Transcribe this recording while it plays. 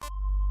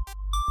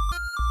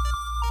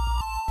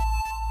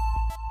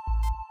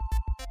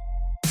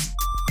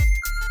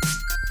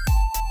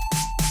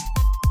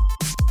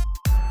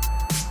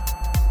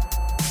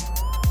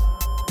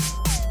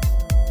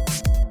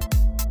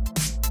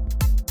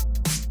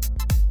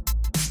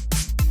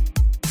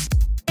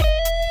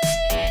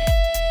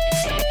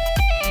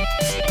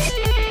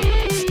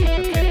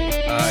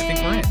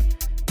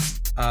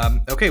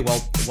Okay,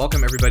 well,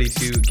 welcome everybody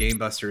to Game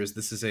Busters.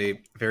 This is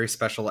a very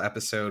special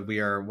episode.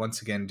 We are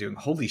once again doing...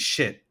 Holy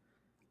shit!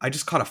 I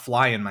just caught a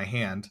fly in my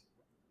hand.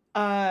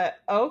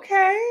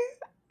 Okay.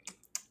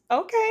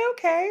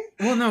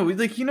 Well, no,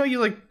 like, you know, you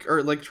like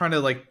are like trying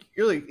to like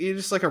you're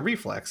just like a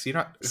reflex. You're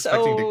not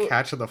expecting to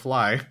catch the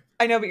fly.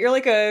 I know, but you're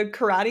like a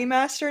karate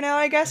master now,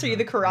 I guess. Are you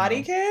the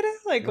karate kid?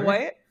 Like, Where?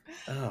 what?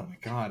 Oh my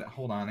god!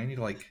 Hold on, I need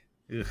to like...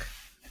 Ugh.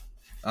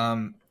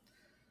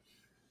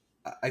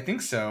 I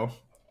think so.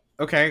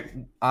 Okay.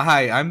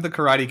 Hi, I'm the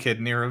Karate Kid,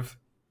 Nirav,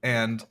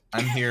 and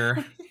I'm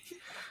here.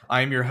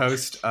 I'm your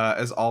host,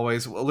 as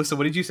always. Alyssa,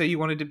 what did you say you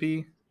wanted to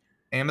be?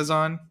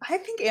 Amazon? I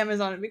think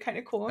Amazon would be kind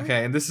of cool.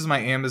 Okay, and this is my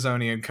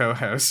Amazonian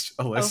co-host,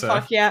 Alyssa.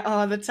 Oh, fuck yeah.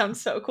 Oh, that sounds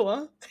so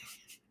cool.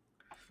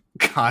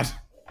 God.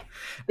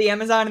 The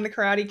Amazon and the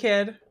Karate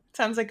Kid.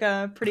 Sounds like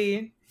a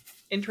pretty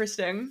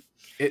interesting...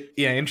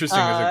 Interesting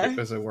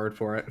is a word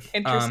for it.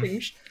 Interesting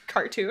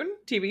cartoon,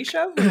 TV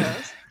show? Who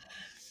knows?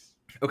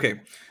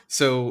 Okay,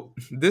 so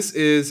this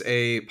is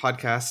a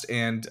podcast,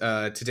 and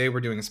today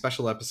we're doing a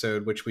special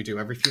episode, which we do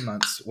every few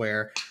months,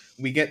 where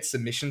we get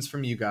submissions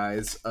from you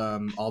guys,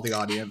 all the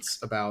audience,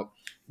 about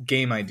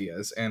game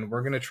ideas, and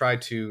we're going to try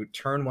to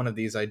turn one of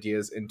these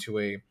ideas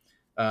into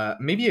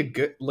maybe a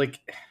good, like...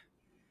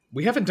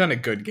 We haven't done a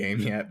good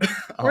game yet.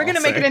 We're going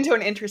to make it into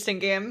an interesting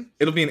game.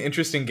 It'll be an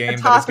interesting game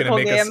that is going to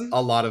make us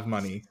a lot of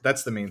money.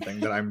 That's the main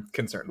thing that I'm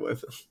concerned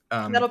with.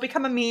 That'll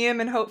become a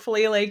meme and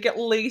hopefully like at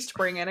least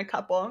bring in a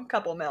couple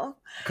mil.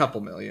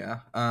 Couple mil, yeah.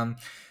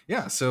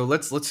 Yeah, so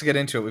let's get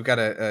into it. We've got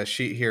a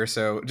sheet here.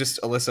 So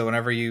just, Alyssa,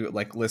 whenever you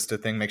like list a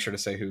thing, make sure to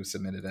say who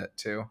submitted it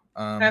too.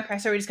 Okay,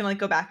 so we're just going to like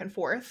go back and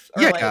forth?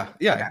 Or yeah.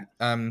 Okay.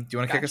 Do you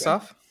want to kick us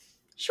off?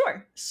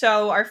 Sure.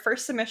 So our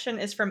first submission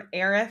is from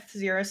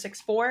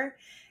Aerith064.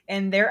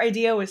 And their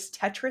idea was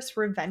Tetris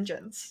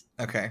Revengeance.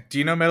 Okay. Do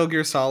you know Metal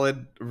Gear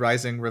Solid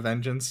Rising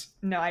Revengeance?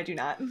 No, I do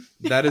not.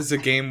 That is a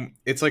game.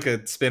 It's like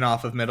a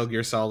spin-off of Metal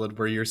Gear Solid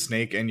where you're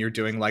Snake and you're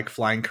doing like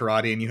flying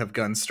karate and you have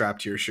guns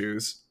strapped to your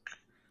shoes.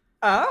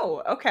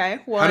 Oh, okay.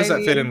 Well, how does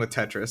that fit in with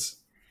Tetris?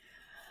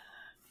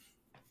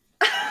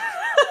 I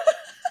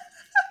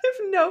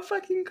have no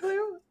fucking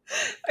clue.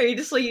 Are you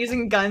just like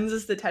using guns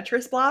as the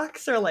Tetris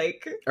blocks, or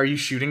like... Are you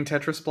shooting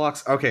Tetris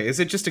blocks? Okay,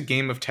 is it just a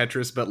game of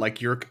Tetris, but like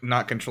you're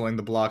not controlling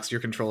the blocks, you're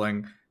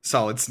controlling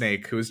Solid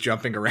Snake, who is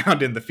jumping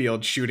around in the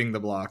field shooting the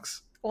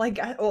blocks? Well, I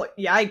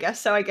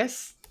guess so. I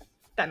guess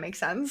that makes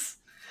sense.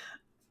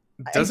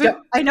 Does it?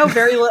 I know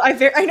very little. I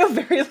know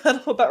very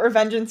little about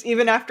Revengeance,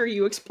 even after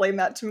you explained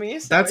that to me.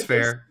 So that's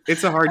fair.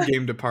 It's a hard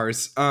game to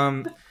parse.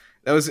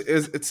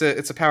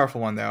 It's a powerful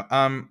one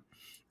though.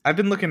 I've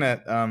been looking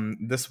at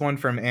this one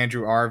from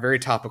Andrew R. Very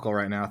topical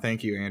right now.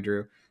 Thank you,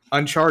 Andrew.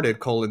 Uncharted,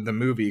 the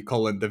movie,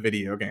 the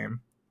video game.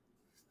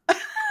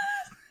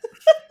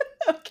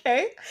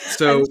 Okay.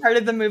 So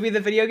Uncharted, the movie, the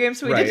video game.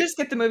 So we right. did just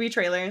get the movie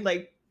trailer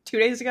like 2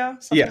 days ago?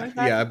 Yeah,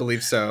 I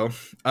believe so.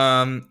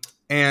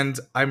 And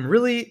I'm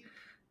really...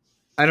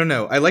 I don't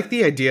know. I like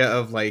the idea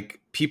of like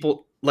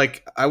people...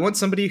 Like, I want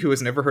somebody who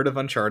has never heard of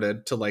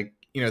Uncharted to like...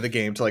 You know, the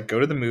game to like go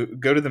to the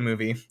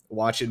movie,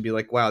 watch it, and be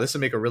like, "Wow, this would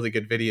make a really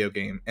good video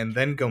game," and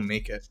then go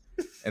make it.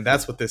 And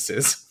that's what this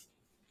is.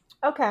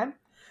 Okay,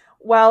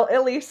 well,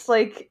 at least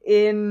like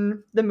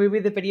in the movie,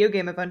 the video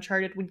game of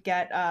Uncharted would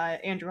get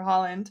Andrew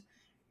Holland.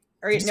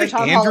 Or no,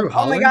 Tom Holland.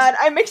 Oh my god,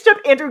 I mixed up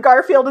Andrew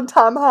Garfield and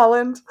Tom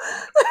Holland.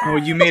 Oh,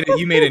 you made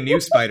a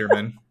new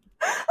Spider-Man.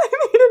 I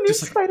made a new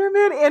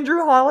Spider-Man,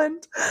 Andrew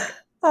Holland.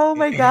 Oh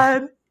my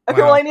god. Okay,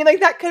 wow. Well, I mean,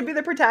 like, that could be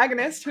the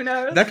protagonist. Who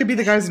knows? That could be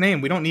the guy's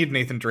name. We don't need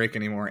Nathan Drake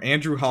anymore.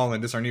 Andrew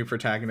Holland is our new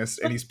protagonist,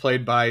 and he's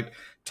played by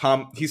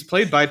Tom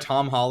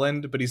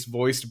Holland, but he's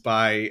voiced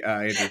by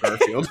Andrew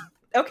Garfield.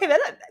 Okay,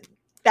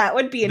 that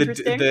would be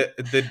interesting.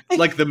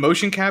 The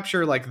motion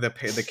capture, like,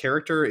 the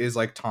character is,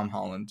 like, Tom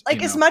Holland.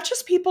 Like, as much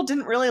as people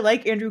didn't really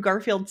like Andrew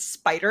Garfield's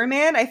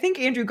Spider-Man, I think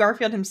Andrew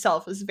Garfield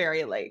himself was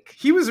very, like...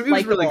 He was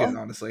really good,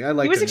 honestly. I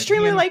liked him. He was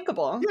extremely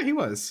likable. Yeah, he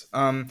was.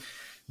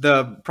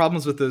 The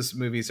problems with those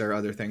movies are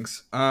other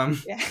things.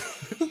 Yeah.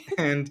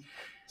 And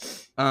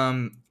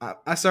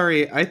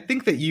sorry, I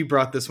think that you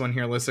brought this one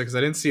here, Alyssa, because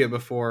I didn't see it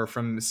before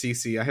from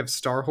CC. I have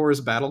Star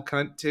Wars Battle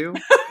Cunt too.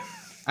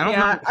 I don't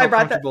know how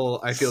comfortable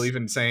I feel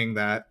even saying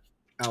that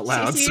out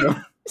loud.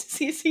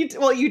 CC,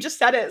 well, you just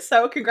said it,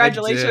 so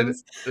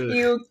congratulations.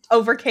 You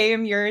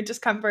overcame your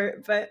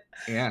discomfort. But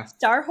yeah,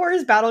 Star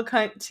Wars Battle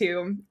Cunt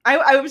 2.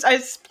 I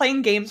was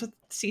playing games with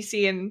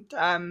CC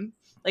and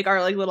like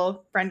our like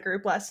little friend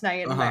group last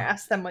night, and I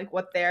asked them like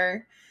what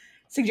their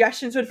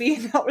suggestions would be,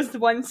 and that was the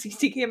one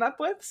CC came up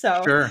with.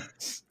 So sure.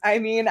 I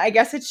mean, I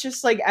guess it's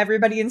just like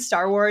everybody in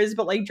Star Wars,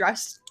 but like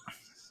dressed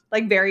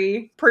like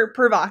very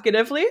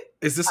provocatively.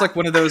 Is this like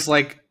one of those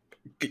like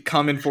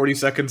come in 40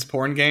 seconds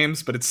porn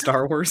games, but it's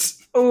Star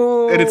Wars?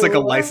 Oh, and it's like a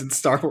licensed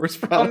Star Wars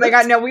product. Oh my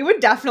god, no, we would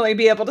definitely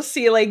be able to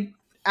see like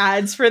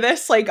ads for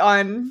this like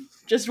on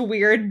just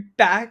weird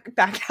back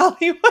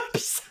alley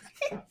websites.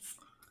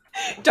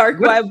 Dark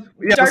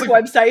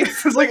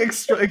websites. It's like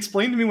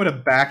explain to me what a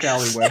back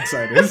alley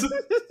website is.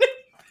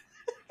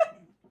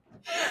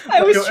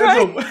 I was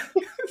trying.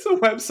 It's a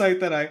website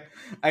that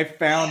I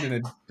found in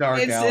a dark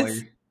It's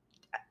alley.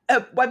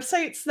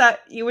 websites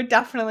that you would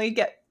definitely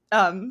get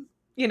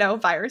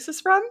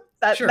viruses from.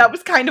 That Sure.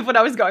 was kind of what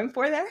I was going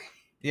for there.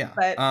 Yeah.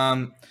 But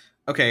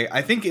Okay,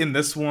 I think in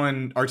this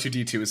one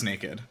R2D2 is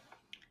naked.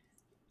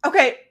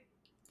 okay,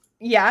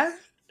 yeah.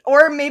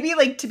 Or maybe,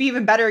 like, to be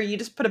even better, you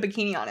just put a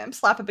bikini on him,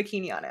 slap a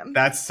bikini on him.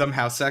 That's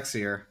somehow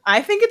sexier.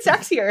 I think it's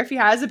sexier if he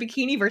has a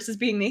bikini versus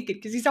being naked,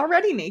 because he's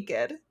already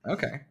naked.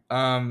 Okay.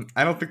 I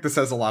don't think this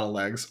has a lot of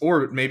legs,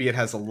 or maybe it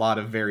has a lot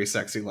of very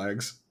sexy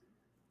legs.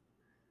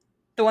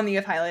 The one that you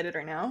have highlighted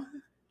right now?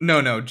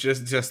 No,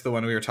 just the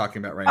one we were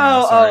talking about right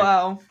now. Sorry.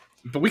 Oh.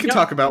 But we can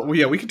talk about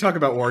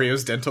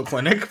Wario's dental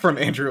clinic from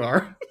Andrew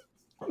R.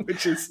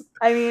 Which is,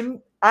 I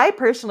mean, I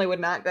personally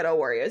would not go to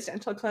Wario's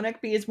dental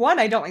clinic because, one,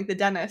 I don't like the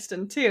dentist,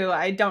 and two,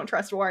 I don't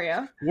trust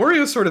Wario.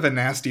 Wario's sort of a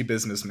nasty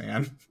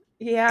businessman.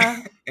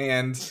 Yeah.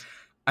 And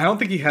I don't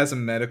think he has a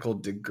medical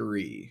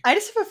degree. I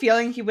just have a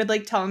feeling he would,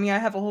 like, tell me I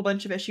have a whole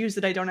bunch of issues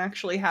that I don't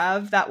actually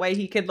have. That way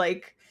he could,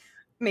 like,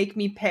 make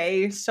me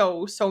pay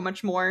so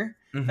much more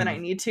than I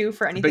need to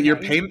for anything.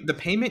 But the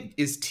payment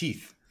is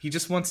teeth. He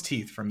just wants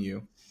teeth from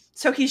you.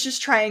 So he's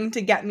just trying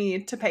to get me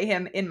to pay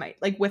him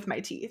with my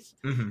teeth.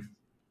 Mm-hmm.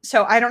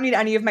 So I don't need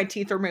any of my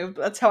teeth removed.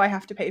 That's how I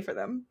have to pay for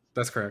them.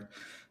 That's correct.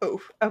 Oh,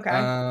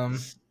 okay.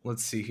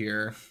 Let's see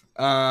here.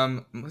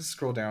 Let's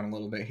scroll down a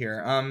little bit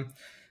here.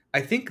 I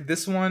think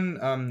this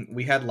one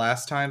we had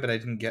last time, but I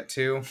didn't get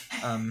to.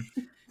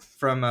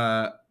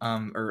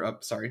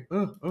 Sorry.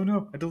 Oh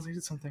no, I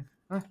deleted something.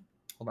 Hold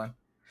on.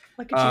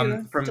 Look at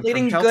you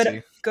deleting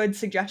from good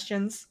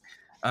suggestions.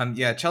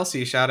 Yeah,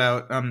 Chelsea, shout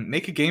out.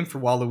 Make a game for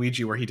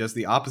Waluigi where he does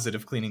the opposite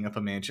of cleaning up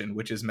a mansion,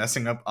 which is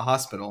messing up a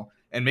hospital,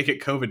 and make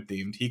it COVID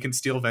themed. He can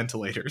steal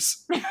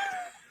ventilators.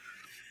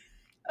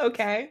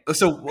 Okay. Let's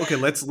cut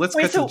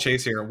to the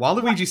chase here.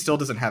 Waluigi still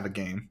doesn't have a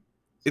game.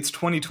 It's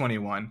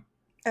 2021.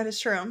 That is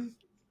true.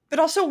 But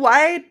also,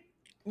 why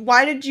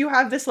did you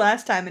have this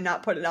last time and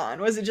not put it on?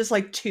 Was it just,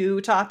 like,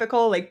 too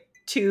topical? It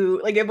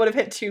would have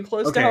hit too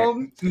close to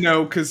home?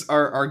 No, because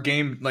our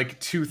game, like,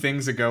 2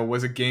 things ago,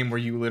 was a game where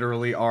you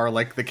literally are,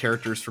 like, the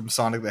characters from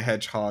Sonic the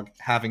Hedgehog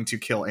having to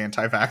kill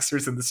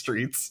anti-vaxxers in the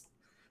streets.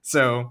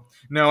 So,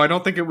 no, I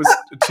don't think it was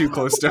too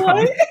close to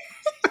home.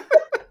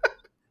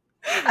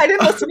 I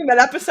didn't listen to that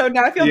episode.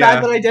 Now I feel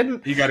bad that I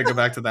didn't. You got to go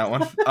back to that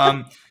one.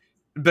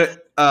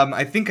 But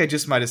I think I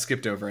just might have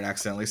skipped over it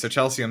accidentally. So,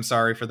 Chelsea, I'm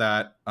sorry for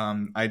that.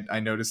 I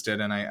noticed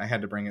it, and I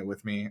had to bring it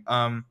with me.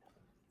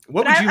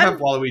 What would you have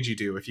Waluigi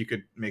do if you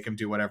could make him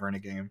do whatever in a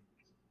game?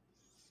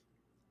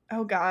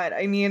 Oh, God.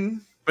 I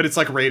mean... But it's,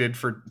 like, rated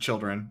for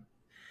children.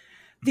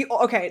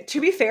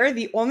 To be fair,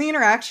 the only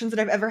interactions that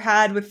I've ever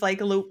had with, like,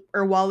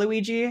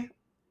 Waluigi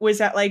was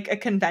at, like, a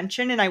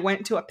convention, and I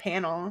went to a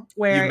panel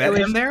where... You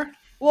met him there?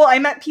 Well, I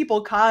met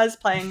people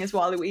cosplaying as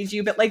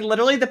Waluigi, but, like,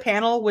 literally the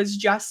panel was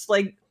just,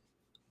 like,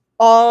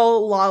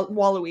 all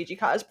Waluigi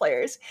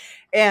cosplayers.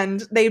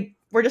 And they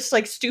were just,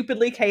 like,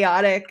 stupidly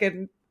chaotic,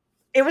 and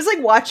it was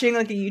like watching,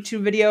 like, a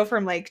YouTube video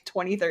from, like,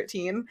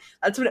 2013.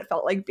 That's what it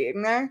felt like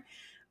being there.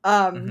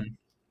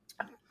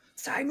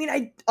 So, I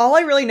mean, all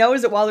I really know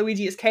is that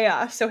Waluigi is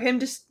chaos. So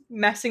him just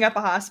messing up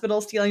a hospital,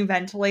 stealing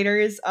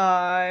ventilators.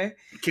 Can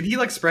he,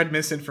 like, spread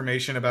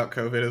misinformation about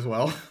COVID as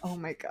well? Oh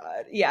my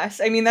God. Yes.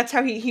 I mean, that's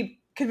how he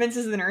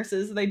convinces the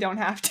nurses they don't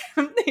have to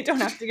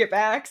get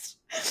vaxxed.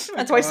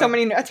 That's why so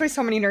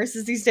many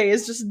nurses these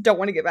days just don't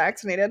want to get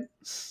vaccinated.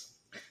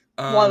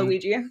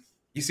 Waluigi.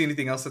 You see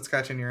anything else that's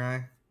catching your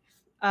eye?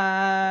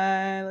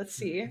 Let's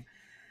see.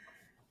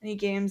 Any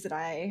games that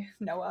I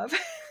know of?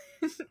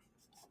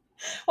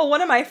 Well,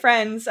 one of my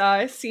friends,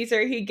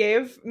 Caesar, he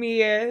gave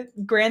me a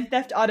Grand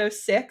Theft Auto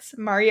 6,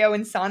 Mario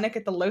and Sonic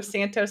at the Los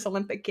Santos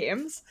Olympic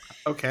Games.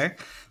 Okay.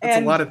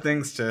 That's a lot of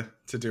things to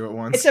do at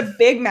once. It's a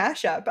big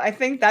mashup. I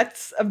think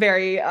that's a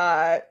very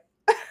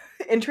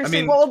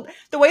interesting. Well,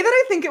 the way that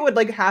I think it would,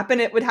 like, happen,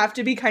 it would have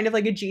to be kind of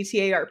like a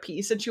GTA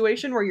RP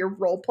situation where you're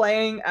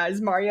role-playing as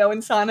Mario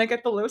and Sonic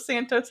at the Los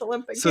Santos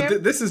Olympic Games. So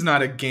this is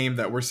not a game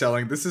that we're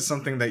selling. This is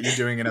something that you're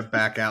doing in a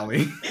back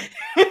alley.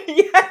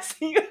 Yes,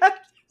 you have to.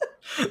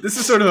 This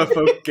is sort of a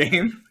folk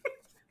game.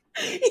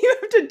 You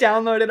have to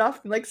download it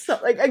off like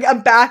a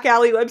back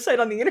alley website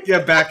on the internet.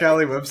 Yeah, back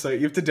alley website.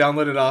 You have to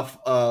download it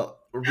off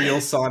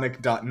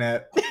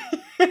realsonic.net.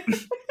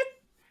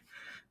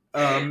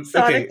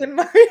 Sonic and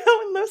Mario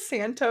and Los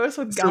Santos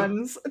with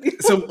guns.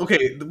 So,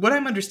 okay, what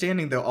I'm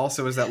understanding though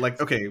also is that,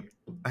 like, okay,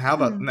 how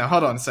about now?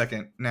 Hold on a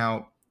second.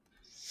 Now,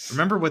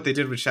 remember what they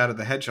did with Shadow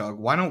the Hedgehog?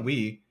 Why don't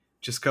we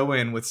just go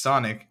in with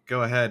Sonic?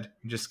 Go ahead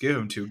and just give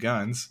him 2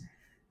 guns.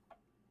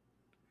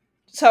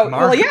 So,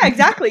 well, yeah,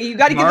 exactly. You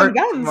got to give them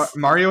guns.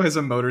 Mario has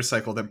a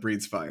motorcycle that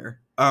breathes fire.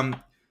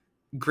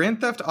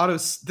 Grand Theft Auto.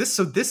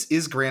 This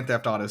is Grand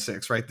Theft Auto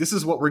 6, right? This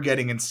is what we're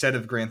getting instead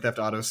of Grand Theft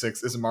Auto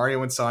 6. Is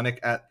Mario and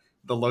Sonic at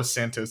the Los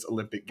Santos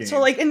Olympic Games.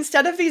 So, like,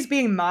 instead of these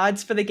being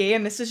mods for the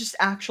game, this is just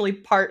actually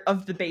part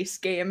of the base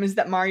game. Is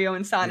that Mario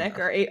and Sonic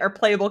are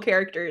playable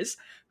characters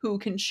who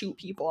can shoot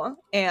people,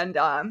 and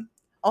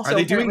also Are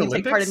they doing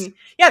apparently take part in Olympics?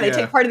 they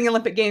take part in the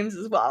Olympic Games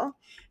as well.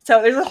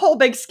 So there's a whole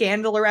big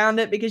scandal around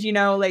it because,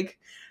 like,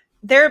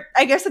 they're,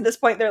 I guess at this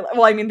point, they've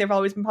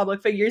always been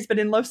public figures, but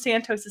in Los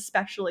Santos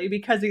especially,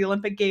 because of the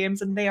Olympic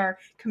Games, and they are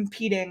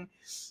competing,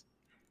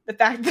 the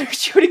fact that they're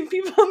shooting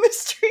people in the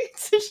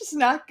streets is just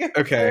not good.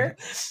 Okay.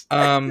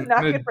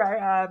 Not good for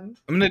I'm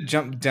gonna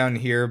jump down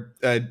here.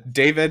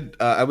 David,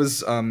 I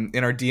was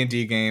in our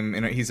D&D game,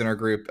 and he's in our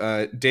group.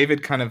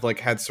 David kind of like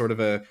had sort of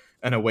an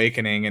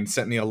awakening and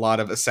sent me a lot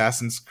of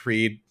Assassin's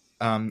Creed.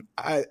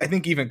 I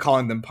think even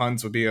calling them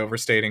puns would be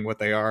overstating what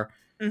they are.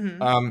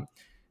 Mm-hmm.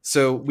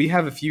 So we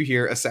have a few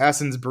here.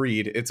 Assassin's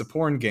Breed. It's a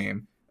porn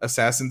game.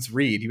 Assassin's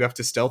Read. You have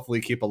to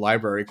stealthily keep a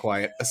library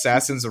quiet.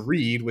 Assassin's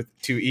Read with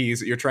 2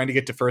 E's. You're trying to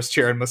get to first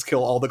chair and must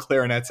kill all the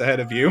clarinets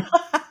ahead of you.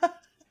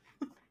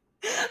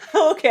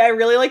 Okay, I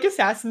really like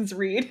Assassin's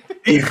Read.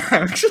 Yeah,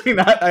 actually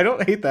not. I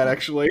don't hate that,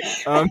 actually.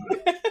 Because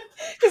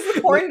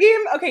the porn game,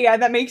 okay, yeah,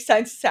 that makes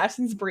sense.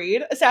 Assassin's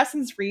Read.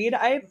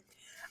 I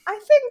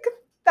think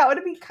that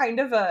would be kind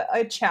of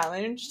a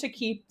challenge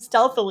to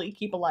stealthily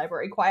keep a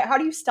library quiet. How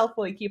do you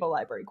stealthily keep a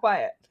library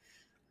quiet?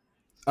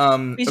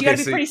 Because you gotta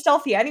be pretty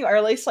stealthy anyway, or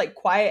at least like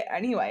quiet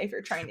anyway if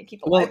you're trying to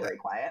keep the library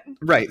quiet.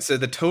 Right, so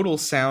the total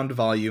sound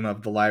volume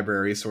of the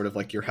library is sort of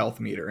like your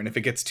health meter, and if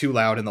it gets too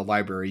loud in the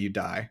library, you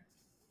die.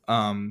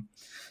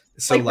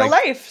 So like real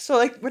life. So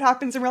like what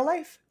happens in real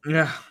life.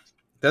 Yeah,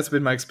 that's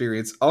been my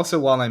experience. Also,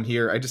 while I'm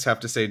here, I just have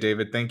to say,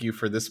 David, thank you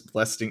for this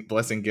blessing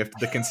gift,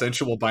 the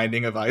consensual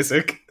binding of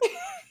Isaac.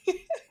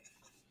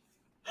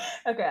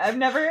 Okay, I've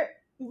never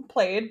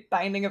played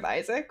Binding of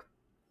Isaac,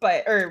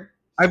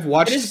 I've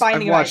watched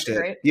it.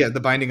 Right? Yeah, the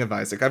Binding of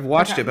Isaac. I've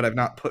watched it, but I've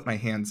not put my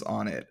hands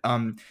on it.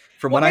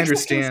 From what I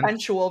understand,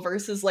 consensual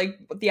versus like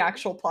the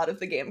actual plot of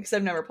the game, because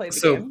I've never played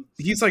the game.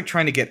 So he's like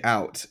trying to get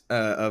out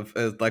of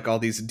like all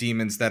these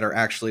demons that are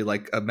actually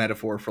like a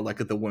metaphor for like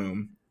the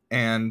womb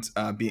and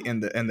be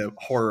in the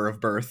horror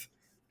of birth,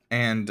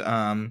 and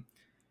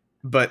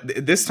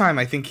but this time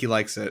I think he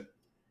likes it.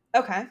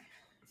 Okay.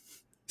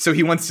 So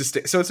he wants to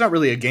stay. So it's not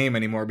really a game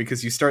anymore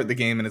because you start the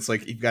game and it's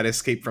like you've got to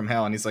escape from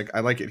hell, and he's like,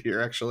 I like it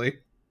here actually.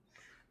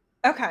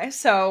 Okay,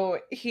 so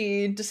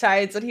he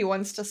decides that he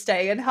wants to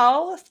stay in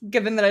hell,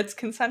 given that it's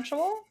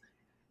consensual.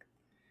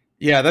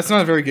 Yeah, that's not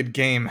a very good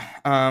game.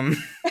 So I mean,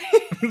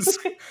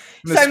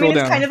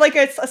 it's kind of like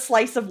a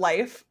slice of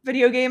life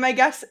video game, I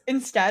guess,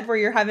 instead, where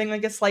you're having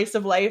like a slice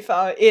of life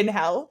in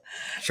hell.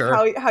 Sure.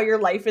 How your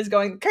life is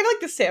going, kind of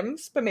like The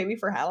Sims, but maybe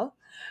for hell.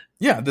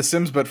 Yeah, The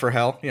Sims, but for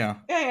hell. Yeah.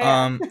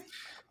 Yeah.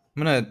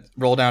 I'm gonna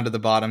roll down to the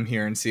bottom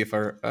here and see if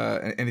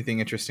anything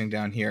interesting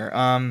down here.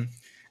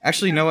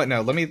 Actually, you know what? No,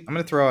 I'm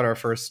gonna throw out I'm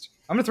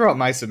gonna throw out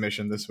my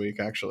submission this week.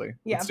 Actually,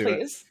 yeah,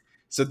 please.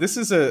 So this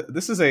is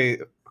a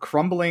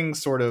crumbling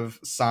sort of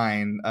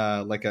sign,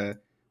 like a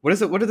what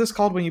is it? What are this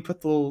called when you put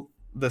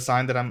the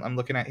sign that I'm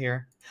looking at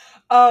here?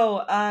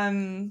 Oh,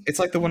 it's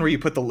like the one where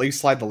you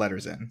slide the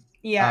letters in.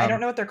 Yeah, I don't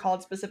know what they're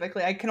called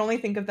specifically. I can only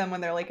think of them when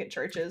they're like at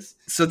churches.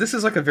 So this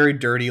is like a very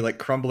dirty, like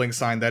crumbling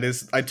sign that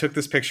is. I took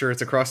this picture.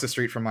 It's across the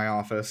street from my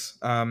office,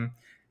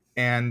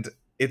 and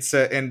it's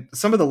and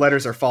some of the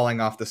letters are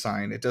falling off the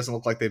sign. It doesn't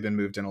look like they've been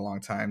moved in a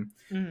long time.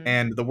 Mm-hmm.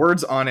 And the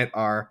words on it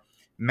are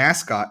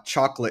mascot,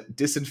 chocolate,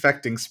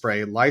 disinfecting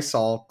spray,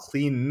 Lysol,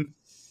 clean,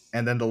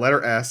 and then the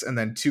letter S, and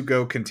then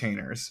to-go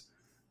containers.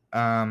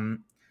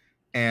 And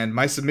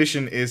my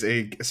submission is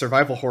a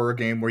survival horror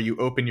game where you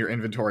open your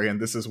inventory and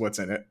this is what's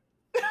in it.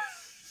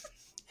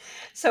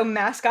 So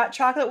mascot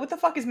chocolate? What the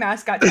fuck is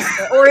mascot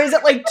chocolate? Or is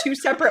it like two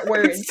separate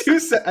words?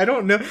 I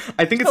don't know.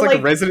 I think it's so like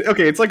a Resident...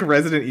 Okay, it's like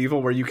Resident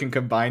Evil where you can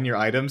combine your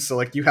items. So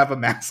like you have a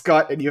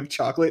mascot and you have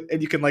chocolate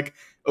and you can like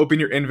open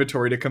your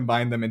inventory to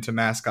combine them into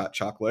mascot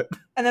chocolate.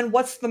 And then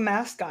what's the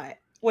mascot?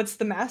 What's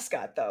the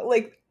mascot though?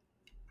 Like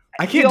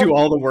I can't do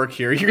all the work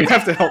here. You're going to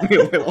have to help me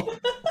a little.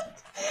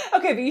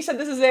 Okay, but you said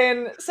this is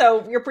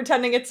so you're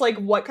pretending it's like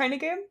what kind of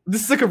game?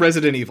 This is like a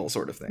Resident Evil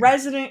sort of thing.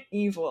 Resident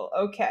Evil,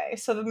 okay.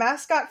 So the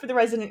mascot for the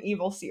Resident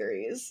Evil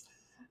series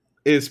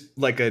is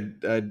like a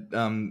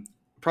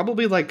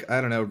probably like,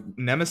 I don't know,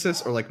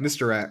 Nemesis or like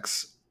Mr.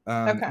 X,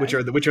 okay. which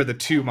are the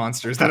two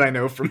monsters that I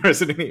know from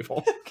Resident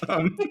Evil.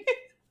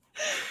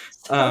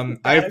 I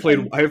have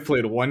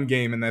played one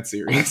game in that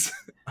series.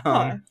 Okay,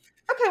 well,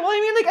 I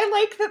mean, like I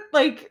like that,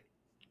 like.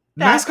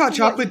 Mascot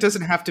chocolate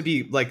doesn't have to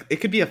be like, it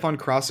could be a fun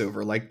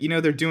crossover. Like, you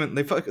know,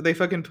 they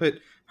fucking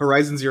put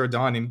Horizon Zero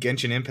Dawn in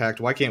Genshin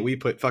Impact. Why can't we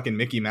put fucking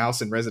Mickey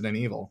Mouse in Resident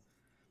Evil?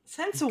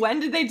 Since when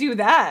did they do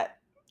that?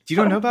 Do you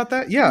don't know about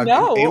that? Yeah.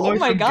 No. Aloy oh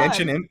my god.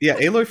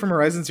 Aloy from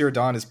Horizon Zero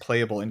Dawn is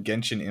playable in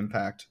Genshin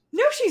Impact.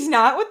 No, she's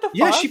not. What the fuck?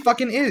 Yeah, she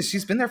fucking is.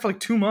 She's been there for like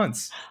 2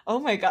 months. Oh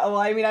my god.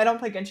 Well, I mean, I don't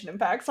play Genshin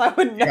Impact, so I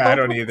wouldn't know. Yeah, I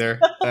don't either.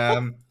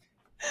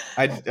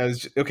 I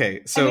was okay.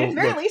 So at the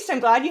very least,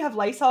 I'm glad you have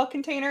Lysol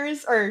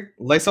containers or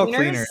Lysol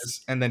cleaners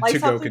and then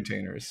to-go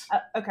containers.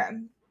 Okay,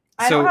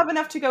 I don't have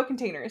enough to-go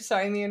containers, so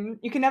I mean,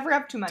 you can never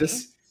have too many.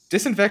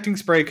 Disinfecting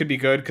spray could be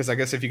good because I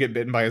guess if you get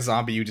bitten by a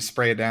zombie, you just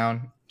spray it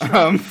down.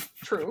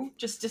 True.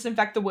 Just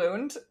disinfect the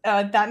wound.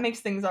 That makes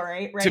things all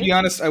right, right? To be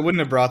honest, I wouldn't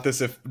have brought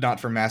this if not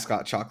for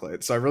mascot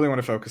chocolate. So I really want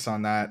to focus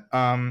on that.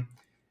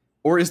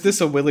 Or is this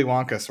a Willy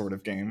Wonka sort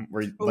of game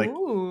where like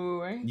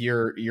Ooh.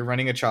 you're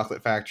running a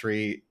chocolate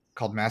factory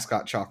called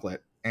Mascot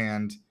Chocolate,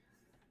 and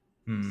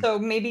so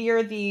maybe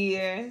you're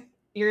the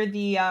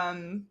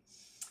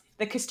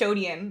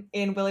custodian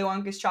in Willy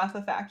Wonka's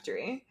chocolate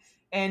factory,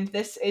 and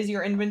this is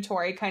your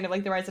inventory, kind of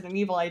like the Resident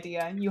Evil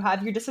idea. You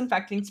have your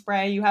disinfecting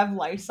spray, you have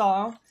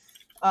Lysol,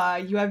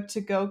 you have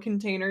to-go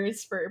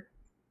containers for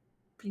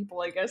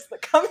people, I guess,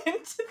 that come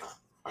into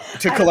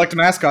to collect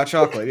mascot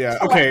chocolate. Yeah.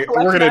 Okay,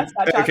 we're gonna.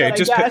 Okay,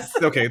 just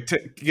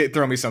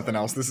throw me something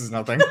else. This is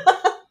nothing.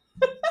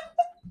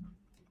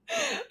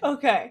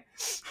 Okay,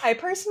 I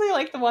personally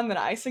like the one that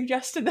I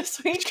suggested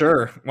this week.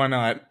 Sure, why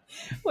not?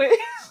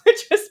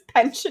 Which was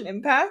Pension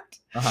Impact.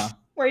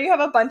 Where you have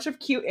a bunch of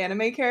cute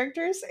anime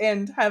characters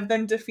and have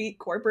them defeat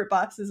corporate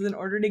bosses in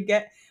order to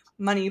get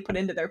money put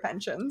into their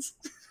pensions.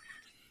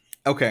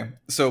 Okay,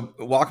 so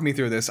walk me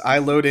through this. I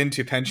load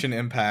into Pension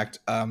Impact,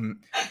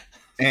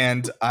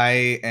 and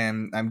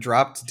I'm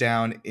dropped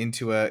down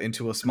into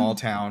a small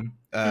town,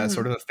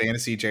 sort of a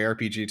fantasy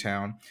JRPG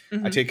town.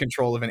 I take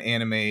control of an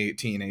anime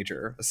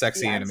teenager, a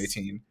sexy anime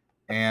teen,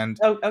 and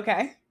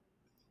okay,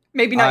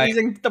 maybe not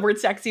using the word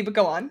sexy, but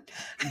go on.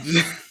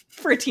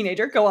 For a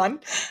teenager, go on.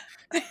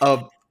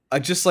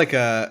 Just like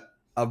a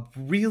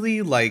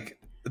really like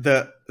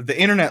the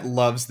internet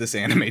loves this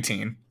anime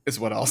teen is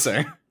what I'll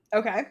say.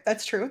 Okay,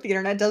 that's true. The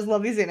internet does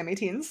love these anime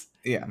teens.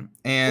 Yeah,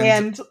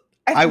 and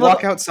I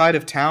walk outside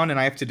of town and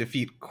I have to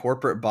defeat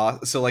corporate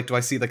boss. So like, do I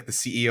see like the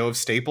CEO of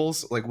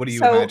Staples? Like, what are you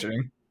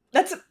imagining?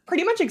 That's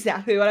pretty much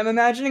exactly what I'm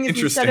imagining.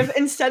 Is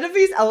instead of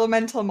these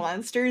elemental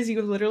monsters,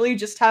 you literally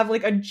just have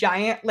like a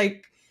giant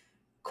like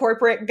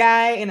corporate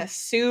guy in a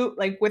suit,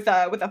 like with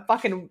a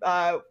fucking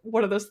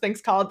what are those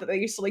things called that they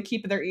used to like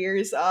keep in their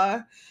ears?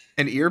 An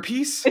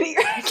earpiece? I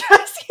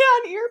guess,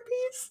 yeah, an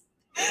earpiece.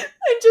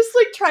 And just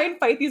like try and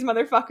fight these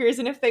motherfuckers,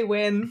 and if they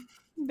win,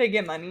 they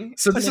get money.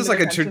 So this is like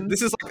a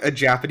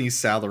Japanese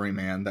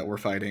salaryman that we're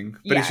fighting,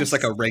 but he's just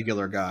like a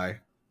regular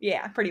guy.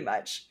 Yeah, pretty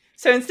much.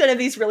 So instead of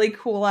these really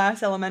cool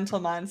ass elemental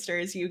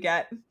monsters, you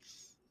get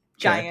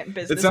giant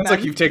businessmen. It sounds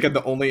like you've taken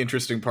the only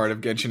interesting part of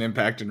Genshin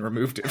Impact and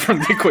removed it from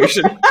the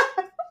equation.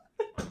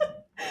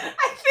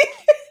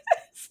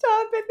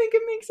 I think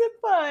it makes it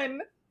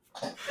fun.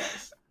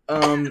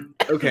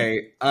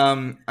 Okay.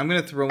 I'm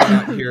gonna throw one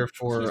out here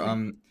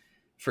for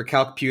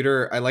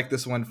Calcputer. I like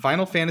this one.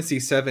 Final Fantasy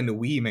VII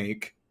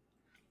Remake.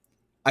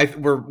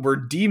 We're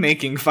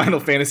demaking Final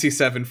Fantasy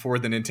VII for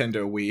the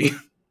Nintendo Wii.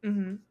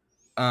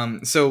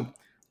 So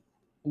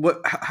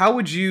how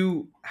would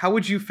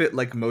you fit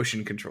like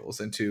motion controls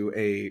into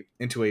a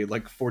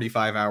like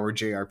 45-hour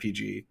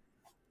JRPG?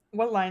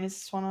 What line is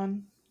this one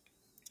on?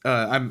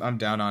 I'm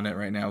down on it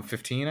right now.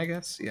 15, I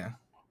guess. Yeah.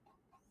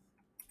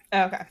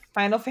 Okay,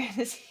 Final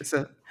Fantasy. It's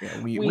a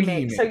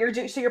remake. So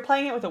you're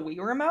playing it with a Wii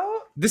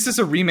remote? This is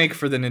a remake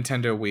for the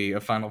Nintendo Wii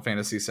of Final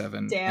Fantasy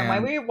VII. Damn,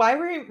 why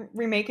were we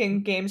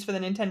remaking games for the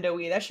Nintendo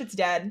Wii? That shit's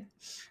dead.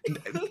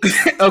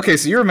 Okay,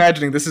 so you're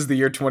imagining this is the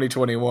year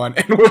 2021,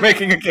 and we're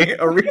making a game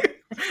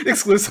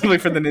exclusively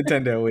for the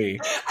Nintendo Wii.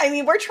 I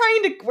mean, we're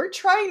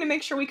trying to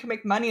make sure we can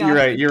make money on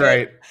it. You're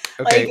right.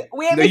 Okay, like,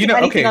 we ain't making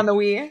anything on the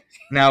Wii.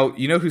 Now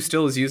you know who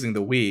still is using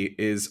the Wii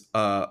is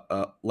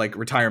like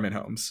retirement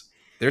homes.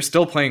 They're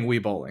still playing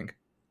Wii Bowling.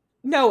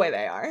 No way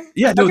they are.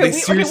 Yeah, no, they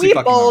seriously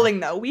Wii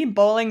Bowling, though. Wii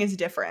Bowling is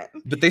different.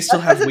 But they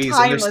still have Wiis,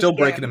 and they're still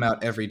breaking them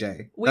out every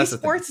day. Wii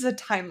Sports is a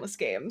timeless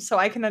game, so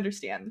I can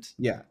understand.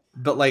 Yeah,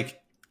 but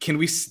like, do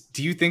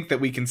you think that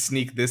we can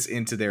sneak this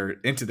into their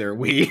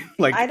Wii?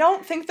 Like, I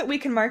don't think that we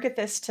can market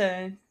this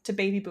to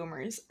baby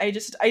boomers. I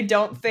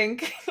don't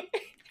think.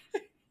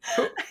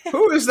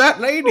 Who is that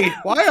lady?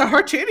 Why are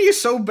her titties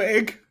so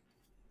big?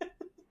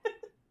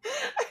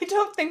 I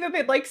don't think that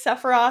they'd like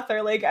Sephiroth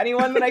or like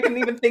anyone that I can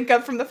even think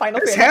of from the Final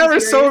Fantasy. His hair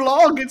is so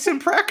long, it's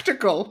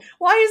impractical.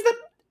 Why is that?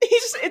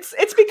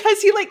 It's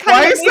because he like kind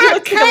Why of. Why is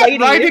that cat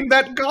riding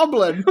that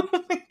goblin?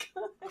 Oh my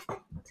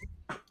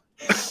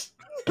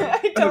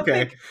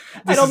god!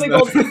 I don't think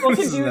old people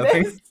can do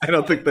this. I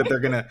don't think that they're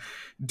gonna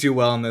do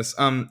well in this.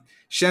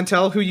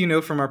 Chantel, who you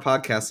know from our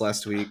podcast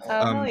last week.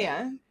 Oh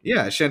yeah.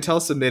 Yeah, Chantel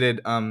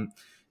submitted.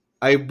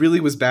 I really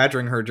was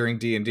badgering her during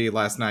D&D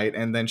last night,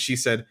 and then she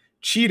said,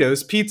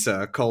 Cheetos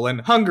pizza,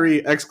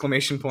 hungry,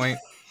 exclamation point.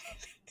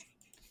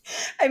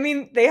 I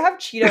mean, they have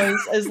Cheetos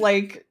as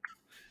like,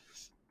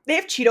 they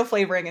have Cheeto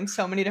flavoring in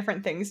so many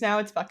different things now.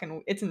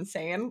 It's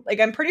insane.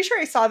 Like, I'm pretty sure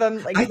I saw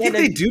them. Like, I think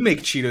they do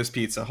make Cheetos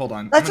pizza. Hold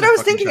on. That's what I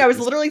was thinking. I was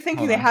literally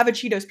thinking they have a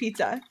Cheetos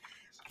pizza.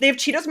 They have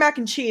Cheetos mac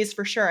and cheese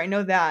for sure. I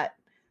know that.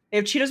 They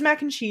have Cheetos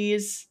mac and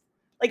cheese.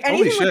 Like,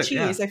 anything with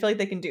cheese, yeah. I feel like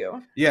they can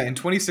do. Yeah, in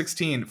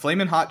 2016,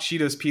 Flamin' Hot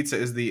Cheetos Pizza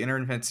is the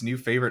internet's new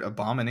favorite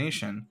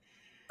abomination.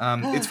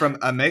 It's from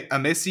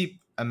Amici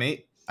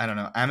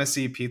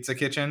Pizza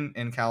Kitchen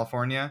in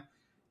California.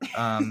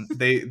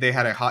 They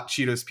had a hot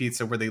Cheetos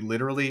pizza where they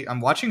literally,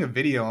 I'm watching a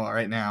video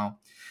right now.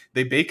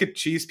 They bake a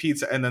cheese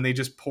pizza and then they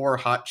just pour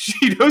hot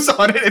Cheetos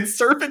on it and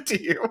serve it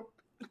to you.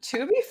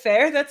 To be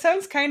fair, that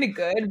sounds kind of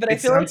good, but I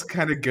feel sounds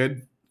kind of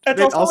good. That's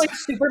also like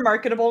super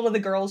marketable to the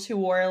girls who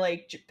wore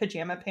like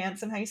pajama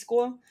pants in high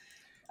school,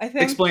 I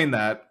think. Explain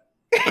that.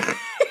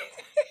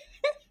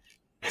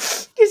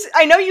 Because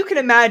I know you can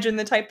imagine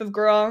the type of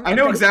girl. I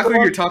know exactly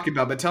what you're talking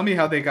about, but tell me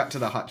how they got to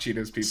the hot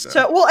Cheetos pizza.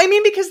 So, well, I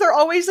mean, because they're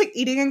always like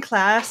eating in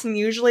class, and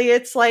usually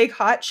it's like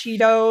hot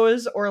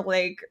Cheetos or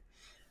like,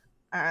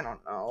 I don't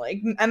know,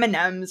 like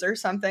M&Ms or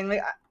something.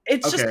 Like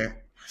it's okay.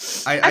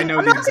 Just. I know.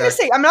 I'm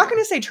not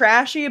gonna say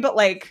trashy, but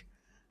like,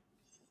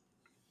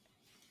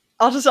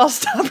 I'll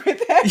stop right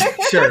there.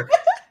 Sure.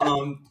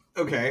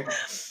 Okay.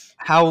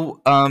 How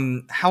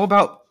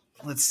about,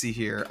 let's see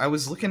here. I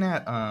was looking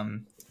at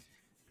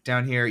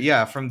down here.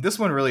 Yeah, from this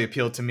one really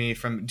appealed to me,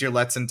 from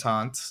Gillettes and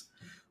Taunts.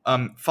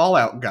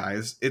 Fallout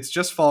Guys. It's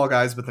just Fall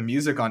Guys, but the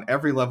music on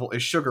every level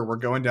is sugar. We're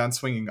going down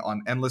swinging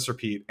on endless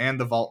repeat, and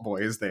the Vault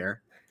Boy is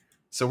there.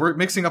 So we're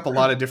mixing up a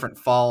lot of different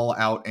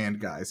Fallout and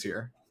Guys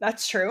here.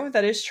 That's true.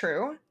 That is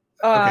true.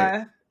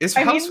 Okay.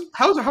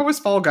 How is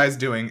Fall Guys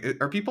doing?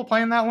 Are people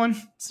playing that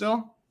one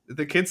still?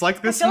 The kids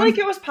like this I feel one? like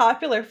it was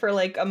popular for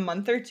like a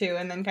month or two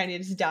and then kind of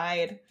just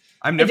died.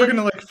 I'm never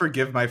gonna like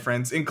forgive my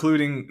friends,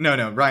 including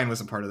no, Ryan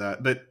wasn't part of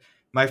that, but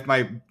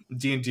my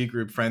D&D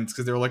group friends,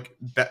 because they were like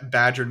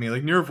badgered me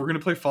like, Nirav, we're gonna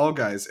play Fall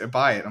Guys,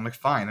 buy it. I'm like,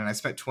 fine, and I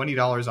spent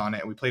 $20 on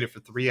it, and we played it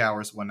for 3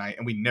 hours one night,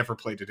 and we never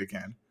played it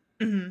again.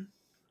 Mm-hmm.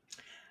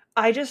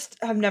 I just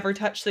have never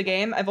touched the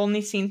game. I've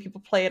only seen people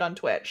play it on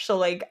Twitch, so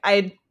like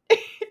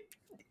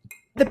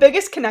the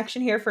biggest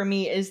connection here for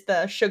me is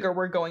the sugar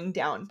we're going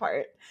down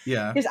part.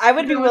 Yeah, because I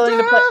would be willing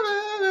to play.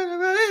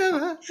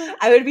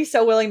 I would be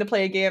so willing to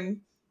play a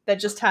game that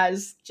just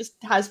has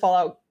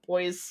Fallout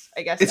Boys,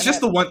 I guess. It's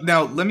just the one.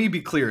 Now, let me be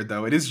clear,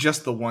 though. It is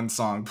just the one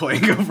song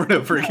playing over and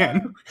over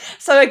again.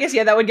 So I guess,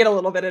 yeah, that would get a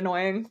little bit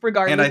annoying,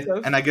 regardless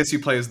And I guess you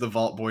play as the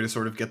Vault Boy to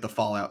sort of get the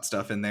Fallout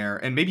stuff in there.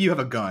 And maybe you have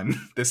a gun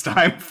this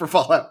time for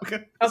Fallout.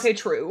 Okay,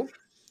 true.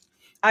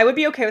 I would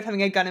be okay with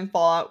having a gun in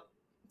Fallout,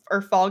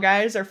 or Fall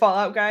Guys, or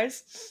Fallout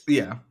Guys.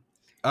 Yeah.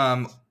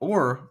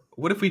 Or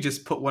what if we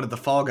just put one of the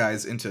Fall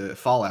Guys into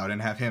Fallout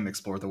and have him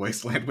explore the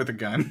wasteland with a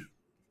gun?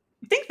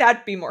 I think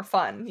that'd be more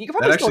fun. You could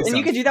probably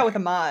you could do that with a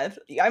mod.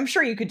 I'm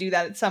sure you could do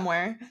that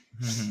somewhere.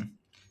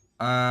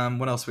 Mm-hmm.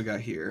 What else we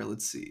got here?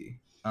 Let's see.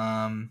 You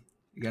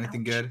got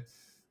anything good?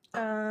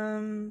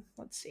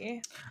 Let's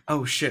see.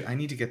 Oh shit! I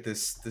need to get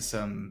this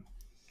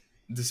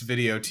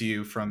video to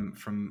you from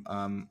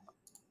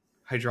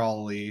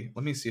Hydrauly.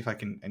 Let me see if I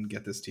can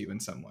get this to you in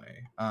some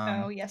way.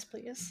 Oh yes,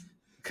 please.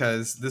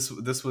 Because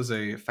this was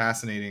a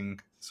fascinating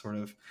sort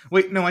of.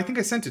 Wait, no, I think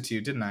I sent it to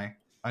you, didn't I?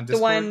 On Discord?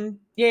 The one,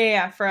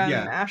 from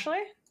Ashley?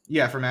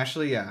 Yeah, from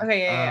Ashley, yeah.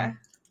 Okay, yeah.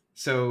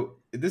 So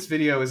this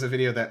video is a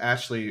video that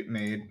Ashley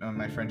made,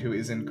 my friend who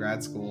is in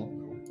grad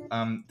school.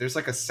 There's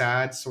like a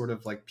sad sort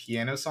of like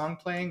piano song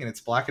playing, and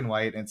it's black and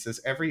white, and it says,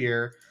 every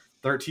year,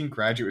 13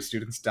 graduate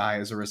students die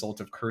as a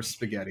result of cursed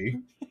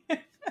spaghetti.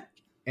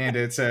 And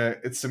it's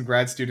some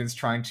grad students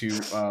trying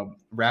to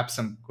wrap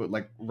some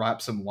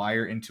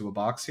wire into a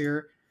box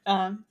here.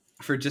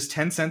 For just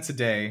 10 cents a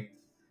day.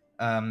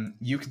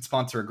 You can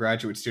sponsor a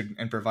graduate student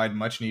and provide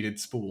much needed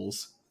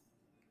spools.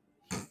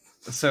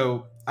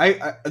 So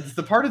I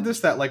the part of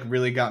this that like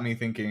really got me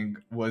thinking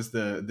was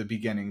the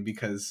beginning,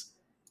 because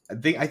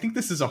I think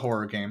this is a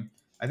horror game.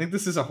 I think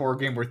this is a horror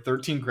game where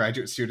 13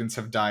 graduate students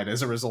have died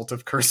as a result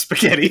of cursed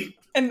spaghetti.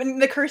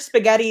 And the cursed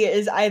spaghetti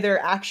is either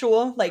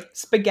actual like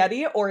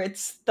spaghetti, or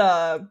it's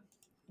the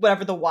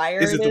whatever the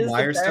wire is. Is it the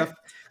wire stuff?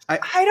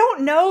 I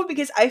don't know,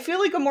 because I feel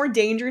like a more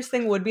dangerous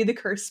thing would be the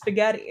cursed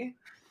spaghetti.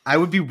 I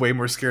would be way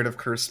more scared of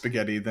cursed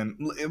spaghetti than,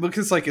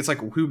 because like it's like,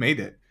 who made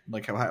it?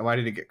 Like why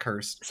did it get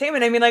cursed? Same,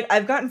 and I mean, like,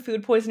 I've gotten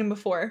food poisoning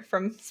before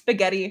from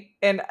spaghetti,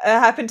 and it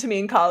happened to me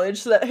in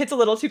college, so that hits a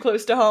little too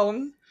close to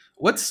home.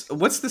 What's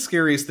the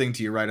scariest thing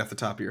to you right off the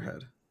top of your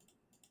head?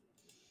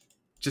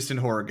 Just in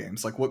horror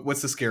games, like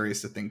what's the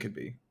scariest a thing could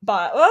be?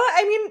 But well,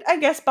 I mean, I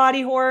guess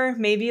body horror,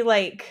 maybe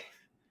like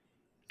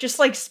just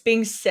like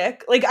being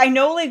sick. Like I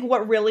know like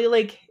what really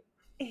like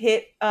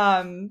hit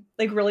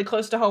like really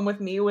close to home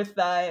with me with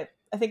the.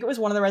 I think it was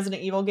one of the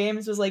Resident Evil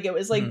games, was like, it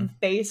was like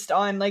based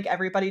on like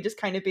everybody just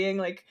kind of being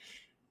like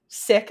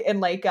sick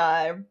and like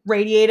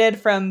radiated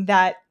from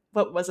that,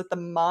 what was it, the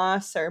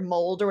moss or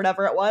mold or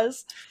whatever it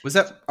was. Was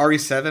that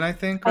RE7, I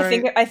think, right?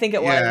 I think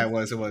it was. Yeah,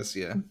 it was,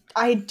 yeah.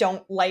 I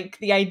don't like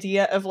the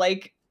idea of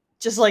like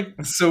just like.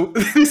 So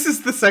this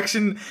is the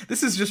section,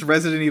 this is just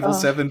Resident Evil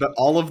 7, but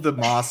all of the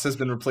moss has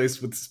been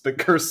replaced with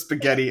cursed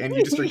spaghetti, and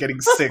you just are getting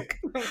sick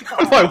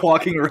by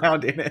walking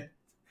around in it.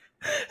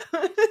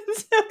 Okay.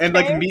 And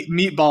like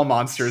meatball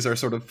monsters are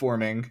sort of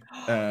forming.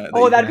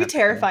 That'd be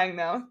terrifying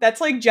though.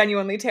 That's like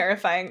genuinely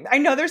terrifying. I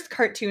know there's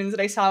cartoons that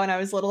I saw when I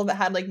was little that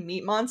had like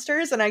meat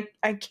monsters, and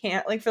I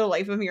can't like for the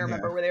life of me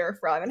remember where they were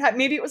from. And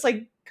maybe it was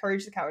like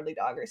Courage the Cowardly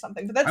Dog or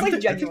something. But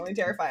that's genuinely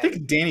terrifying. I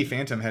think Danny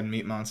Phantom had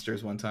meat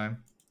monsters one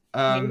time.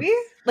 Maybe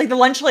like the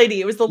lunch lady.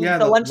 It was the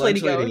lunch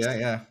lady ghost.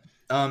 Yeah.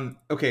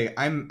 Okay,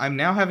 I'm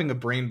now having a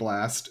brain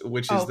blast,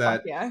 which is fuck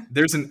that yeah.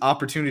 there's an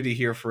opportunity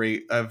here for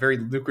a very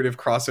lucrative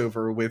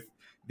crossover with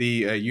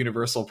the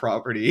Universal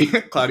property,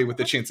 Cloudy with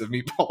a Chance of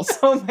Meatballs.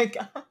 Oh my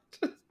god.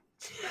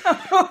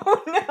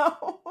 Oh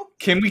no.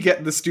 Can we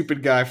get the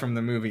stupid guy from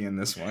the movie in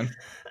this one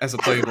as a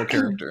playable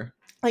character?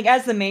 Like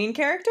as the main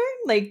character?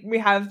 Like we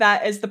have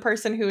that as the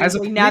person who As is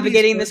a like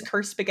navigating previous- this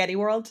cursed spaghetti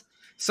world?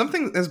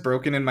 Something is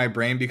broken in my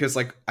brain because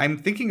like I'm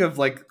thinking of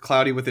like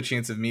Cloudy with a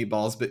Chance of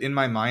Meatballs, but in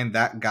my mind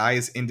that guy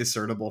is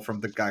indiscernible from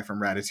the guy from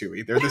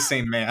Ratatouille. They're the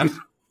same man.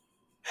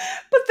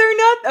 But they're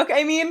not.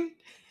 Okay, I mean,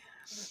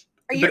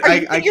 you're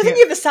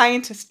thinking of the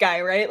scientist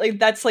guy, right? Like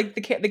that's like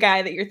the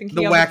guy that you're thinking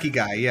the of. wacky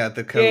guy, yeah,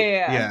 the coat.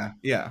 Yeah.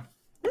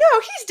 No,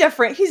 he's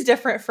different. He's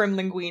different from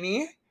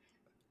Linguini.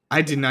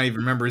 I did not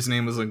even remember his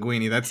name was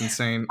Linguini. That's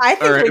insane. I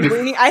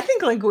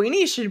think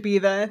Linguini should be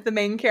the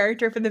main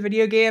character for the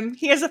video game.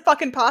 He has a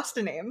fucking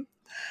pasta name.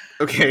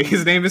 Okay,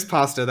 his name is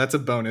Pasta. That's a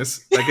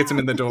bonus. That gets him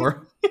in the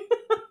door.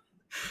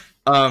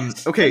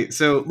 Okay,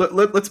 so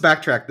let's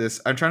backtrack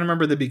this. I'm trying to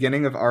remember the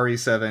beginning of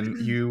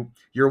RE7.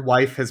 Your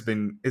wife has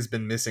been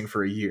missing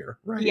for a year,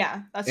 right?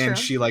 Yeah, that's true. And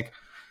she like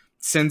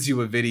sends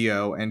you a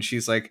video, and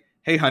she's like,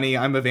 "Hey, honey,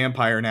 I'm a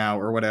vampire now,"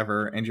 or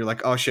whatever. And you're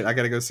like, "Oh shit, I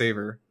gotta go save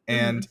her."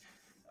 And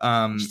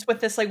just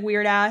with this like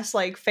weird ass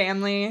like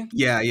family.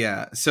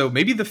 Yeah. So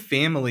maybe the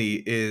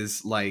family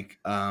is like,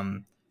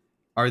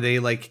 are they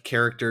like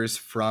characters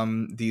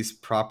from these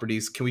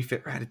properties? Can we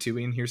fit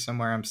Ratatouille in here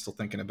somewhere? I'm still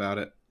thinking about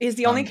it. Is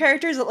the only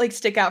characters that like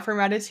stick out from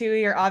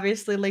Ratatouille are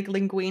obviously like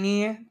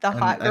Linguini, the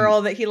hot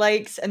girl that he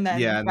likes, and then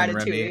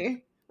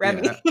Ratatouille.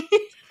 Remy.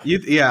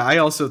 Yeah, I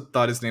also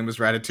thought his name was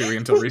Ratatouille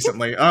until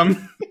recently.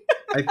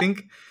 I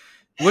think.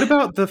 What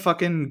about the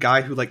fucking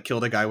guy who like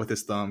killed a guy with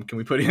his thumb? Can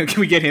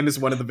we get him as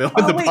one of the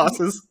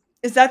bosses?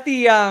 Is that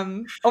the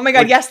oh my god,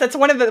 like, yes, that's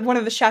one of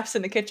the chefs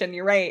in the kitchen,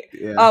 you're right.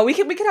 Yeah. We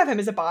could have him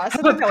as a boss. How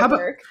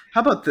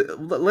about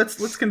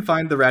let's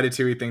confine the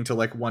Ratatouille thing to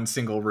like one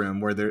single room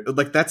where they're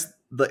like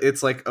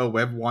it's like, oh,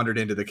 I've wandered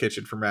into the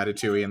kitchen from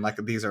Ratatouille and like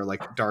these are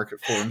like dark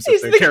forms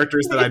of the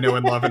characters that I know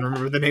and love and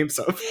remember the names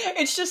of.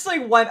 It's just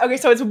like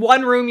so it's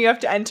one room you have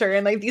to enter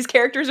and like these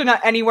characters are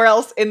not anywhere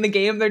else in the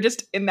game, they're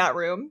just in that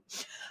room.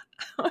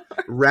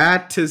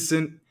 Rat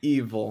isn't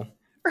evil.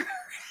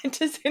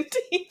 Isn't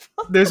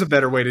evil. There's a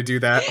better way to do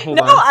that. Hold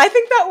on. No, I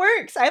think that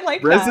works. I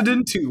like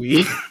Resident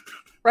Tui.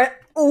 Right.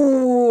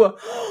 Ooh.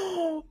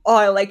 Oh,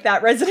 I like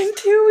that. Resident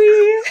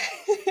Tui.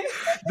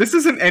 This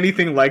isn't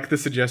anything like the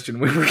suggestion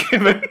we were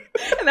given.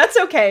 And that's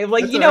okay.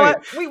 Like, that's you know right.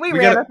 What? We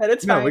ran with it.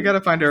 It's fine. No, we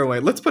gotta find our way.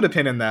 Let's put a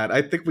pin in that.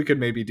 I think we could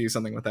maybe do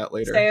something with that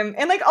later. Same.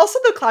 And like also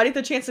the Cloudy with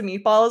a Chance of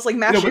Meatballs, like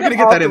mashing up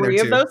all three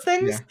of those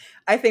things,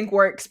 I think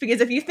works. Because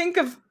if you think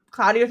of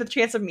Cloudy with a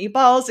Chance of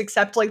Meatballs,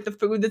 except like the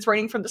food that's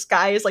raining from the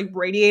sky is like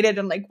radiated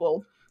and like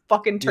will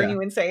fucking turn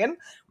you insane.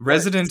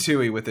 Resident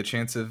Tui with a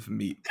chance of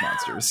meat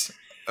monsters.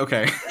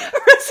 Okay.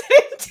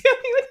 Resident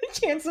Tui with a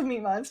chance of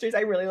meat monsters.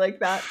 I really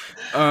like that.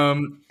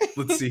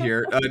 Let's see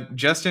here.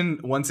 Justin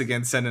once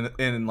again sent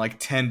in like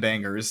 10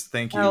 bangers.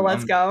 Thank you. Oh,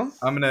 let's go.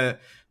 I'm gonna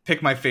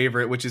pick my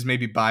favorite, which is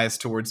maybe biased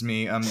towards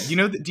me. Do you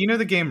know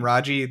the game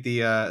Raji,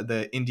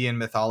 the Indian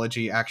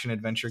mythology action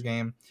adventure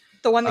game?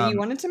 The one that you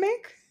wanted to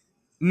make?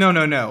 No.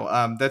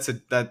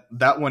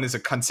 That one is a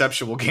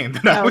conceptual game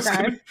that I was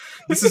gonna,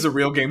 this is a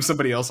real game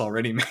somebody else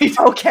already made.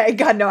 Okay,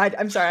 God, no,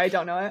 I'm sorry, I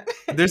don't know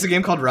it. There's a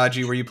game called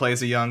Raji where you play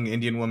as a young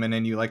Indian woman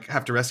and you like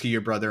have to rescue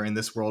your brother in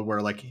this world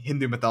where like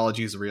Hindu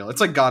mythology is real.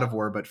 It's like God of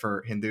War, but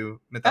for Hindu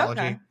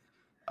mythology.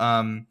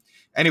 Okay.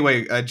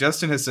 Anyway,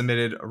 Justin has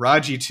submitted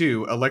Raji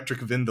 2 Electric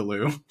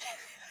Vindaloo.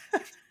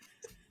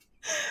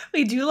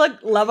 We do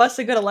love us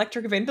a good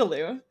Electric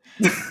Vindaloo.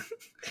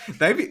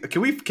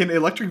 Can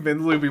Electric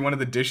Vindaloo be one of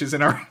the dishes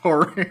in our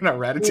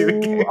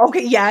Ratatouille game?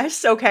 Okay,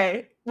 yes,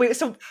 okay. Wait,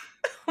 so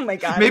oh my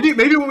god. Maybe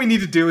what we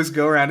need to do is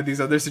go around to these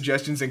other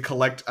suggestions and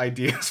collect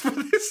ideas for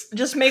this.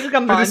 Just make like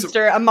a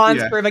monster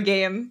of a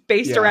game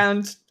based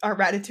around our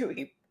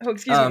Ratatouille. Oh,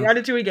 excuse me,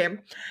 Ratatouille game.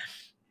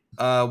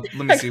 Let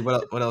me see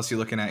what else you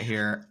looking at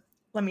here.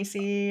 Let me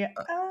see.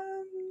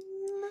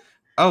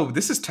 Oh,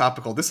 this is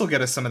topical. This will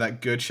get us some of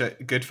that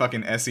good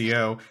fucking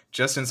SEO.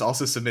 Justin's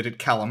also submitted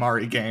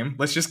Calamari game.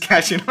 Let's just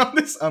cash in on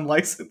this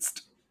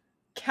unlicensed.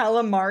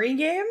 Calamari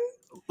game?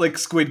 Like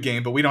Squid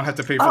Game, but we don't have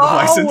to pay for the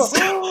license.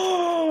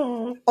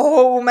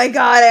 Oh my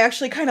god, I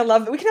actually kind of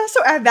love it. We can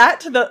also add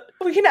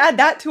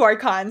that to our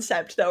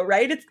concept though,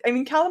 right?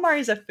 Calamari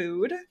is a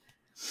food.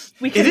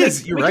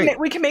 You're right.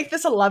 We can make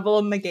this a level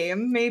in the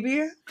game,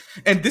 maybe.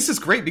 And this is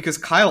great because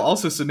Kyle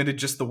also submitted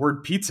just the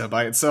word pizza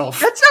by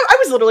itself. I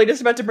was literally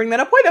just about to bring that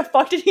up. Why the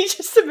fuck did he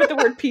just submit the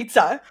word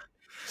pizza?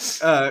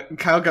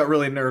 Kyle got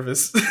really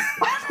nervous.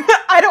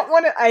 I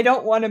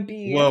don't want to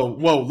be.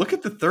 Whoa! Look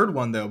at the third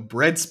one though.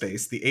 Bread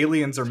space. The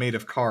aliens are made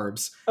of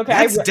carbs. Okay,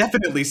 that's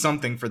definitely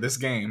something for this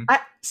game.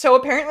 So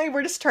apparently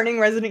we're just turning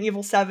Resident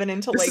Evil 7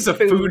 into this is a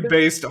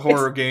food-based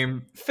horror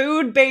game.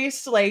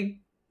 Food-based, like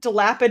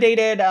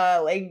dilapidated,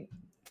 like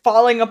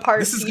falling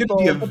apart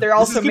people, but they're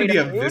also made of food. This is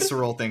gonna be a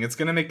visceral thing. It's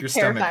gonna make your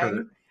stomach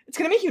hurt. It's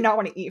gonna make you not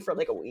want to eat for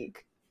like a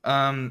week.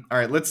 All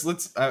right,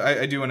 let's.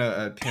 I do want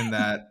to pin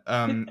that.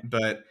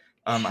 But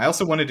I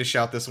also wanted to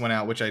shout this one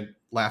out, which I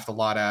laughed a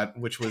lot at,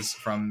 which was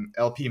from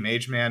LP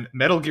Mage Man.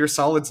 Metal Gear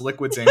Solid's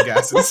liquids and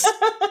gases.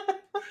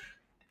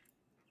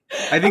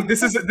 I think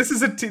this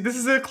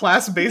is a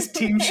class-based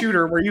team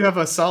shooter where you have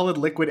a solid,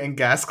 liquid, and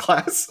gas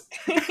class.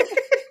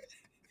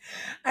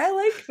 I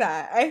like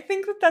that. I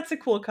think that that's a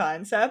cool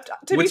concept.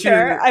 To be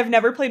fair, I've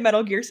never played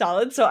Metal Gear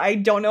Solid, so I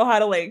don't know how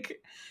to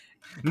like.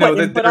 No,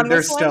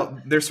 they're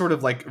stealth. They're sort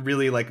of like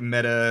really like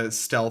meta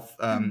stealth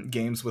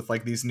games with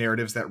like these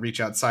narratives that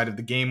reach outside of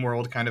the game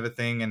world, kind of a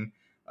thing, and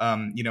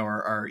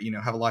are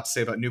have a lot to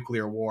say about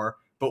nuclear war.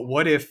 But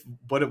what if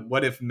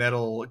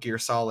Metal Gear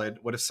Solid?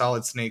 What if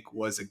Solid Snake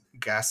was a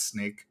gas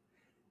snake?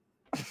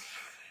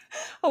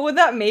 Oh, would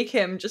that make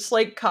him just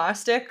like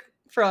Caustic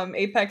from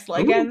Apex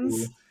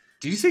Legends? Ooh.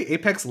 Did you say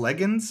Apex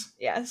Legends?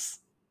 Yes.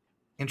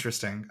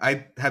 Interesting.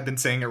 I have been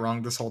saying it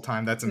wrong this whole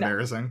time. That's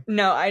embarrassing.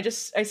 No, I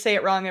say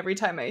it wrong every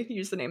time I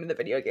use the name of the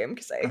video game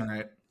because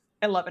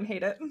I love and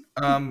hate it.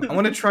 I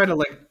want to try to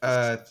like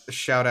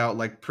shout out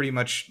like pretty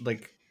much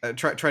like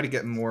try to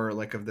get more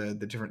like of the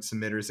different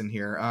submitters in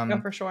here.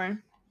 No, for sure.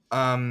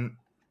 How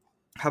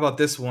about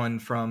this one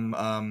from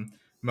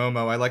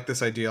Momo? I like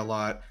this idea a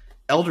lot.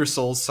 Elder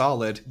Souls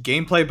Solid,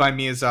 gameplay by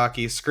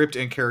Miyazaki, script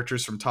and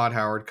characters from Todd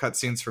Howard,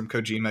 cutscenes from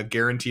Kojima,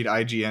 guaranteed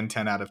IGN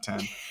 10 out of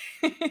 10.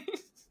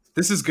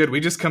 This is good. We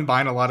just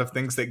combine a lot of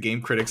things that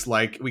game critics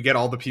like. We get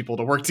all the people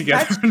to work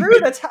together. That's true.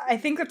 I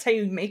think that's how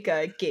you make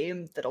a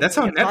game that's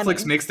how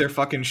Netflix makes their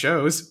fucking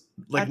shows.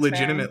 Like, that's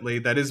legitimately,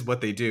 fair. That is what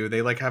they do.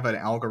 They like have an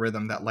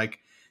algorithm that like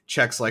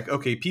checks like,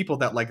 okay, people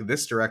that like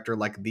this director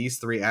like these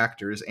 3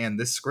 actors and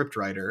this script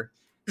writer.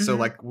 So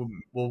like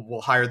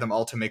we'll hire them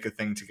all to make a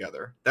thing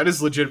together. That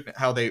is legit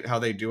how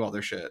they do all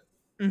their shit.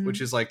 Which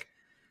is like,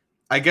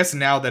 I guess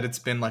now that it's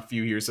been like a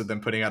few years of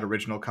them putting out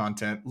original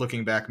content,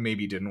 looking back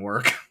maybe didn't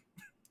work.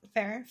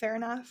 Fair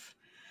enough.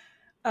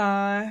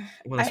 I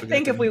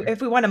think if we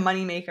want a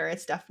moneymaker,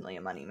 it's definitely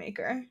a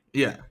moneymaker.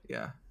 Yeah.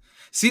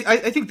 See, I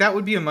think that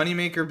would be a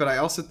moneymaker, but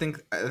I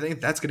think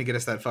that's gonna get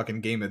us that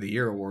fucking Game of the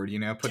Year award,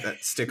 put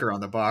that sticker on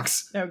the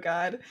box. Oh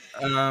god.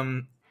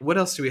 What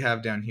else do we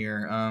have down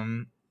here?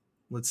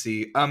 Let's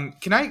see.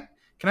 Can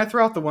I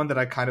throw out the one that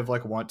I kind of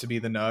like want to be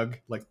the nug,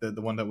 like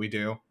the one that we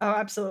do? Oh,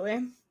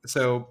 absolutely.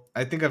 So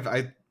I think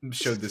I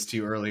showed this to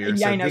you earlier. Yeah,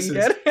 so I know you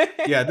did.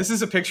 Yeah, this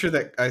is a picture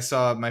that I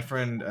saw my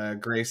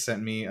friend Grace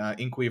sent me,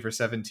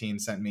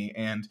 Inkweaver17 sent me,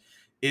 and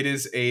it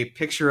is a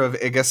picture of,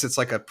 I guess it's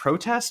like a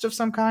protest of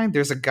some kind.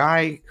 There's a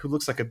guy who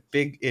looks like a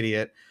big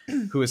idiot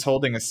who is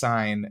holding a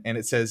sign, and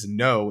it says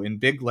no in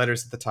big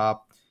letters at the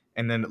top,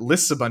 and then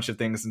lists a bunch of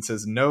things and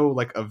says no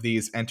like of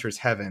these enters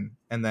heaven,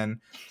 and then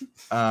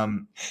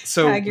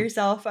so tag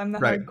yourself. I'm the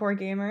hardcore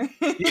gamer.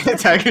 Yeah,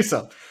 tag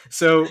yourself.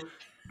 So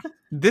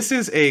this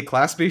is a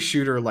class-based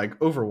shooter like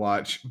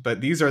Overwatch,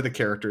 but these are the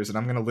characters, and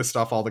I'm going to list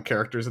off all the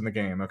characters in the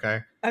game,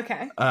 okay?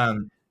 Okay.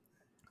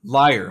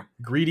 Liar,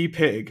 greedy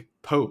pig,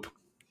 pope,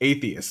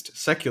 atheist,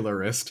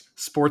 secularist,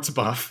 sports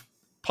buff,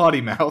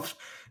 potty mouth,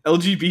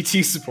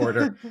 LGBT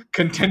supporter,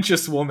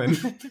 contentious woman,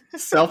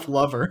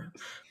 self-lover,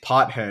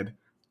 pothead,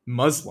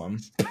 Muslim,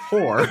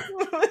 whore,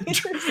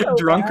 so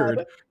drunkard,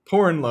 bad.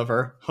 Porn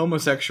lover,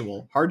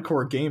 homosexual,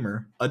 hardcore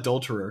gamer,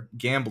 adulterer,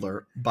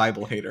 gambler,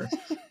 Bible hater.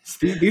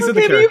 These are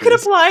the characters. Maybe you could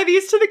apply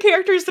these to the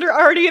characters that are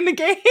already in the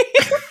game.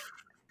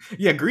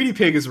 Yeah, greedy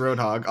pig is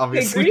Roadhog,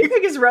 obviously. Okay, greedy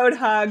pig is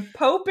Roadhog.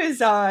 Pope is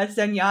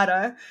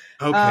Zenyatta.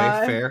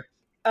 Okay,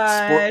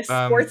 fair.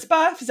 Sports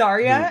buff,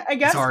 Zarya, I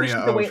guess.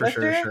 Zarya, the weightlifter.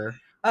 For sure.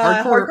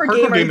 Hardcore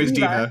gamer is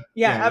Diva.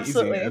 Yeah,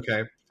 absolutely. Easy.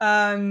 Okay.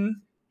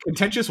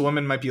 Contentious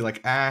woman might be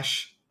like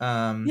Ash.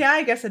 Yeah,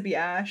 I guess it'd be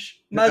Ash.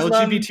 Muslim,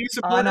 LGBT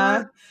supporter.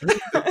 Ana.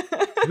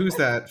 Who's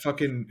that?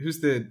 Who's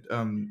the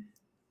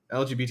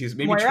LGBT?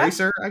 Maybe Moira?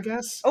 Tracer, I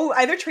guess. Oh,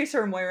 either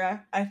Tracer or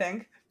Moira, I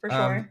think for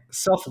sure.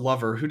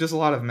 Self-lover, who does a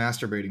lot of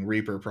masturbating.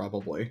 Reaper,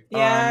 probably.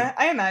 Yeah,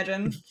 I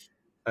imagine.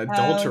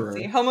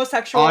 Adulterer.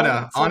 Homosexual.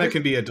 Ana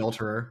can be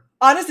adulterer.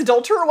 Ana's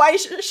adulterer. Why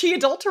is she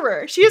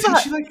adulterer? She had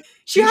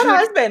a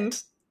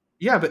husband.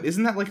 Yeah, but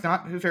isn't that like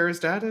not who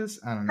Farrah's dad is?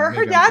 I don't know.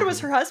 Her dad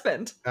was her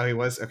husband. Oh, he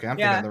was? Okay, I'm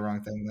thinking of the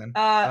wrong thing then.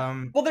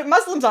 Well, there are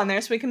Muslims on there,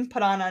 so we can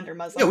put on under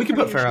Muslim. Yeah, we can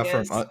put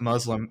Farrah for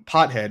Muslim.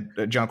 Pothead,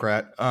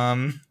 Junkrat.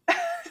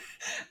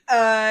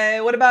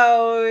 What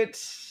about...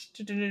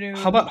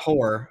 How about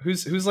whore?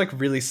 Who's like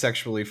really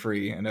sexually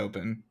free and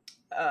open?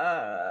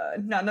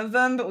 None of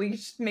them, but we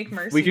just make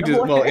Mercy. We could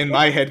do... Well, in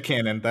my head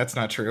canon, that's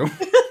not true.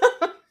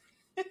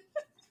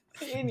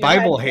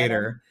 Bible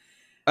hater.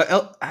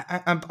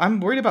 I'm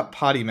worried about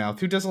potty mouth.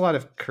 Who does a lot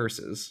of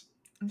curses?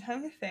 I'm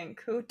trying to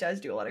think. Who does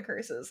do a lot of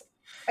curses?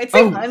 I'd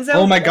say Hanzo.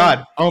 Oh my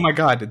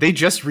god! They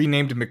just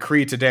renamed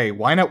McCree today.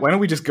 Why not? Why don't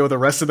we just go the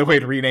rest of the way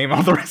to rename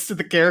all the rest of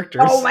the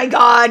characters? Oh my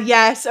god!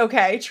 Yes.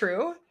 Okay.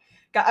 True.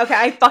 Okay.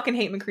 I fucking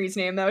hate McCree's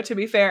name though. To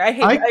be fair, I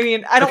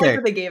don't like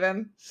what they gave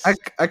him.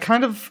 I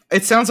kind of.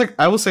 It sounds like,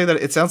 I will say that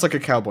it sounds like a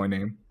cowboy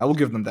name. I will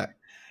give them that.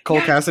 Cole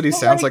Yeah, Cassidy but,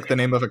 sounds like, like the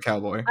name of a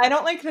cowboy. I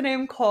don't like the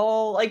name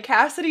Cole. Like,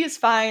 Cassidy is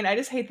fine. I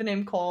just hate the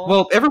name Cole.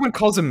 Well, everyone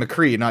calls him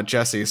McCree, not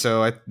Jesse,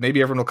 so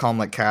maybe everyone will call him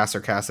like Cass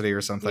or Cassidy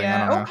or something. I Yeah.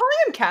 don't Oh, know. calling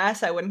him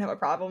Cass, I wouldn't have a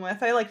problem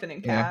with. I like the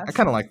name Yeah, I Cass.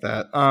 kind of like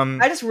that.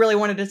 I just really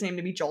wanted his name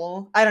to be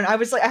Joel. I don't know. I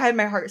was like, I had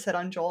my heart set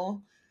on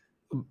Joel.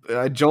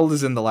 Joel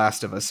is in The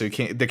Last of Us, so there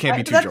can't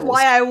be two That's Joels.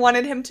 why I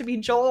wanted him to be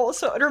Joel,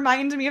 so it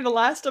reminded me of The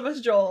Last of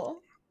Us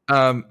Joel.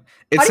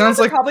 It sounds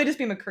like probably just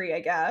be McCree, I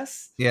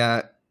guess.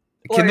 Yeah.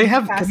 Or Can they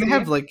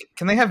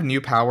have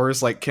new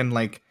powers? Like,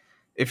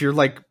 if you're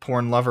like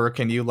porn lover,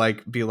 can you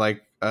like be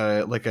like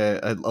a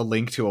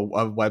link to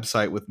a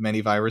website with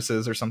many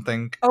viruses or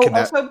something? Oh,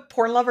 also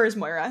porn lover is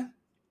Moira.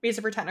 Because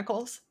of her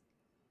tentacles.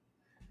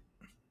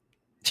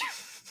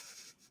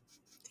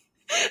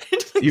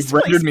 You've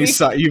rendered me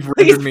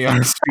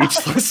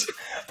speechless.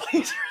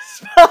 Please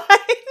respond.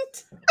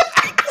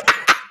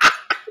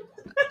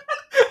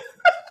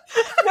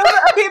 No,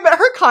 but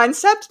her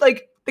concept,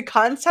 like the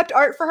concept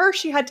art for her,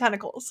 she had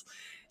tentacles.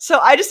 So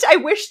I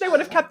wish they would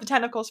have kept the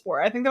tentacles for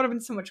her. I think that would have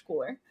been so much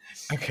cooler.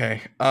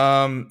 Okay.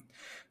 I'm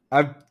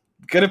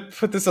gonna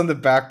put this on the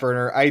back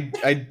burner. I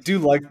do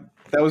like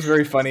that was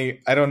very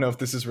funny. I don't know if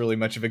this is really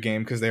much of a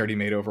game because they already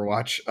made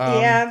Overwatch.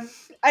 Yeah.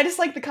 I just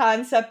like the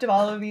concept of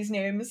all of these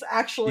names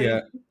actually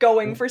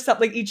going for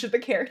something, each of the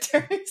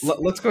characters.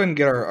 Let's go ahead and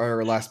get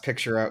our last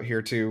picture out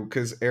here too,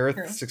 because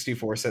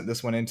Aerith64 sent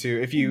this one into.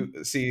 If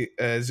you see,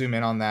 zoom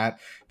in on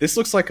that, this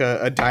looks like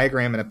a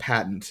diagram and a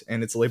patent,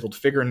 and it's labeled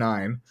Figure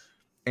 9.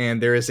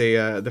 And there is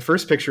the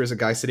first picture is a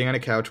guy sitting on a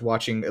couch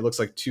watching, it looks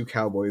like two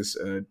cowboys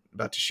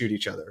about to shoot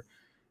each other.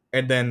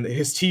 And then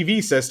his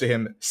TV says to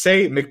him,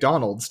 "Say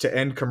McDonald's" to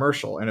end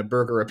commercial, and a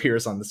burger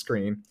appears on the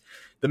screen.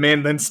 The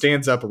man then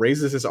stands up,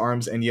 raises his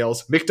arms, and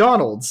yells,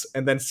 "McDonald's!"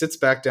 and then sits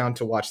back down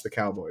to watch the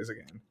Cowboys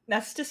again.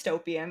 That's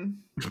dystopian.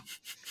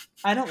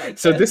 I don't like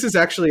So this is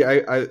actually,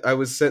 I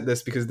was sent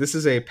this because this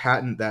is a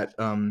patent that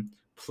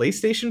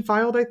PlayStation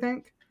filed, I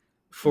think,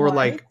 for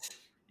what?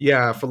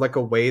 for like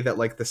a way that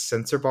like the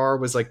censor bar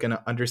was like going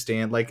to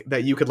understand like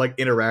that you could like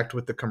interact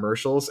with the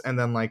commercials, and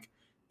then like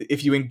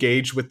if you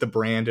engage with the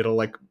brand, it'll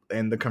like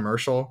end the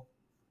commercial.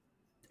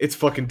 It's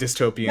fucking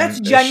dystopian. That's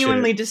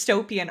genuinely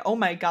dystopian. Oh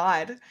my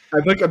god.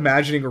 I'm like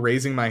imagining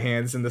raising my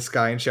hands in the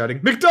sky and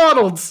shouting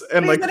McDonald's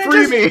and like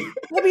free me.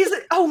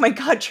 Oh my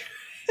god.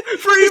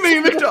 Free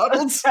me,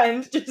 McDonald's.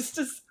 Just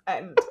to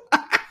end.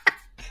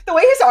 The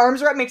way his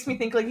arms are up makes me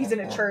think like he's in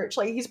a church,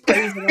 like he's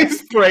praising.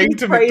 He's praying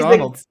to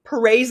McDonald's.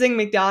 Praising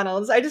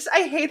McDonald's. I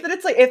hate that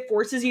it's like it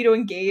forces you to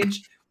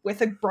engage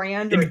with a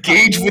brand.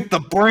 Engage with the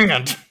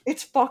brand.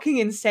 It's fucking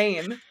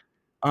insane.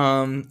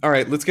 All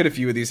right, let's get a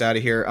few of these out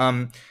of here.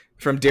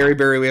 From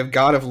Derryberry, we have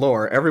God of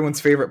Lore,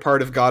 everyone's favorite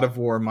part of God of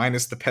War,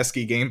 minus the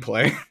pesky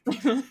gameplay.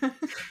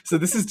 So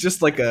this is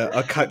just like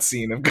a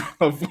cutscene of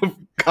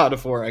God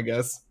of War, I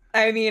guess.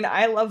 I mean,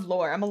 I love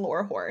lore. I'm a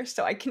lore whore,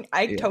 so I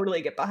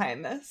totally get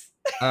behind this.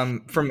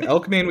 From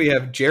Elkman, we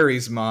have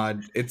Jerry's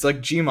mod. It's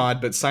like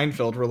Gmod, but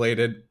Seinfeld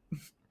related.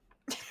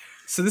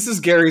 So this is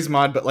Gary's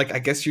mod, but like I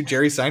guess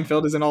Jerry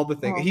Seinfeld is in all the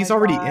things. Oh He's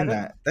already in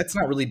that. That's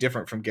not really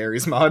different from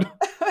Gary's mod.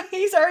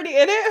 He's already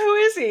in it? Who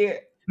is he?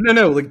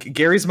 No. Like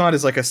Gary's mod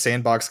is like a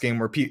sandbox game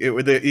where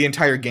the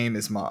entire game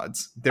is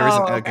mods. There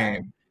isn't a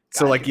game.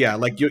 So like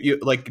you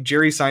like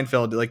Jerry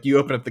Seinfeld, like you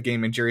open up the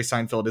game and Jerry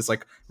Seinfeld is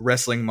like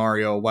wrestling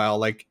Mario while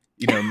like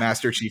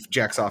Master Chief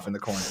jacks off in the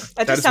corner.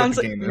 That sounds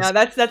like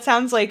that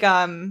sounds like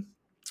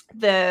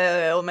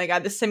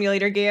the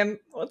simulator game.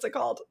 What's it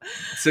called?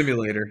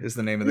 Simulator is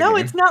the name of the game. No,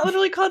 it's not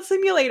literally called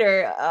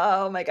Simulator.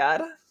 Oh my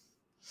god.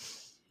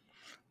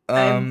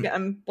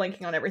 I'm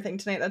blanking on everything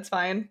tonight. That's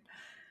fine.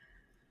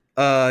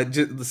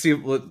 Just see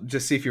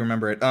if you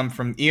remember it.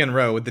 From Ian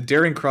Rowe, with the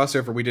daring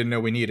crossover we didn't know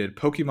we needed,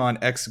 Pokemon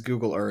X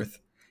Google Earth.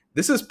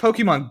 This is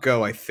Pokemon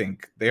Go, I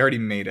think. They already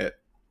made it.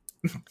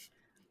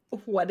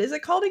 What is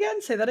it called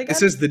again? Say that again.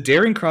 This is the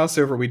daring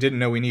crossover we didn't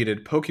know we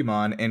needed,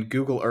 Pokemon and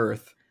Google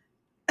Earth.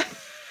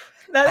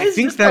 I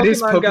think that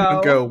is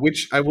Pokemon Go,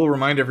 which I will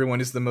remind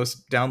everyone is the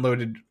most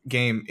downloaded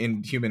game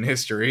in human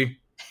history.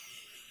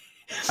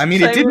 I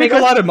mean, it did make a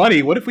lot of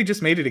money. What if we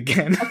just made it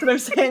again? That's what I'm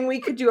saying.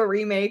 We could do a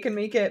remake and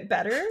make it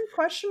better?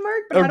 Question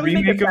mark. But a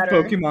remake of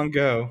Pokemon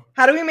Go.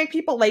 How do we make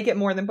people like it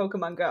more than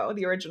Pokemon Go,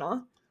 the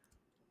original?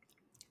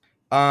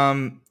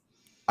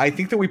 I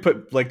think that we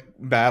put like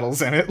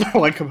battles in it,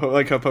 like how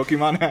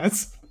Pokemon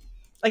has.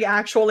 Like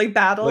actually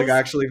battles. Like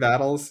actually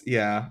battles,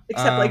 yeah.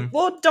 Except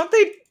don't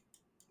they?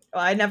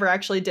 Well, I never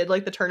actually did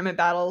like the tournament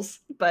battles,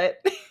 but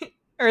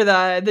or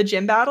the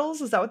gym battles.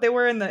 Is that what they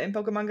were in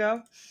Pokemon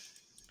Go?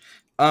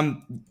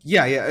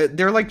 Yeah,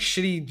 they're like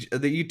shitty.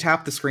 That you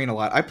tap the screen a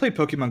lot. I played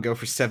Pokemon Go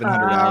for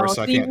 700 hours,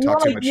 so I can't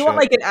talk too much shit. You want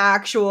like an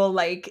actual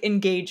like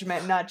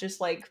engagement, not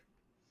just like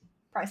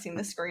pressing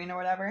the screen or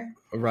whatever.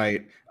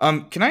 Right.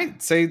 Can I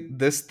say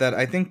this that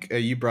I think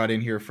you brought in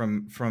here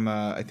from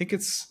I think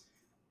it's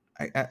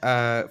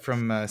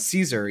from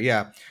Caesar.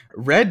 Yeah,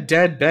 Red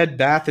Dead Bed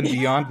Bath and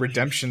Beyond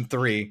Redemption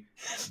 3.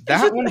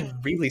 That one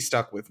really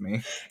stuck with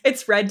me.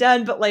 It's Red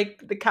Dead, but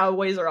like the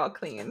cowboys are all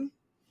clean.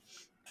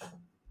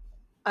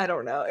 I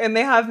don't know. And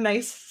they have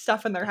nice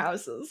stuff in their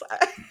houses.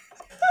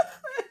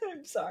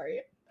 I'm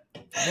sorry.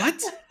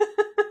 What?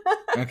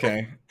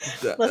 Okay.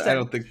 Listen. I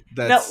don't think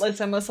that's... No,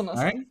 listen.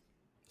 Right?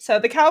 So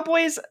the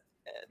Cowboys,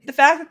 the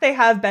fact that they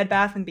have Bed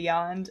Bath &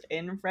 Beyond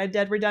in Red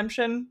Dead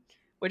Redemption,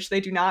 which they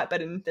do not,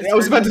 but in this I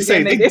was about to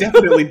say, they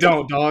definitely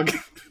don't, dog.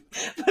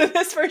 But in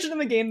this version of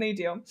the game, they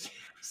do.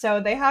 So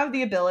they have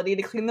the ability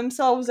to clean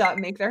themselves up,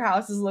 make their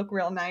houses look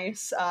real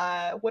nice.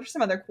 What are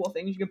some other cool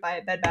things you can buy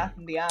at Bed Bath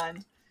 &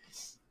 Beyond?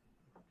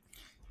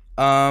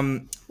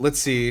 Let's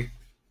see.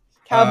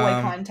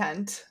 Cowboy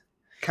content.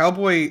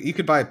 Cowboy, you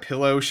could buy a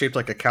pillow shaped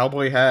like a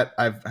cowboy hat.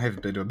 I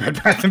haven't been to a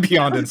Bed Bath &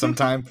 Beyond in some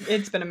time.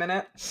 It's been a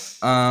minute.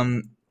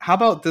 How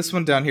about this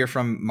one down here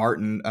from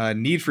Martin?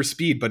 Need for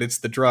Speed, but it's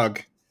the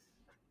drug.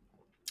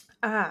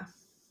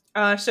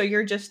 So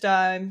you're just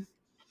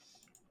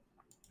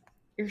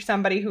you're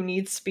somebody who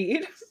needs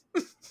speed.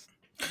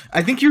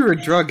 I think you're a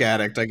drug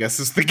addict, I guess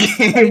is the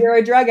game. So you're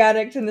a drug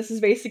addict, and this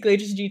is basically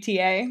just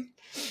GTA.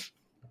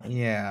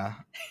 Yeah.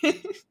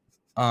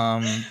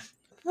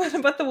 What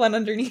about the one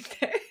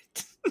underneath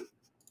it?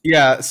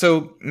 Yeah,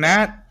 so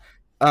Matt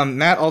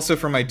also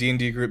from my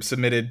D&D group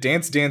submitted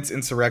Dance Dance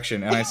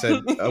Insurrection, and I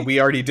said, we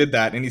already did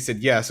that, and he said,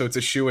 yeah, so it's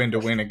a shoo-in to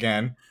win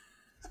again.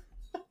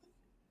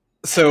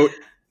 So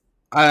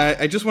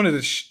I just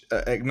wanted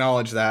to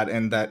acknowledge that,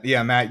 and that,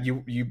 yeah, Matt,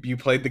 you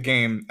played the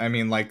game. I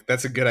mean, like,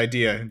 that's a good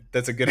idea.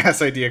 That's a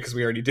good-ass idea, because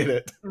we already did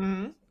it.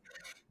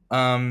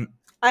 Mm-hmm.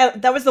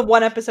 That was the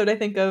one episode, I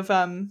think, of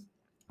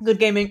Good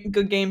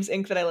Games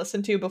Inc. that I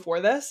listened to before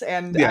this,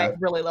 and yeah. I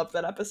really loved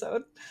that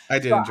episode. I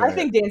did enjoy it. I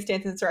think Dance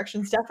Dance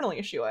Insurrection is definitely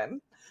a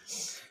shoo-in.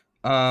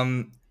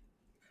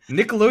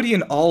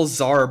 Nickelodeon All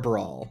Czar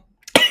Brawl.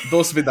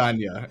 Dos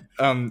Vidania.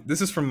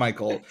 This is from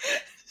Michael.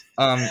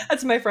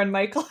 That's my friend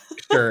Michael.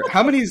 Sure.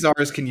 How many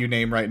czars can you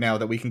name right now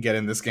that we can get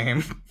in this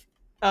game?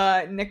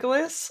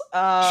 Nicholas.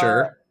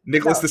 Sure.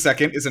 Nicholas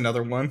II is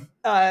another one.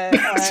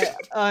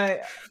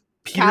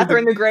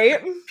 Catherine the Great.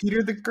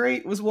 Peter the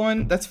Great was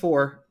one. That's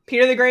 4.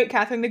 Peter the Great,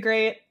 Catherine the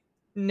Great,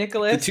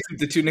 Nicholas.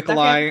 The two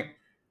Nikolai.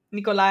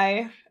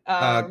 Nikolai.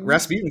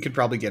 Rasputin could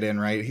probably get in,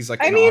 right? He's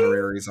like an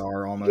honorary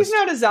czar almost. He's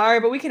not a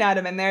czar, but we can add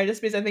him in there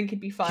just because I think he'd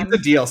be fun. He's a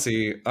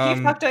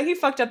DLC. He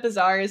fucked up the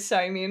czars, so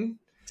I mean.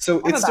 So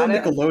it's still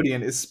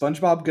Nickelodeon. Is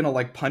SpongeBob gonna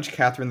like punch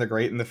Catherine the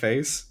Great in the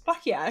face?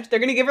 Fuck yeah! They're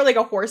gonna give her like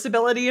a horse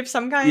ability of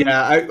some kind.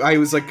 Yeah, I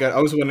was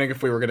wondering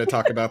if we were gonna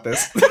talk about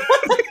this.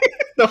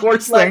 The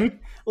horse thing.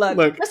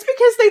 Look, just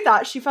because they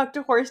thought she fucked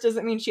a horse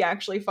doesn't mean she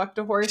actually fucked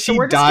a horse. She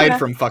died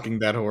from fucking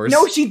that horse.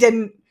 No, she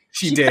didn't.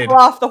 She did. Fell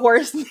off the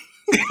horse.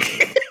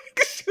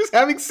 She was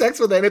having sex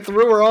with it and it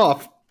threw her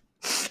off.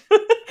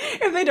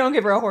 If they don't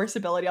give her a horse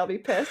ability, I'll be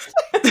pissed.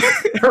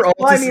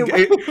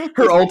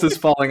 Her ult is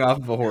falling off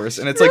of a horse,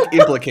 and it's like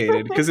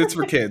implicated because it's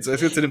for kids.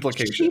 It's an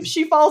implication.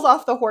 She falls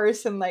off the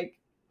horse and like,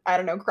 I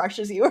don't know,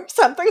 crushes you or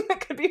something.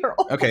 That could be her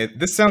ult. Okay,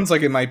 this sounds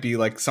like it might be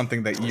like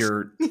something that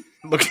you're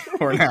looking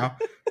for now.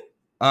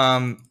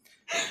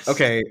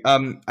 Okay.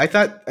 I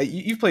thought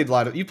you played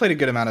a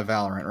good amount of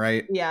Valorant,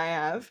 right? Yeah, I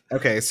have.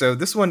 Okay, so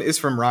this one is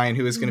from Ryan,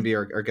 who is going to be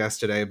our guest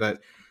today.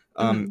 But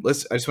I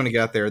just want to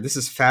get out there. This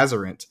is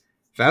Phasarant.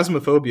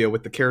 Phasmophobia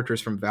with the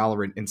characters from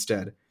Valorant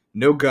instead.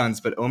 No guns,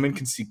 but Omen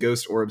can see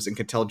ghost orbs and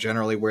can tell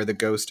generally where the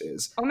ghost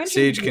is.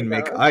 Sage can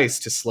make ice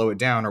to slow it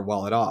down or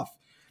wall it off.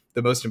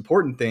 The most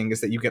important thing is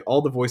that you get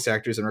all the voice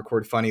actors and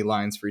record funny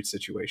lines for each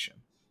situation.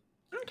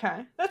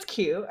 Okay, that's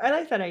cute. I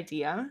like that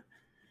idea.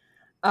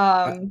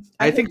 I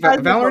think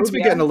Valorant's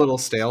been getting a little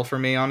stale for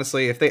me,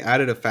 honestly. If they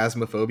added a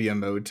Phasmophobia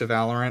mode to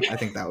Valorant, I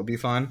think that would be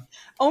fun.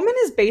 Omen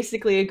is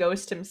basically a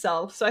ghost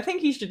himself, so I think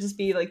he should just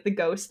be like the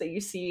ghost that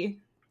you see.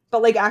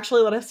 But like,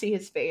 actually, let us see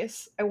his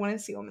face. I want to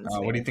see Omen's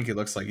face. What do you think he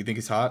looks like? You think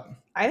he's hot?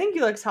 I think he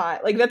looks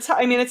hot. Like that's.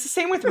 I mean, it's the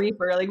same with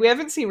Reaper. Like we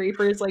haven't seen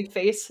Reaper's like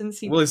face since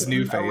he. Well, his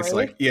new face,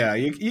 like yeah,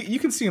 you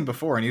can see him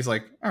before, and he's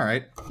like, all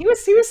right. He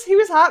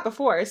was hot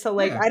before, so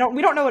like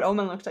we don't know what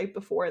Omen looked like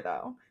before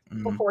though.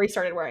 Before he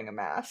started wearing a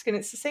mask, and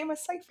it's the same with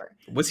Cypher.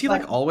 Was he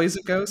like always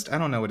a ghost? I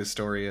don't know what his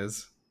story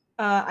is.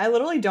 I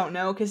literally don't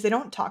know because they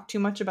don't talk too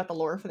much about the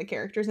lore for the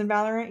characters in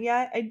Valorant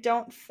yet. I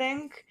don't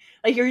think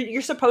like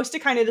you're supposed to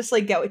kind of just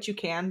like get what you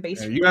can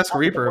basically. You ask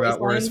Reaper about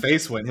where his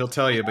face went, he'll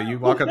tell you. But you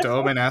walk up to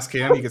Omen, ask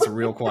him, he gets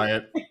real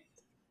quiet.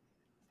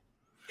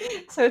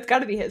 So it's got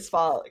to be his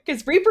fault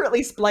because Reaper at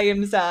least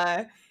blames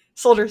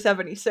Soldier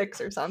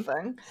 76 or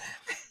something.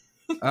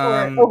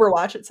 Or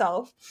Overwatch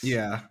itself.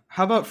 Yeah.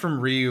 How about from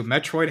Ryu,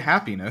 Metroid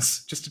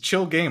Happiness? Just a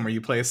chill game where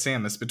you play as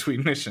Samus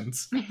between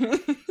missions.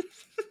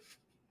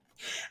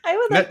 I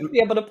would like to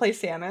be able to play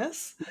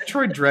Samus.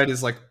 Metroid Dread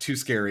is like too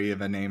scary of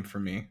a name for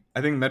me.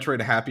 I think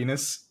Metroid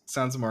Happiness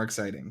sounds more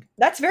exciting.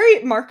 That's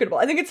very marketable.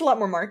 I think it's a lot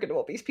more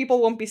marketable because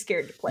people won't be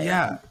scared to play.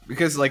 Yeah,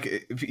 because like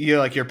if you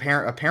like a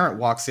parent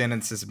walks in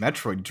and says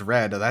Metroid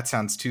Dread, that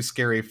sounds too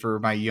scary for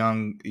my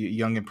young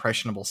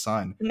impressionable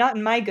son. Not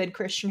in my good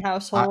Christian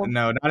household.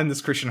 No, not in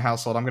this Christian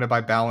household. I'm gonna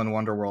buy Balan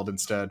Wonderworld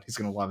instead. He's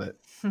gonna love it.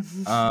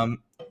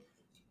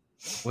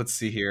 Let's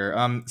see here. So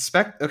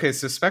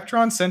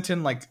Spectron sent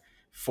in like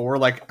 4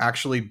 like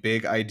actually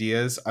big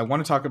ideas. I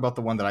want to talk about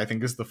the one that I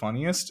think is the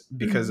funniest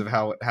because of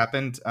how it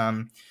happened.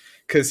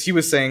 Because he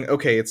was saying,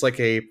 okay, it's like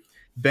a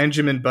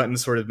Benjamin Button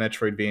sort of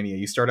Metroidvania.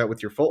 You start out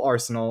with your full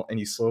arsenal and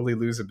you slowly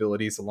lose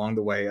abilities along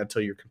the way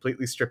until you're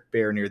completely stripped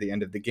bare near the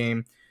end of the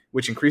game,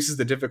 which increases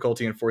the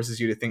difficulty and forces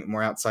you to think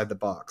more outside the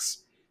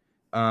box.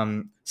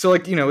 So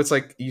like, it's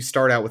like you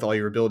start out with all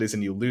your abilities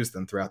and you lose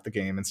them throughout the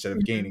game instead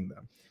of gaining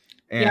them.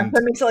 And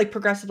that makes it like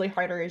progressively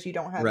harder as you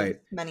don't have right.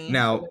 many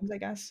now items, I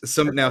guess.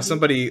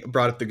 Somebody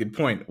brought up the good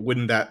point.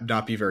 Wouldn't that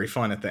not be very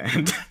fun at the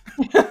end?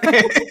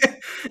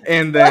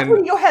 And then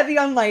when you go heavy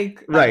on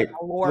like right.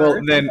 lore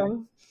well,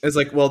 then it's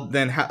like, well,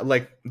 then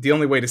like the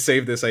only way to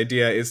save this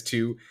idea is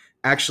to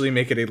actually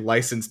make it a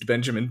licensed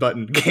Benjamin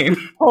Button game.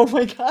 Oh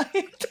my god!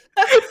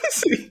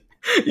 See,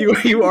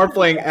 you are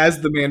playing as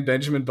the man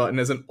Benjamin Button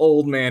as an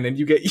old man, and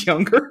you get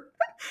younger.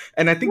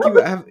 And I think you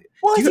have.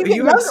 Well,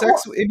 you have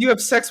sex. If you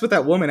have sex with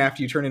that woman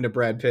after you turn into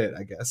Brad Pitt,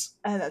 I guess.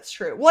 That's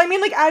true. Well, I mean,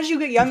 like as you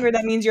get younger,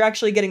 that means you're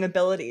actually getting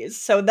abilities.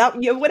 So that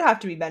it would have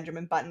to be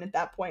Benjamin Button at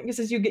that point, because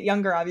as you get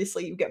younger,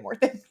 obviously you get more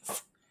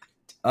things.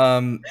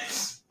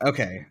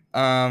 Okay.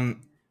 I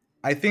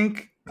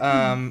think.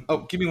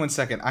 Oh, give me 1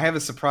 second. I have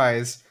a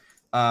surprise.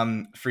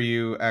 For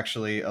you,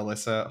 actually,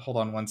 Alyssa. Hold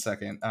on 1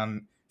 second.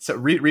 So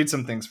read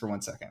some things for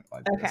 1 second.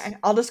 Okay,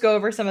 I'll just go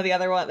over some of the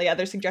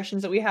other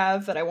suggestions that we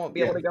have that I won't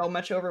be able to go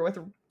much over with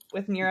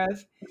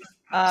Nirav.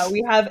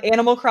 We have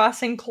Animal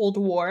Crossing Cold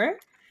War.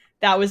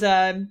 That was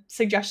a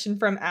suggestion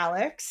from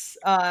Alex.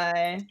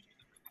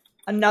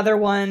 Another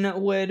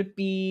one would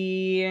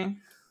be,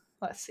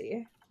 let's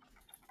see,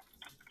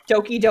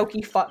 Doki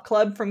Doki Fuck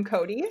Club from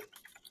Cody.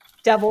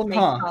 Devil May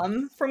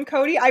Come from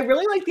Cody. I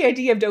really like the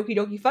idea of Doki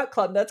Doki Fuck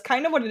Club. That's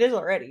kind of what it is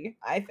already,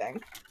 I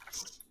think.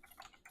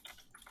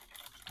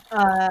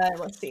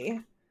 Let's see.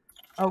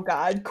 Oh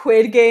god,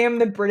 Quid Game,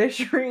 the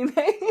British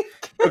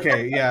remake.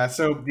 Okay, yeah.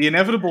 So the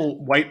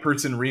inevitable white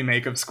person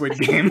remake of Squid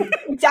Game.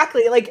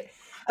 Exactly. Like,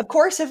 of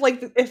course,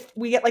 if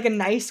we get like a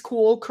nice,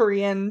 cool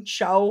Korean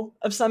show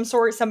of some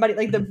sort, somebody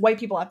like the white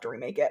people have to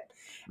remake it,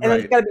 and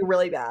it's got to be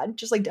really bad,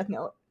 just like Death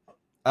Note.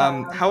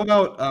 How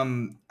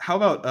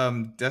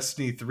about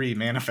Destiny 3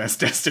 Manifest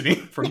Destiny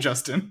from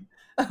Justin?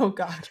 Oh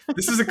god.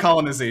 This is a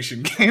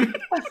colonization game.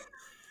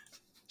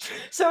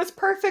 So it's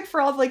perfect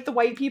for all of like the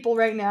white people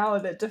right now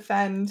that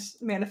defend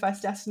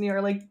Manifest Destiny,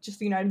 or like just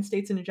the United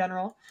States in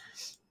general.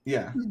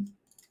 Yeah.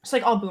 It's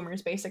like all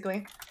boomers,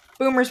 basically.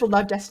 Boomers will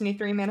love Destiny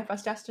 3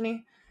 Manifest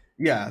Destiny.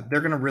 Yeah,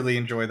 they're gonna really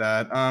enjoy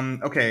that.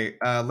 Okay,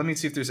 let me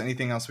see if there's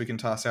anything else we can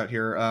toss out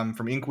here.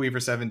 From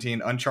Inkweaver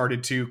 17,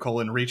 Uncharted 2,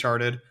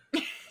 Recharted.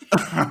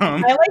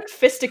 I like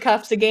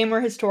Fisticuffs, a game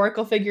where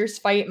historical figures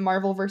fight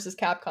Marvel vs.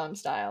 Capcom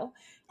style.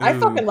 Ooh. I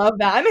fucking love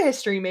that. I'm a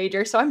history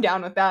major, so I'm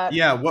down with that.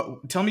 Yeah,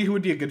 tell me who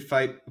would be a good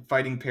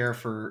fighting pair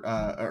for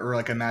or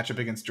like a matchup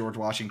against George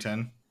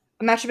Washington?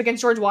 A matchup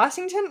against George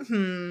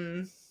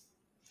Washington?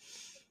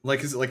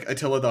 Like, is it like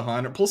Attila the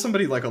Hun? Or pull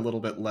somebody like a little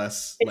bit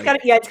less. It's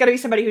gotta be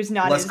somebody who's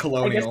not less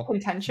colonial, I guess,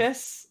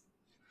 contentious.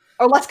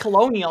 Oh, less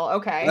colonial.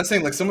 Okay. I'm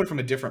saying like someone from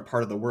a different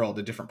part of the world,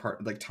 a different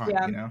part, like time.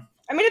 Yeah. You know.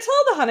 I mean, Attila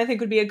the Hun, I think,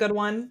 would be a good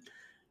one.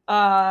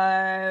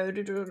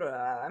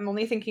 I'm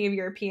only thinking of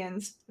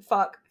Europeans.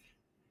 Fuck.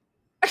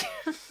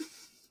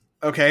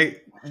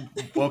 Okay.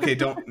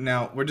 Don't.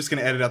 Now we're just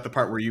gonna edit out the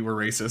part where you were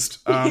racist.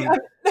 Yeah,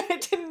 I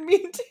didn't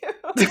mean to.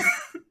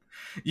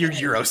 Your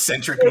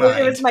Eurocentric mind.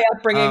 It was my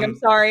upbringing. I'm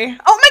sorry.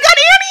 Oh my god,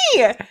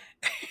 Annie!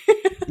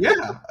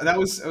 Yeah, that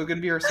was going to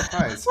be our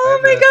surprise. Oh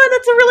my god,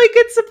 that's a really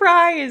good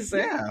surprise.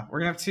 Yeah,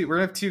 we're gonna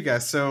have two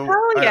guests. So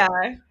hell yeah.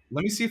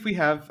 Let me see if we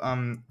have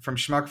from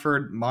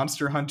Schmuckford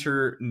Monster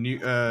Hunter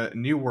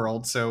New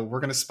World. So we're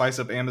gonna spice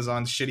up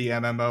Amazon's shitty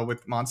MMO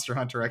with Monster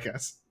Hunter, I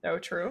guess. Oh,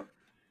 true.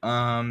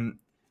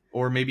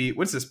 Or maybe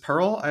what's this,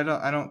 Pearl? I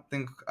don't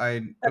think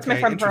I. That's my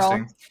friend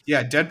interesting. Pearl.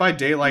 Yeah, Dead by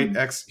Daylight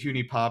X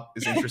Huni Pop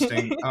is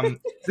interesting.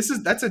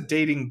 That's a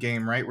dating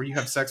game, right? Where you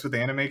have sex with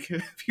anime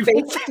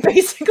people.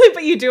 Basically,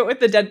 but you do it with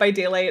the Dead by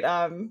Daylight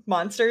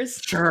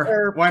monsters.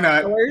 Sure. Why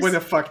not? Why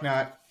the fuck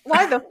not?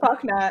 Why the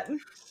fuck not?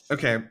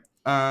 Okay.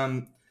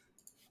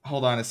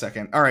 Hold on a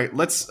second. All right,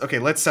 let's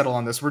settle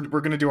on this. We're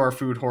gonna do our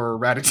food horror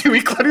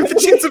Ratatouille cluttering the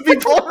jeans of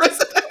people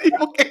Resident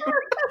Evil game.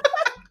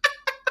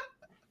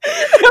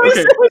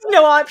 There was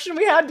no option.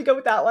 We had to go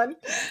with that one.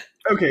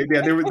 Okay,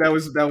 yeah,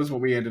 that was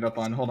what we ended up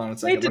on. Hold on a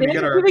second. Wait, did Annie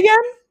leave again?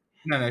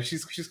 No,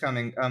 she's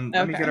coming.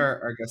 Let me get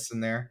our guests in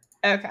there.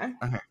 Okay.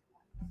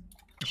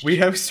 We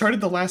have started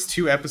the last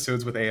 2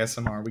 episodes with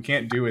ASMR. We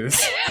can't do it.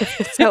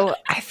 So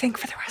I think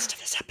for the rest of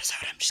this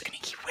episode, I'm just gonna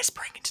keep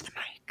whispering into the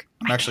mic.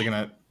 I'm actually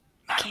gonna.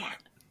 I can't.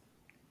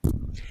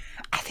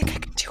 I think I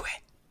can do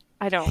it.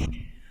 I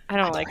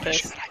don't like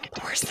this.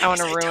 I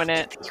want to ruin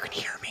it. You can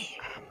hear me.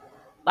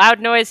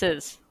 Loud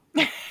noises.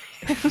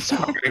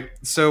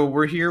 So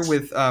we're here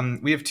with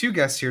we have 2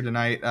 guests here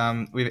tonight.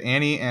 We have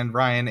Annie and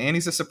Ryan.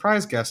 Annie's a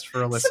surprise guest for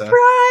Alyssa. Surprise!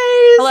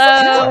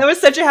 Hello. That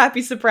was such a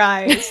happy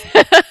surprise.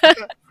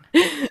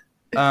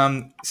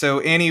 So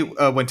Annie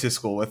went to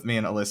school with me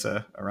and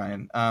Alyssa,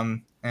 Ryan.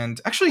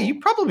 And actually, you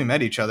probably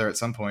met each other at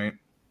some point.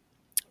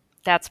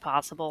 That's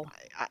possible.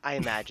 I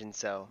imagine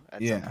so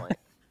at Yeah.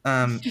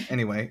 some point.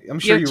 Anyway, I'm You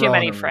sure have you too were all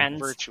many in a room. friends.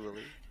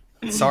 Virtually.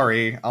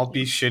 Sorry, I'll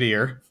be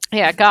shittier.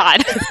 Yeah,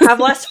 God. Have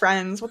less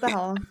friends. What the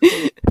hell?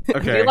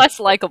 Okay. Be less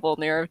likable,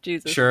 Nero.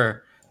 Jesus.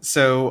 Sure.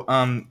 So,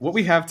 what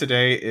we have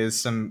today is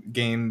some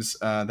games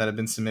that have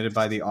been submitted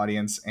by the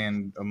audience,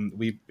 and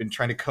we've been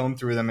trying to comb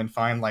through them and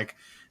find like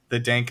the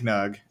dank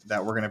nug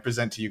that we're going to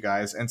present to you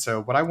guys. And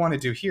so, what I want to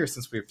do here,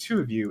 since we have two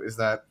of you, is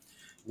that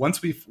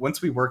once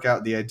we work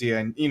out the idea,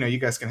 and you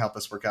guys can help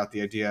us work out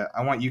the idea,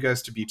 I want you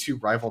guys to be two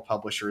rival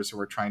publishers who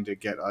are trying to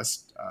get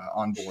us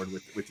on board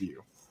with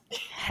you.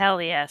 Hell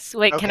yes.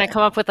 Wait, can I Okay.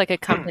 come up with like a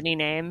company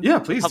name? Yeah,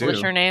 please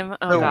Publisher do. name?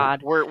 Oh So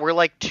God. we're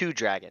like two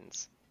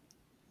dragons.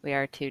 We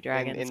are two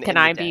dragons. in Can the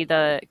I be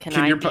deck. the? Can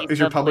Can I your be is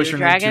your the publisher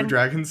blue named dragon? Two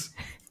Dragons?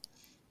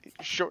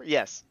 Sure.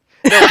 Yes.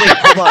 No, wait.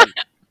 Hold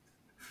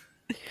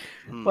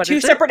on. What Two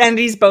is it? separate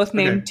entities, both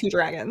named Okay. Two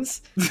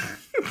Dragons,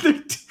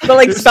 but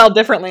like spelled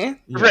differently.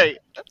 Yeah. Right.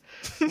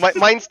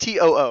 Mine's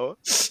TOO.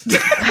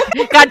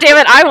 God damn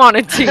it! I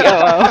wanted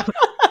to.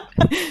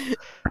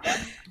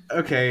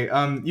 Okay,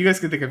 you guys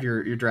can think of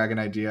your dragon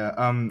idea,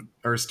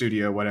 or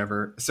studio,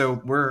 whatever.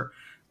 So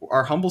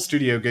our humble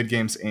studio, Good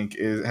Games Inc.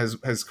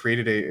 has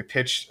created a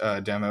pitch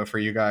demo for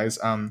you guys.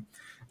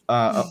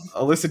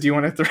 Alyssa, do you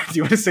want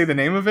to say the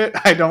name of it?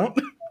 I don't.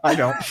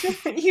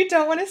 You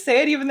don't want to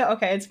say it, even though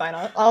it's fine.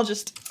 I'll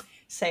just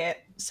say it.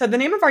 So the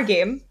name of our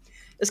game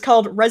is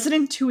called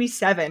Resident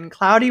 2E7: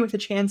 Cloudy with a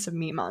Chance of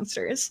Meat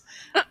Monsters.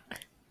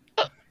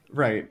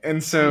 Right,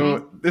 and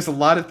so there's a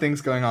lot of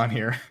things going on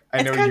here.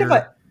 I know It's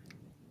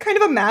kind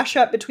of a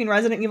mashup between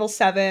Resident Evil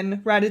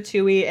 7,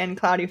 Ratatouille, and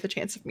Cloudy with a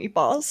Chance of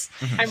Meatballs.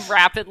 I'm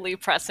rapidly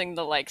pressing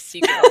the like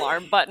secret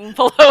alarm button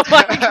below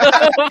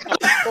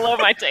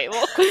my table.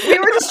 We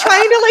were just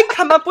trying to like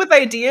come up with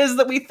ideas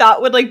that we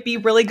thought would like be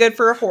really good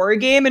for a horror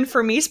game, and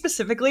for me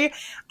specifically,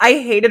 I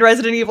hated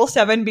Resident Evil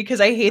 7 because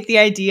I hate the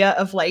idea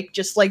of like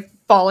just like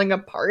falling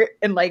apart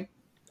and like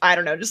I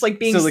don't know, just like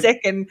being So, like-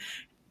 sick and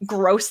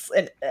gross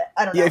and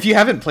I don't know. Yeah, if you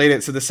haven't played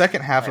it, so the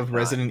second half of I've not.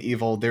 Resident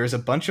Evil, there's a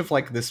bunch of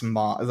like this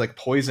like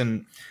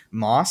poison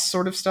moss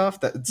sort of stuff,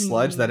 that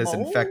sludge that is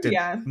Mold? infected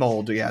Yeah.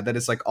 mold, that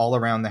is like all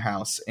around the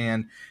house,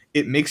 and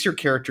it makes your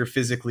character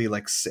physically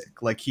like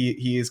sick. Like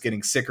he is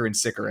getting sicker and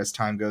sicker as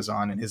time goes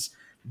on, and his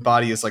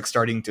body is like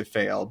starting to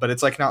fail. But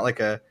it's like not like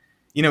a,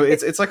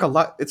 it's like a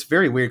lot. It's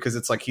very weird because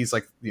it's like he's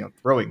like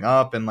throwing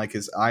up, and like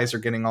his eyes are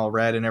getting all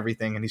red and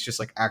everything, and he's just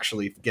like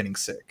actually getting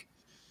sick.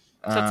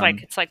 So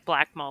it's like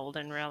black mold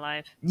in real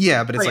life.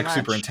 Yeah, but it's Pretty like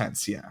super much.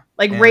 intense. Yeah.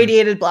 like And-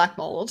 radiated black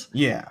mold.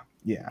 Yeah.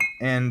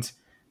 And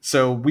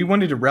so we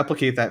wanted to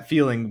replicate that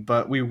feeling,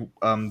 but we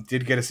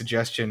did get a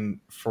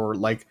suggestion for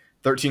like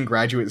 13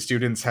 graduate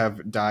students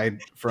have died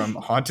from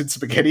haunted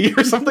spaghetti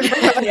or something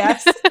like that.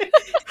 Yes.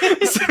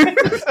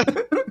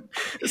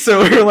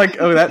 So we were like,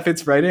 oh, that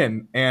fits right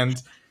in.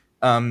 And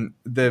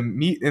the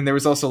meat, and there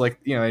was also like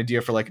an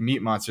idea for like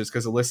meat monsters,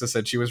 because Alyssa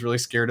said she was really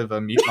scared of a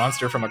meat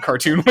monster from a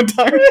cartoon one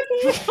time.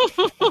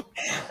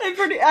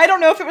 I don't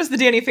know if it was the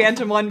Danny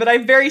Phantom one, but I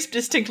very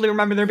distinctly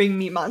remember there being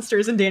meat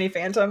monsters in Danny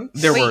Phantom.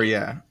 There Wait. were,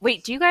 yeah.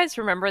 Wait, do you guys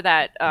remember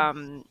that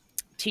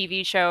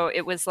TV show?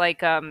 It was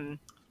like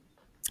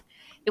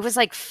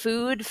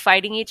food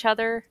fighting each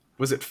other.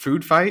 Was it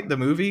Food Fight, the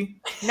movie?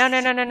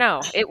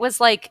 No. It was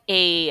like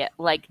a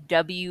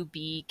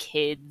WB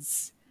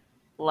Kids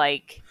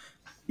like.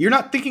 You're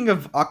not thinking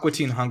of Aqua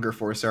Teen Hunger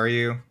Force, are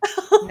you?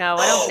 No,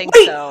 I don't think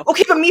Wait, so.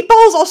 okay, but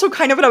Meatball is also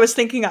kind of what I was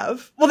thinking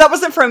of. Well, that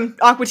wasn't from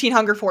Aqua Teen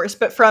Hunger Force,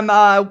 but from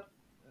the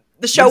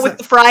show What's with that?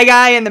 the fry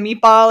guy and the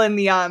meatball and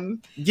the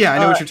Yeah, I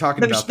know what you're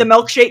talking about. the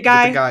milkshake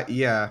guy. The guy,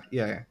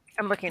 yeah.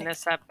 I'm looking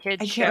this up.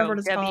 Kids I can't show remember what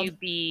it's called.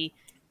 WB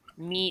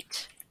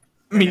Meat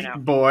Meat No.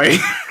 Boy.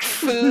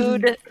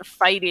 Food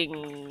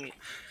fighting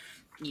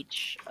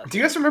each other. Do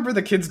you guys remember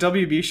the kids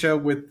WB show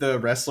with the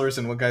wrestlers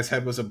and one guy's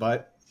head was a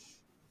butt?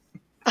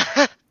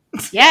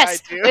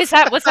 Yes. I do. Was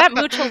that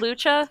Mucha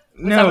Lucha?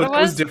 No, that what it it was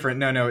was? different.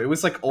 No, it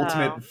was like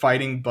ultimate Oh.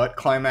 fighting butt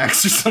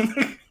climax or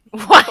something.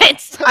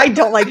 What? I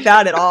don't like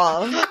that at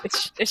all.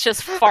 It's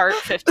just fart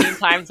 15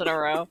 times in a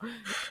row.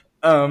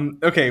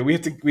 Okay, we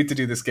have to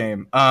do this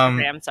game.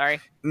 Okay, I'm sorry. I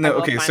No,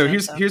 will okay. find So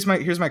this,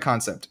 here's my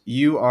concept.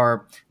 You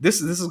are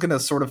this is going to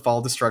sort of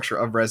follow the structure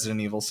of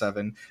Resident Evil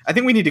 7. I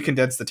think we need to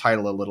condense the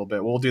title a little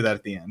bit. We'll do that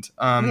at the end.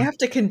 We have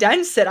to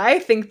condense it. I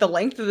think the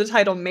length of the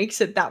title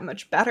makes it that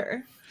much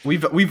better.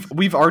 We've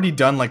already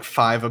done like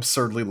 5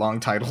 absurdly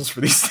long titles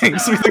for these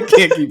things. We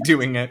can't keep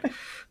doing it.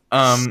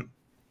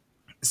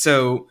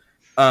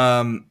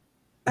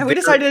 Have we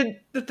decided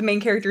that the main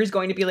character is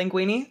going to be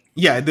Linguini?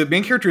 Yeah, the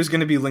main character is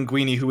going to be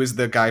Linguini, who is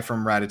the guy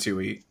from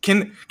Ratatouille.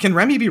 Can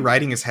Remy be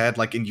riding his head,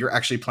 like, and you're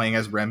actually playing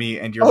as Remy,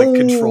 and you're like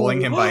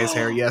controlling him by his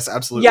hair? Yes,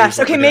 absolutely. Yes. is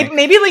what Okay. we're doing.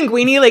 Maybe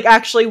Linguini like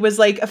actually was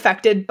like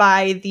affected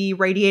by the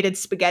radiated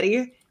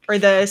spaghetti, or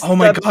the Oh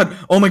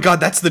my god!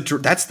 That's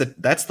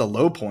the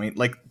low point.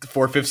 Like the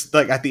 4/5,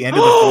 like at the end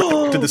of the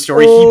fourth act of the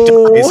story, he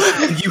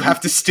dies, and you have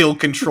to still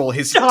control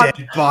his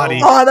dead body.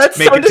 Oh, that's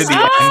make so it to the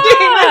end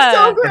disgusting. That's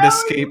so and gross.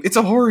 escape. It's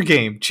a horror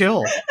game.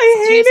 Chill.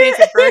 I hate Tuesdays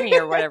it. at Bernie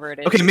or whatever it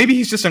is. Okay, maybe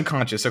he's just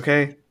unconscious.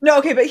 Okay. No,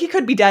 okay, but he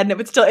could be dead, and it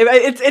would still.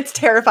 It's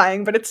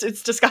terrifying, but it's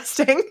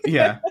disgusting.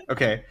 Yeah.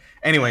 Okay.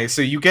 Anyway,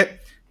 so you get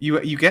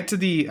to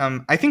the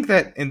I think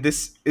that in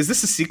this is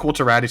this a sequel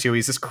to Ratatouille?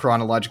 Is this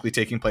chronologically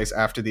taking place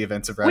after the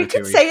events of Ratatouille? We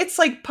could say it's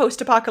like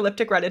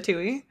post-apocalyptic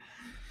Ratatouille.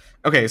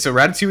 Okay, so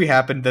Ratatouille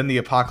happened, then the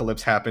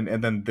apocalypse happened,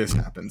 and then this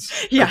happens.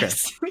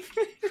 Yes. Okay.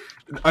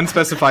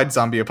 Unspecified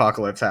zombie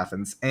apocalypse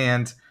happens,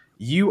 and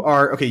you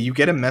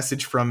get a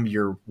message from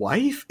your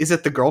wife. Is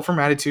it the girl from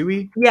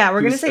Ratatouille? Yeah,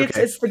 we're gonna say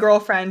it's the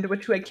girlfriend,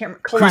 which I can't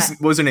remember. Colette.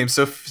 What was her name?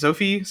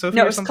 Sophie?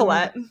 No, or it's something?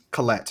 Colette.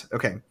 Colette.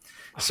 Okay.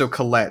 So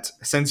Colette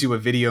sends you a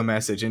video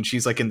message, and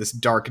she's like in this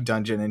dark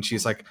dungeon, and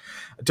she's like,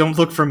 "Don't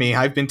look for me.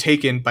 I've been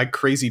taken by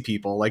crazy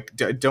people. Like,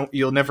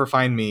 you'll never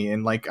find me,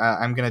 and like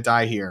I'm gonna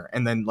die here."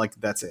 And then like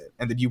that's it.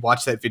 And then you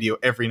watch that video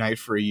every night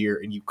for a year,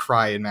 and you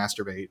cry and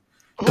masturbate.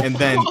 And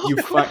then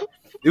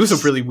it was a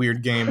really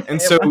weird game.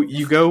 And so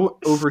you go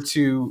over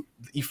to,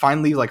 you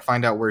finally like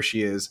find out where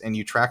she is, and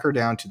you track her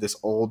down to this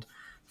old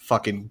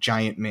fucking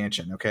giant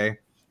mansion. Okay,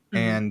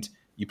 and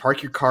you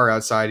park your car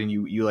outside, and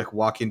you like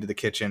walk into the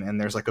kitchen,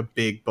 and there's like a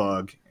big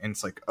bug, and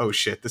it's like, oh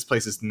shit, this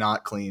place is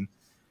not clean.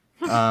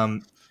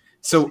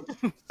 So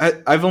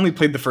I've only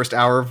played the first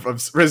hour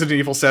of Resident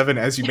Evil 7,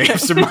 as you may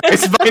have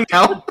surmised by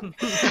now.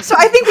 So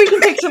I think we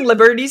can take some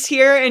liberties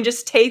here and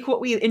just take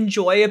what we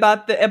enjoy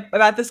about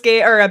this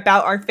game, or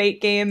about our Fate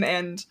game,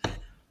 and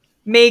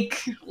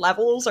make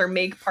levels or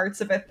make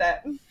parts of it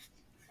that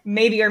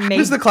maybe or maybe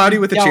does the Cloudy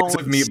with a Chance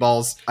of don't.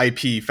 Meatballs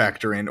IP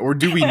factor in, or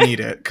do we need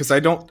it? Because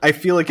I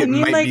feel like it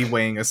might be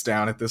weighing us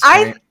down at this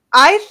point.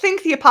 I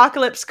think the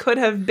apocalypse could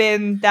have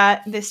been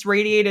that this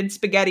radiated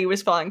spaghetti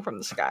was falling from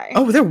the sky.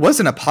 Oh, there was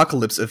an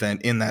apocalypse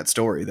event in that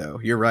story, though.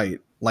 You're right.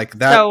 Like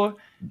that. So,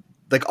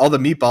 like all the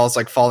meatballs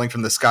like falling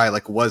from the sky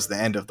like was the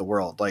end of the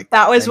world. Like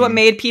that was what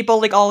made people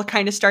like all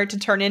kind of start to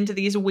turn into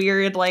these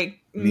weird like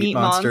meat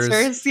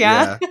monsters.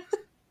 Yeah.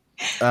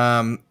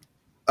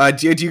 Do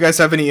you guys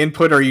have any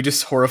input, or are you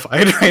just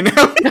horrified right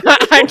now?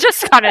 I'm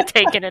just kind of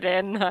taking it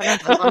in.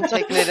 I'm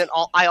taking it in.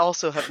 I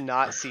also have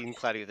not seen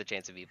Cloudy with a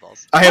Chance of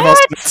Meatballs. I have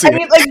also not seen I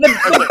mean, like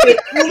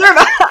neither have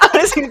I.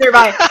 Honestly, neither have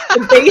I.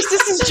 The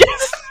basis is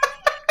just.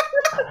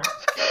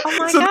 Oh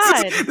my So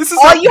god! this is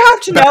All like you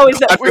have to know is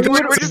that we're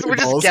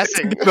just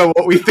guessing about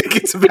what we think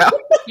it's about.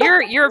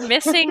 You're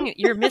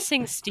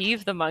missing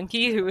Steve the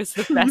monkey, who is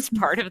the best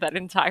part of that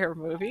entire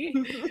movie.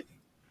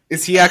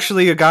 Is he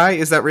actually a guy?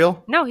 Is that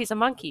real? No, he's a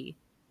monkey.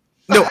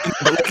 No,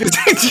 like,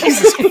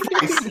 Jesus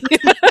Christ.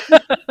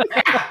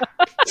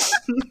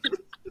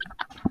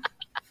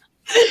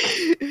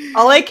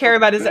 all I care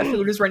about is that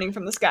food is running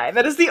from the sky.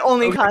 That is the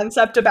only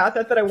concept about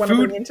that I want to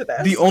bring into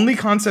this. The only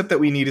concept that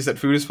we need is that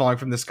food is falling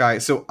from the sky.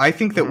 So I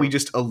think that we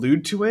just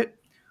allude to it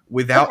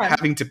without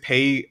having to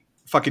pay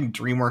fucking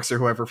DreamWorks or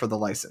whoever for the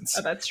license.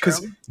 Oh, that's true.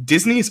 Because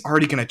Disney is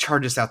already going to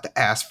charge us out the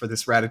ass for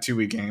this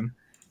Ratatouille game.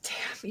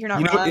 Damn, you're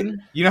not wrong.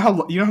 You know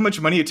how much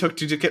money it took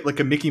to get like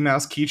a Mickey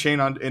Mouse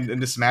keychain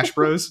into Smash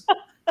Bros.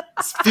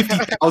 It's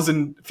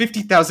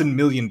 $50,000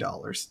 million.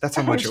 That's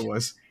how much it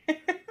was.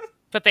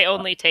 But they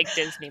only take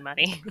Disney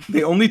money.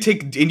 They only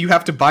take, and you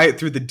have to buy it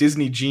through the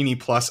Disney Genie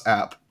Plus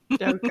app.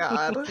 Oh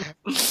god.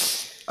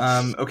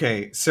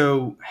 Okay,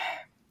 so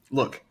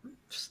look,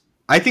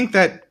 I think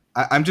that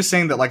I'm just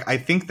saying that like I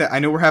think that I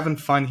know we're having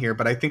fun here,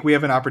 but I think we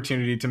have an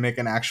opportunity to make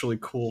an actually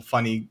cool,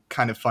 funny,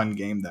 kind of fun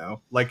game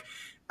though. Like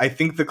I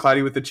think the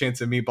Cloudy with a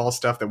Chance of Meatball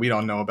stuff that we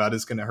don't know about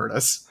is going to hurt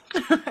us.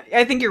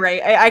 I think you're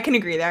right. I can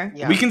agree there.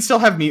 Yeah. We can still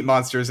have meat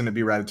monsters and it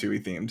be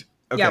Ratatouille themed.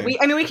 Okay. Yeah,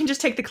 we can just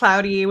take the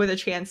Cloudy with a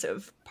chance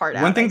of part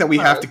out. One thing that we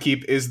have to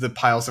keep is the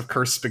piles of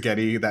cursed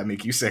spaghetti that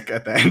make you sick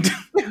at the end.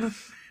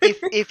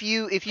 If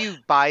you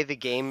buy the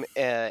game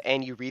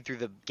and you read through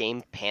the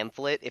game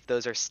pamphlet, if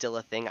those are still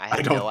a thing, I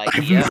have no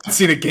idea. I've not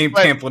seen a game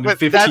pamphlet in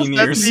 15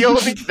 years.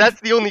 That's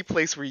the only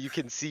place where you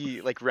can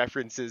see like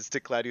references to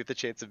Cloudy with a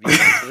Chance of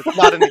Meatballs. It's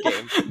not in the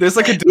game. There's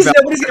like a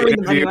Nobody's gonna read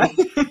them developer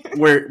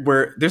interview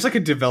where there's like a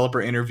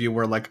developer interview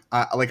where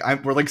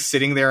we're like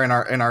sitting there in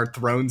our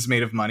thrones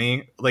made of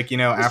money, like, you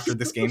know, after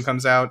this game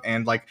comes out,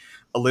 and like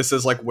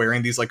Alyssa's like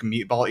wearing these like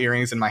meatball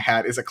earrings and my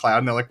hat is a cloud,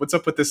 and they're like, what's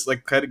up with this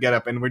like get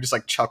up, and we're just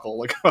like chuckle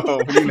like,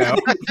 oh, you know.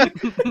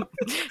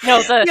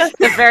 No,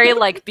 the very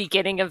like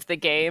beginning of the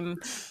game,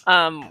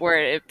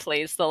 where it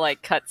plays the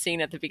like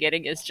cutscene at the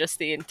beginning, is just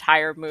the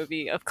entire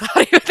movie of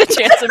Cloudy with a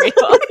Chance of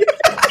Meatballs.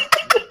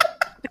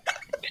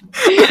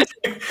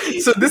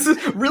 So this is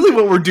really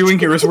what we're doing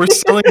here, is we're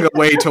selling a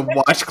way to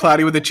watch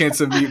Cloudy with a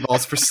Chance of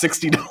Meatballs for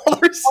 $60.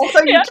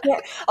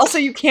 Also,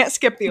 you can't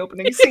skip the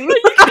opening scene.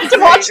 You have to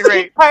watch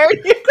the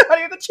entirety of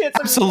Cloudy with a Chance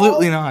of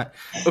Absolutely Meatballs. not.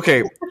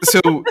 Okay,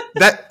 so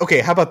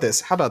how about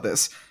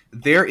this?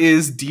 there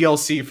is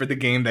DLC for the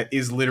game that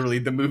is literally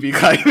the movie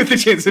Cloudy with a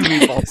Chance of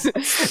Meatballs.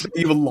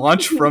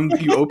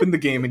 You open the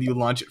game and you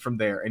launch it from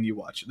there and you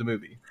watch the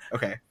movie.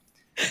 Okay.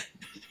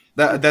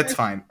 That's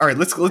fine. All right,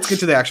 let's get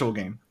to the actual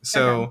game.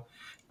 So,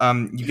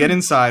 you get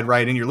inside,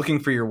 right, and you're looking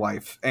for your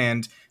wife.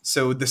 And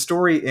so the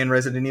story in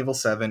Resident Evil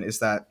 7 is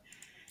that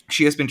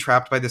she has been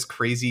trapped by this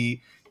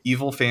crazy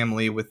evil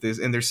family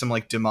and there's some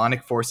like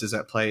demonic forces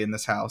at play in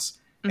this house.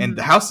 Mm-hmm. And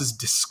the house is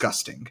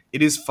disgusting.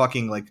 It is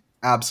fucking like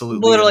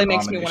absolutely literally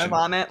makes me want to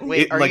vomit.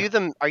 Wait, are you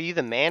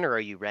the man or are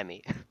you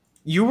Remy?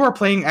 You are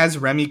playing as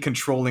Remy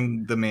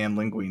controlling the man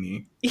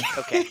Linguini.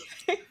 Okay.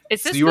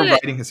 So you were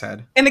riding his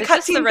head. In the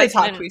cutscene, they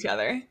talk to each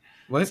other.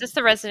 What? Is this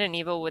the Resident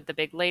Evil with the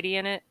big lady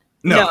in it?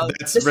 No,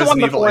 that's this is the one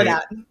before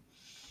that.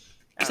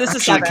 So this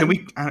is 7. Can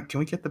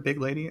we get the big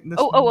lady in this?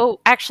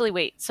 Actually,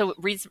 wait. So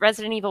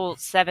Resident Evil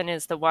 7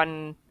 is the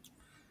one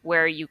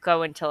where you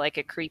go into like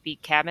a creepy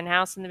cabin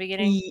house in the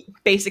beginning.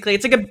 Basically,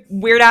 it's like a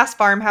weird ass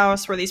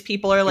farmhouse where these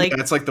people are like. Yeah,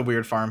 it's like the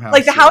weird farmhouse.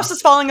 Like the house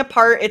is falling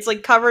apart. It's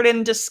like covered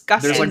in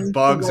disgusting. There's like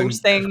bugs and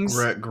things,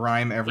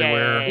 grime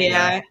everywhere.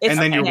 Yeah. And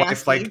then your nasty.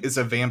 wife like is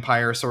a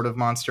vampire sort of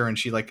monster, and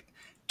she like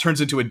turns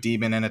into a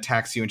demon and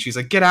attacks you, and she's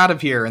like, "Get out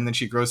of here!" And then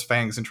she grows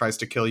fangs and tries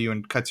to kill you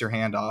and cuts your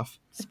hand off.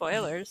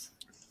 Spoilers.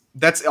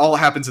 That's all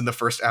happens in the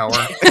first hour.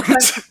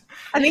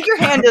 I think your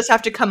hand does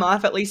have to come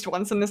off at least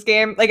once in this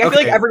game. Like I feel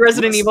like every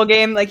Resident Evil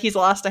game, like he's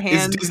lost a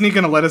hand. Is Disney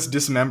going to let us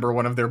dismember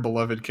one of their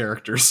beloved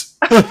characters?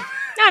 No,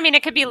 I mean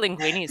it could be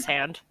Linguini's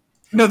hand.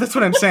 No, that's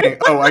what I'm saying.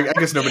 Oh, I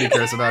guess nobody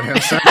cares about him.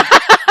 So.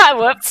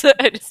 Whoops,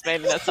 I just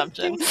made an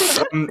assumption.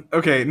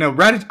 Okay, no,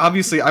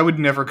 obviously I would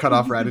never cut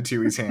off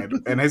Ratatouille's hand,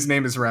 and his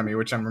name is Remy,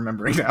 which I'm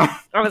remembering now.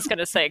 I was going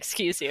to say,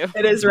 excuse you.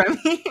 It is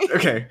Remy.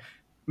 Okay.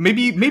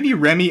 Maybe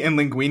Remy and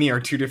Linguini are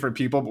two different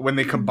people, but when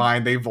they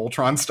combine, they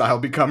Voltron style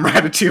become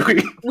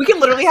Ratatouille. We can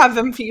literally have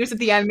them fuse at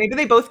the end. Maybe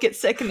they both get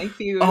sick and they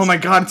fuse. Oh my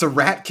god, it's a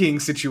Rat King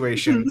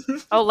situation.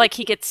 Oh, like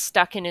he gets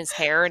stuck in his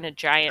hair in a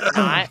giant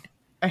knot?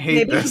 I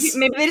hate this.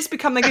 Maybe they just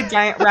become like a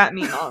giant rat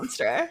meat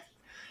monster.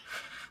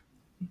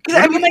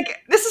 Because I mean, like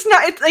this is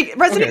not. It's like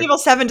Resident Evil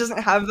 7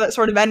 doesn't have that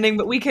sort of ending,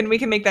 but we can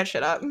make that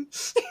shit up.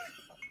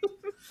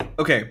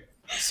 Okay,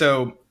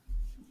 so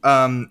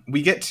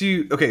we get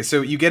to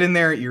so you get in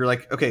there. You're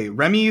like, okay,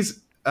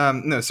 Remy's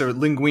so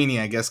Linguini,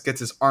 I guess, gets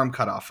his arm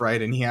cut off,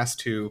 right, and he has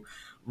to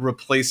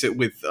replace it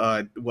with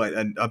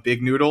a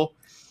big noodle.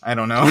 I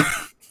don't know.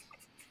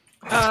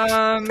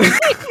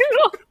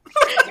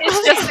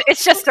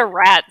 It's just a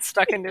rat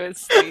stuck into his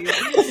sleeve.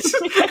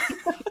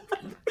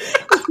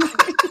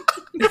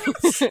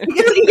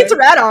 He gets a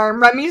rat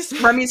arm.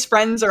 Remy's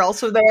friends are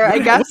also there, I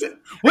guess.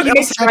 What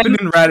else happened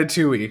in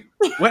Ratatouille?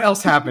 What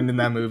else happened in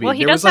that movie? Well,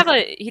 he does have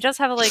a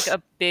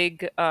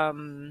big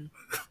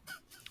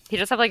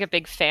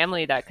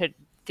family that could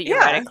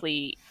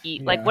theoretically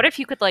eat. Like, what if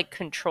you could like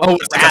control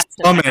the rats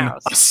in the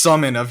house? A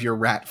summon of your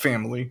rat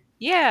family.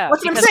 Yeah,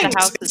 that's what I'm saying.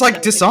 It's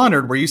like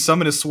Dishonored, where you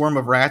summon a swarm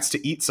of rats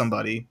to eat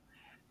somebody.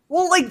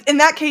 Well, like in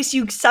that case,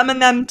 you summon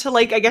them to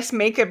like I guess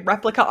make a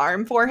replica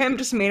arm for him,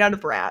 just made out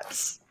of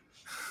rats.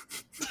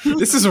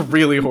 This is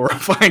really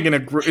horrifying in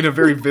a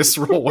very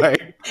visceral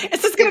way.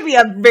 It's just going to be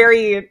a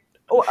very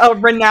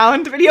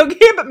renowned video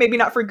game, but maybe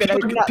not for good.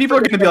 People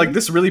are going to be like,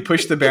 this really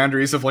pushed the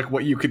boundaries of like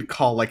what you could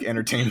call like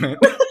entertainment.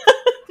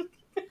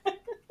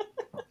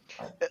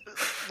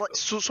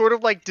 So, sort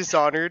of like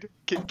Dishonored.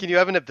 Can you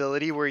have an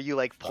ability where you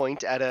like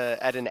point at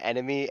an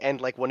enemy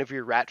and like one of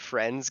your rat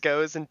friends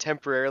goes and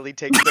temporarily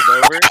takes them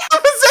over?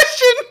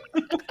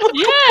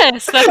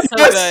 Yes, that's so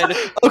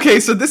good. Okay,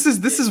 so this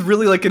is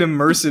really like an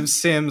immersive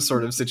sim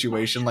sort of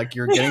situation. Like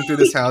you're getting through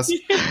this house.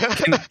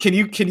 Can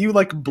you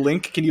like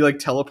blink? Can you like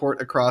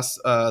teleport across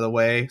the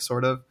way?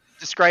 Sort of.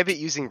 Describe it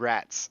using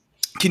rats.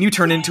 Can you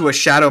turn into a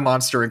shadow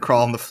monster and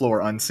crawl on the floor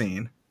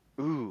unseen?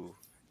 Ooh.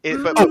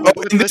 But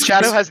the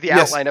shadow has the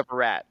outline of a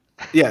rat.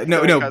 Yeah,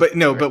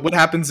 but what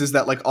happens is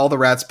that like all the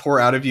rats pour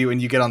out of you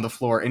and you get on the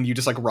floor and you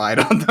just like ride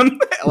on them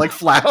like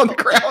flat on the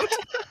ground.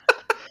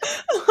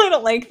 I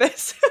don't like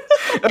this.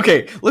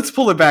 Okay, let's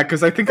pull it back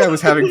because I think I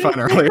was having fun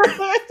earlier.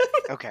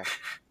 Okay.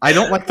 I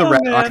don't like the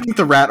rat. Man. I think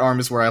the rat arm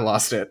is where I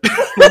lost it.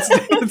 let's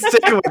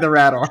take away the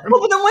rat arm. Well,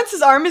 but then once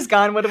his arm is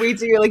gone, what do we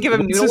do? Like give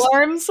him noodle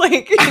arms?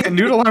 Like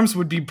noodle arms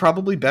would be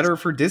probably better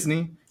for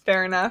Disney.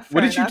 Fair enough.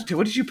 What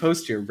did you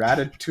post here?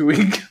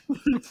 Ratatouille.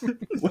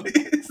 What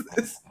is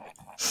this?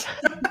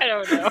 I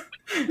don't know.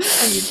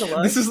 I need to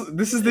look. This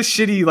is the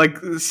shitty like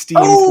Steam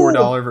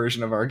 $4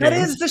 version of our game. That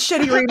is the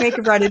shitty remake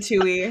of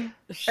Ratatouille.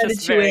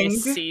 Ratatouille.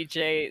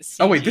 CJ.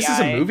 Oh wait, this is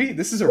a movie.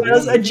 This is a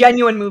real a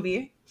genuine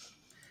movie.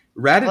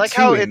 Ratatouille. I like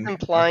how it's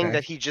implying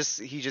that he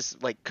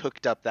just like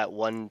cooked up that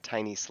one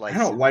tiny slice. I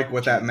don't like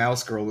what that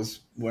mouse girl is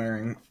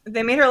wearing.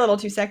 They made her a little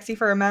too sexy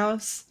for a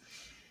mouse.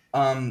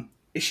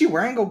 Is she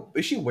wearing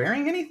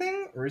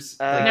anything? Or is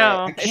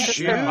no, it's just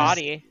their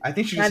body. I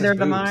think she just neither has of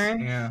them boobs.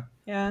 are.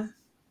 Yeah.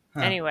 Huh.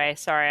 Anyway,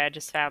 sorry, I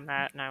just found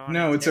that and I wanted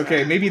No, it's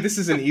okay. Maybe this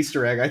is an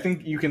Easter egg. I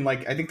think you can I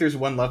think there's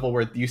one level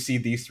where you see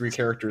these three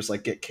characters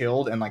like get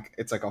killed and like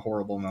it's like a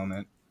horrible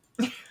moment.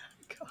 God.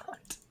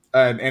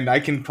 And I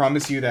can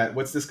promise you that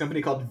what's this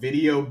company called?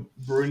 Video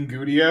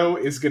Brungudio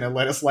is gonna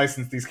let us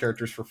license these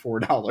characters for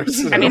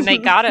 $4. I mean, they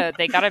got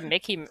a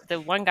Mickey. The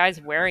one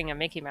guy's wearing a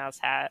Mickey Mouse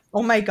hat.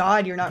 Oh my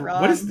god, you're not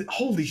wrong. What is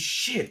holy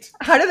shit?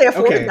 How do they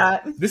afford Okay,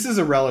 that? this is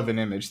a relevant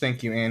image.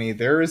 Thank you, Annie.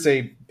 There is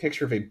a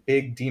picture of a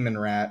big demon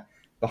rat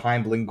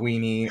behind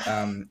Linguini,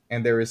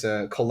 and there is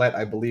a Colette,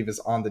 I believe, is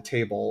on the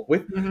table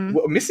with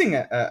missing.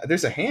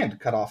 There's a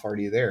hand cut off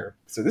already there.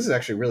 So this is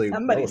actually really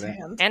Somebody's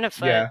relevant. hand. And a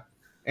foot. Yeah.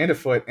 And a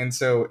foot, and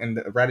so, and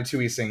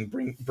Ratatouille is saying,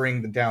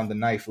 "Bring down the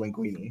knife,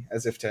 Linguini,"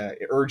 as if to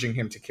urging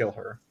him to kill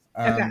her.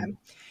 Okay.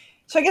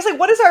 So I guess like,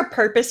 what is our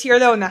purpose here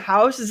though in the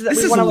house? Is that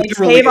we want to like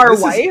literally- save our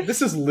this wife? Is,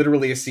 this is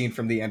literally a scene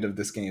from the end of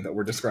this game that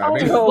we're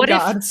describing. Oh, What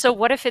God.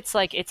 if it's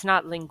like it's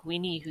not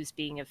Linguini who's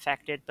being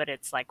affected, but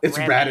it's like It's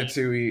Remy.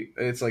 Ratatouille.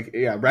 It's like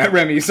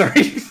Remy. Sorry.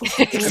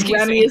 Excuse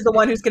Remy me. is the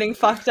one who's getting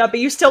fucked up,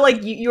 but you still like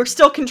you're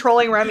still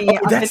controlling Remy. Oh,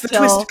 up that's the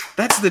until... twist.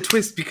 That's the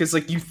twist because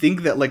like you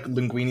think that like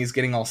Linguini's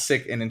getting all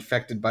sick and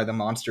infected by the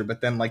monster,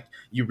 but then like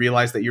you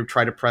realize that you're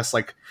trying to press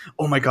like,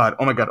 oh my god,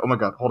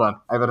 hold on,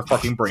 I've had a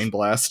fucking brain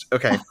blast.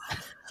 Okay,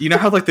 you know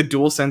how like the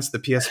DualSense, the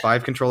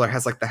PS5 controller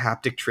has like the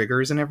haptic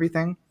triggers and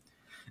everything.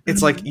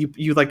 It's like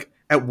you like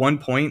at one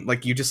point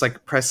like you just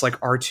like press like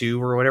R2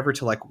 or whatever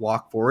to like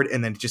walk forward,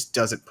 and then it just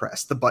doesn't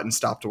press. The button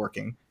stopped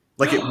working.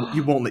 Like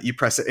you won't let you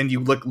press it, and you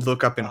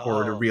look up in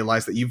horror to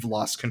realize that you've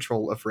lost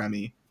control of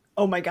Remy.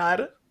 Oh my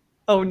god.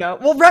 Oh no.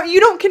 Well, you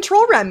don't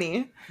control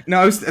Remy.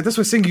 No, that's what I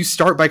was saying. You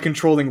start by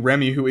controlling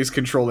Remy, who is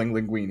controlling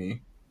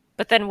Linguini.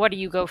 But then where do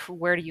you go from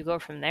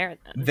there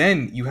then?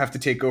 Then you have to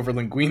take over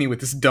Linguini with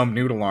this dumb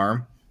noodle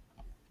arm.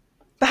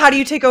 But how do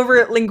you take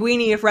over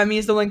Linguini if Remy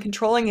is the one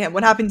controlling him?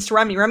 What happens to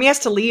Remy? Remy has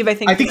to leave, I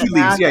think. I think he from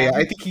leaves. the Yeah.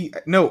 bathroom. I think he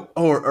no.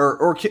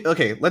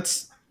 Okay.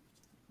 Let's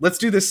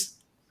do this.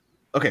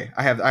 Okay,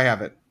 I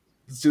have it.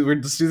 Let's do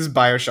this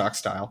BioShock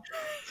style.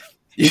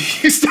 You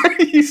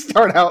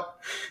start out.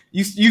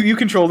 You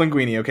control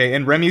Linguini, okay,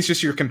 and Remy is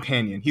just your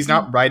companion. He's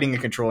not riding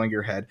and controlling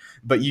your head,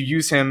 but you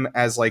use him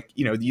as like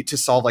to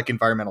solve like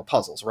environmental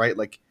puzzles, right?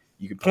 Like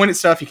you can point at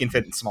stuff, you can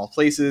fit in small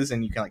places,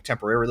 and you can like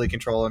temporarily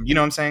control him. You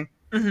know what I'm saying?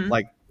 Mhm.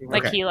 Like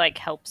okay. he like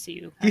helps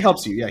you. He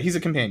helps you. Yeah, he's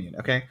a companion.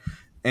 Okay,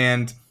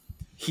 and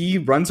he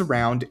runs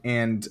around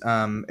and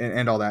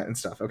all that and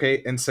stuff.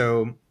 Okay, and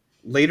so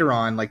later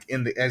on, like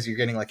as you're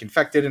getting like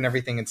infected and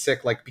everything and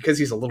sick, like because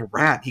he's a little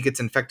rat, he gets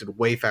infected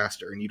way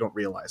faster, and you don't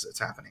realize it's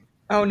happening.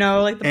 Oh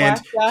no, like the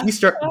black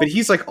death. But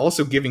he's like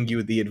also giving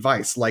you the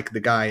advice, like the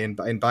guy in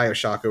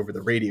BioShock over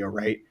the radio,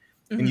 right?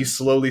 Mhm. And you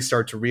slowly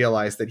start to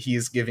realize that he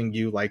is giving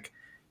you like.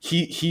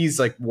 He's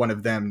like one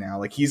of them now.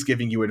 Like he's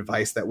giving you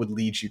advice that would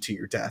lead you to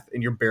your death,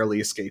 and you're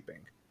barely escaping.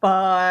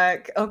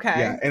 Fuck. Okay.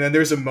 Yeah, and then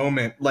there's a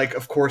moment, like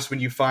of course,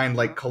 when you find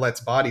like Colette's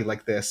body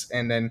like this,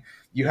 and then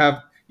you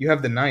have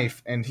the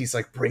knife, and he's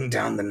like, "Bring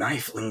down the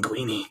knife,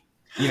 Linguini."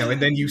 And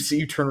then you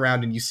turn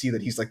around and you see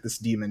that he's like this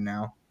demon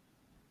now.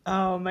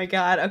 Oh my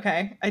god.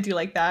 Okay, I do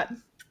like that.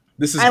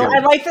 This is I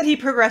good. like that he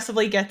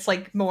progressively gets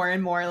like more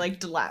and more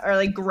like or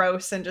like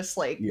gross and just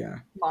like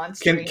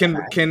monster.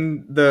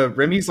 Can the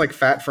Remy's like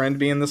fat friend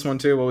be in this one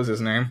too? What was his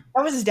name?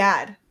 That was his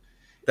dad.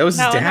 That was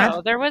his dad.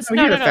 No, there was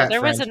No, he had a fat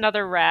There was friend.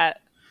 another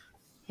rat.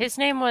 His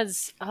name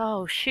was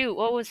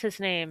what was his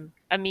name?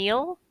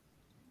 Emil?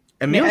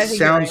 Emil I think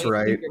you're sounds I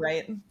right. think you're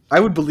right. I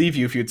would believe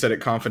you if you'd said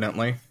it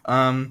confidently.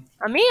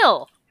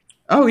 Emil.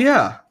 Oh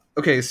yeah.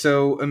 Okay,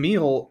 so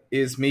Emil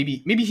is maybe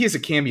he has a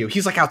cameo.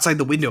 He's like outside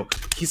the window.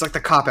 He's like the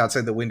cop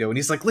outside the window, and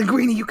he's like,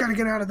 "Linguini, you gotta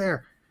get out of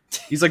there."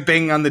 He's like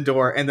banging on the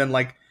door, and then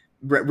like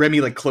Remy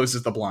like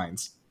closes the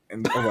blinds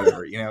and or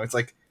whatever. It's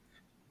like,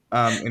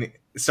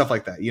 stuff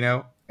like that.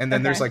 And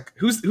then there's like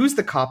who's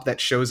the cop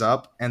that shows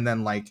up and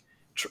then like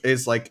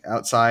is like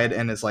outside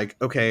and is like,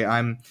 okay,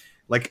 I'm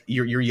like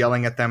you're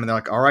yelling at them, and they're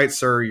like, all right,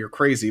 sir, you're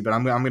crazy, but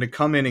I'm gonna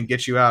come in and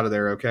get you out of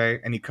there, okay?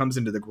 And he comes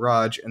into the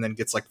garage and then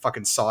gets like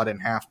fucking sawed in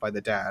half by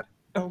the dad.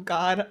 Oh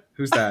god.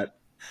 Who's that?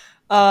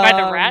 By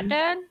the rat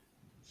dad?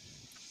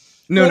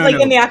 No, like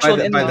in the actual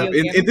by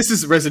video game. this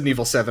is Resident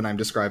Evil 7 I'm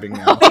describing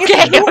now. Okay,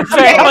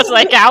 I was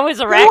like, how is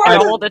a rat gonna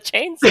hold a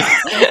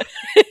chainsaw?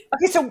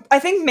 Okay, so I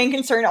think main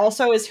concern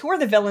also is who are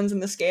the villains in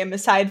this game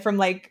aside from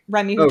like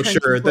Remy? Who Oh turns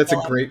sure, into a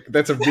villain?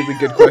 that's a really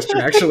good question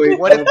actually.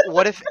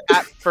 What if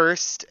at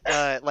first,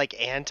 like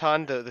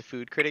Anton, the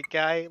food critic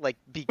guy, like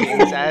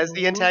begins as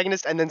the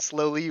antagonist, and then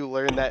slowly you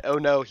learn that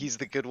he's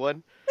the good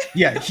one.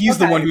 Yeah, he's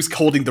the one who's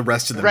holding the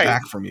rest of them Right.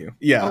 back from you.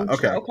 Yeah. Oh,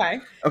 okay. sure, okay.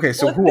 Okay.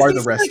 So Well, who this are the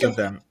is rest like of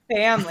them?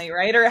 Family,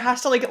 right? Or it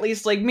has to like at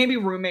least like maybe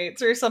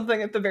roommates or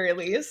something at the very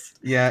least.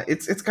 Yeah,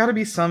 it's got to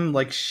be some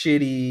like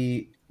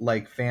shitty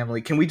like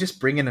family. Can we just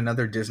bring in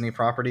another Disney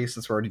property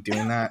since we're already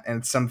doing that?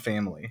 And some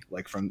family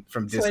like from So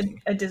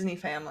Disney. a Disney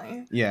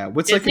family. Yeah.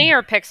 What's Disney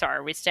like? or Pixar?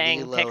 Are we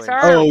staying Lilo and- Pixar? or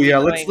are Oh we yeah.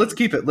 going- Let's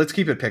keep it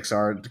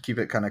Pixar to keep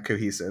it kind of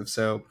cohesive.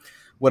 So.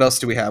 What else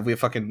do we have? We have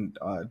fucking.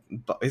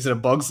 Is it A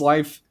Bug's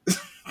Life?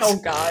 Oh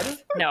god.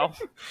 No.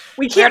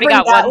 We We can't already bring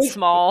got that. one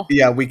small.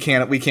 Yeah, we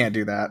can't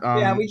do that.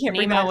 Yeah, we can't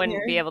bring that Nemo in wouldn't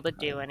here. be able to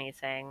do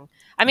anything.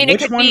 I mean, it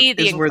which could one be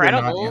The is where they're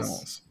not Incredibles.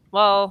 animals?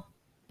 Well,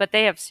 But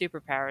they have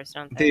superpowers,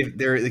 don't they?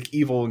 They're like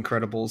evil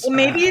Incredibles. Well,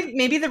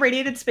 maybe the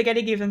radiated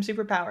spaghetti gave them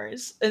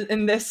superpowers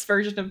in this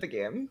version of the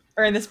game,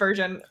 or in this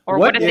version. Or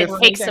What what if if-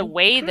 it takes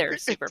away their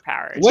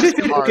superpowers? What if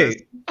it, Cars.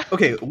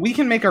 okay, we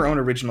can make our own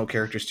original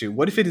characters too.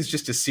 What if it is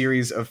just a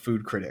series of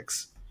food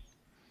critics?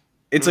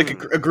 It's like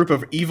a group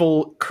of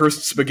evil,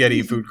 cursed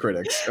spaghetti food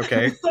critics.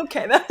 Okay,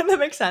 Okay, that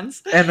makes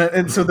sense.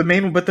 and so the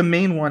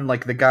main one,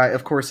 like the guy,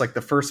 of course, like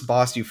the first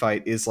boss you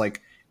fight is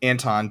like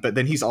Anton, but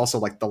then he's also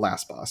like the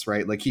last boss,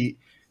 right? Like he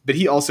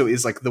also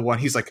is like the one.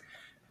 He's like,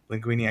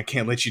 Linguini, I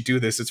can't let you do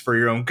this. It's for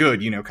your own good,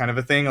 kind of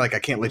a thing. Like I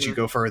can't let you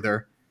go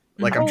further.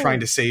 Like I'm trying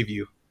to save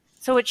you.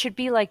 So it should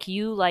be like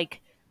you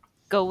like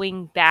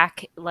going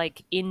back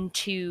like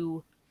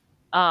into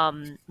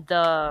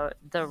the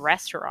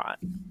restaurant,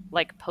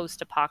 like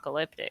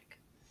post-apocalyptic,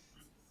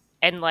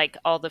 and like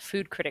all the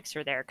food critics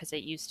are there because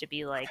it used to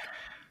be like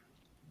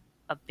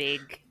a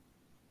big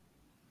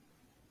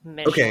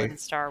Michelin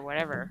star,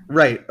 whatever.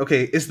 Right.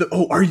 Okay.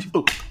 Are you?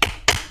 Oh,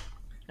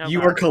 No you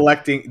are problem.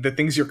 collecting the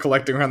things you're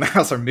collecting around the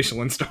house are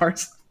Michelin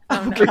stars.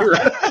 Oh, no. For your-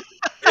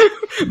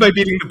 By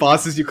beating the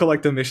bosses, you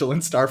collect a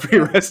Michelin star for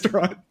your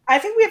restaurant. I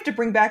think we have to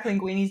bring back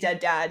Linguini's dead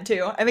dad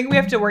too. I think we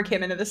have to work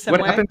him into this some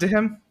What way. happened to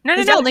him? No.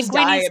 His dad just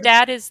Linguini's died.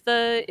 dad is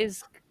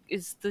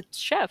the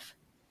chef.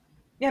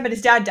 Yeah, but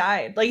his dad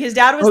died. Like his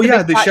dad was Oh, the yeah,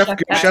 big the fat chef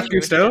That's Chef true,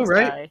 he Gusteau, does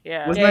right? die,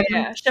 Yeah. Was- Yeah, that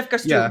yeah, Chef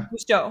Gusteau. Yeah.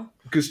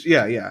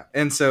 Gusteau. Yeah.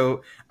 And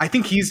so I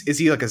think is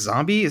he like a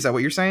zombie? Is that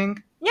what you're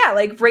saying? Yeah,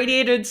 like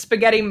radiated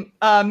spaghetti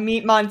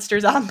meat monster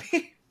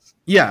zombie.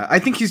 Yeah, I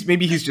think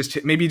maybe just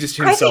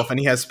himself, and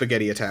he has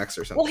spaghetti attacks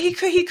or something. Well, he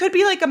could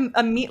be like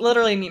a meat,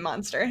 literally a meat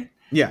monster.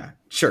 Yeah,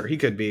 sure, he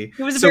could be.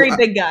 He was a So, very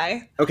big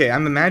guy. Okay,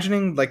 I'm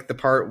imagining like the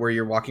part where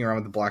you're walking around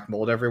with the black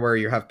mold everywhere.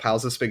 You have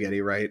piles of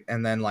spaghetti, right?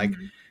 And then like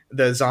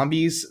the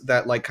zombies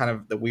that like kind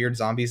of the weird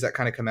zombies that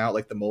kind of come out,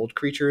 like the mold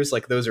creatures,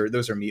 like those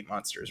are meat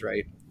monsters,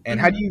 right? And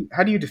how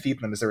do you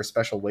defeat them? Is there a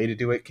special way to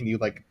do it? Can you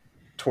like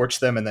torch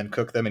them and then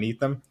cook them and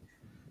eat them?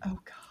 Oh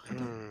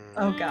god.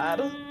 Oh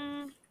god.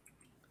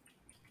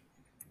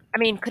 I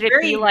mean, could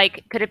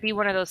it be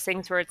one of those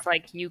things where it's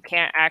like you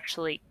can't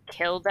actually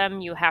kill them?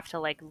 You have to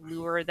like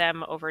lure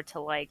them over to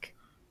like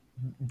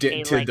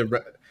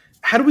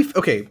How do we?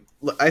 Okay,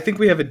 I think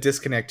we have a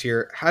disconnect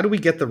here. How do we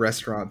get the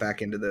restaurant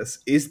back into this?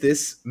 Is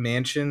this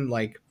mansion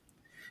like?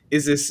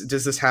 Does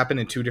this happen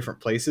in two different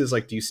places?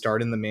 Like, do you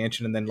start in the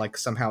mansion and then like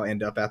somehow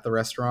end up at the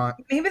restaurant?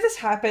 Maybe this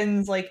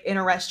happens like in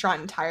a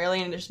restaurant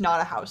entirely and it's not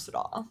a house at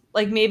all.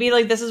 Like maybe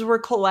like this is where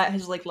Colette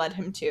has like led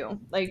him to.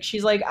 Like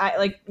she's like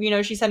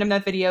she sent him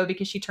that video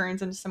because she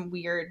turns into some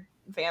weird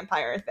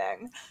vampire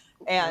thing.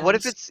 And What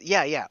if it's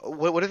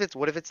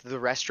What if it's the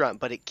restaurant,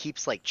 but it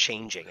keeps like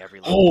changing every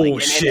Oh,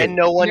 like, shit. and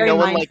no one Very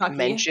like mindfucky.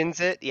 mentions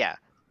it. Yeah.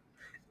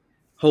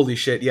 Holy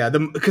shit! Yeah,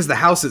 because the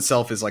house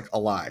itself is like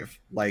alive.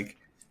 Like,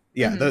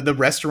 yeah, the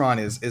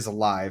restaurant is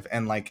alive,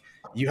 and like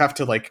you have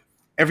to like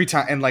every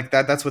time, and like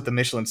that's what the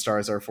Michelin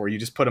stars are for. You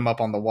just put them up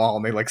on the wall,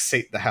 and they like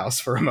sate the house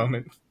for a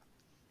moment.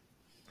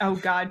 oh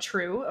god,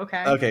 true.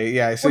 Okay. Okay,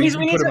 yeah. So Well, you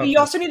put 'em up you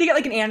also need to get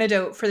like an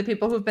antidote for the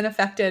people who've been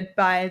affected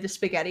by the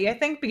spaghetti, I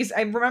think, because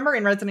I remember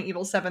in Resident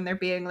Evil 7 there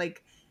being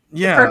like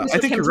yeah, purpose I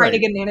was think him you're trying right. to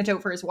get an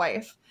antidote for his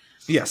wife.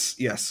 Yes.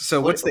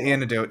 So what's the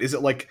antidote? Is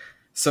it like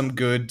some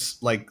good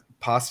like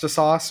pasta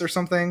sauce or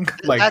something?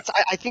 Like,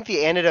 I think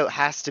the antidote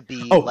has to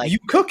be oh, like you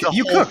cook the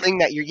you whole cook. thing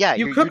that you're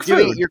cook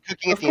doing. food. You're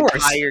cooking it Of the course.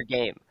 entire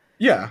game.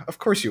 Yeah, of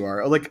course you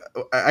are. Like,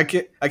 I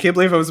can't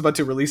believe I was about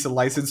to release a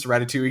licensed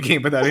Ratatouille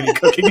game without any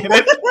cooking in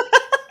it.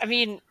 I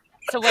mean,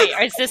 so wait,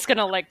 is this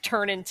gonna like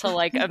turn into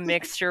like a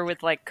mixture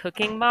with like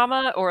Cooking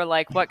Mama, or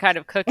like what kind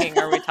of cooking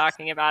are we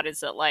talking about?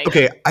 Is it like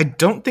Okay, I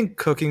don't think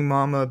Cooking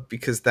Mama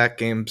because that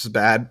game's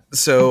bad.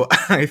 So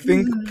I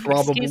think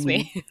probably Excuse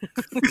me.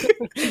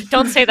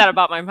 Don't say that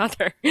about my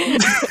mother.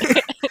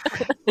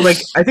 like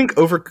I think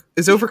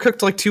is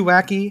Overcooked like too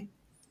wacky?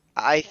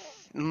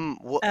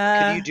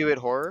 Could you do it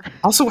horror?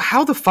 Also,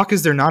 how the fuck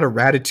is there not a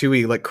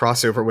Ratatouille like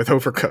crossover with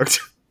Overcooked?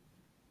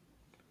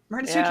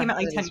 Ratatouille Yeah, came out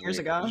like That 10 is years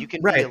weird. ago. You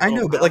can be Right, a I know,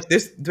 little but like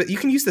mouse. but you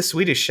can use the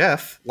Swedish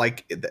Chef.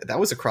 Like that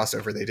was a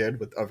crossover they did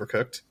with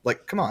Overcooked.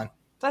 Like, come on.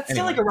 That's still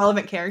Anyway. like a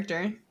relevant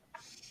character.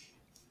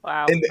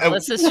 Wow, And,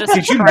 this is just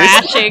Did you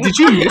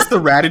trashing. miss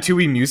the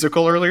Ratatouille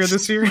musical earlier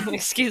this year?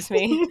 Excuse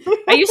me.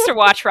 I used to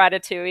watch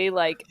Ratatouille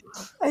like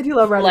I do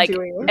love like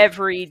Ratatouille.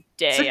 every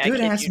It's day. a I good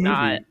kid ass you movie.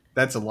 not.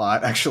 That's a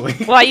lot, actually.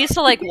 Well, I used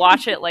to like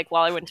watch it like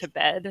while I went to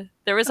bed.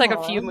 There was like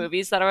a few Aw.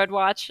 movies that I would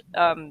watch,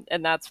 and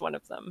that's one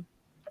of them.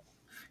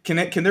 Can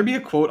there be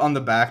a quote on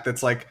the back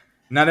that's like,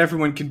 "Not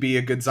everyone can be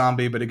a good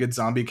zombie, but a good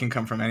zombie can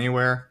come from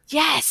anywhere."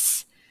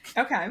 Yes.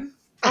 Okay.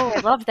 Oh, I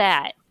love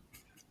that.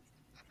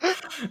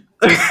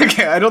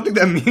 Okay, I don't think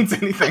that means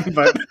anything,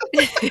 but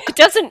It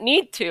doesn't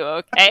need to.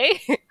 Okay.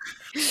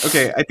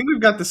 okay, I think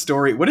we've got the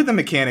story. What are the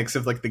mechanics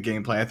of like the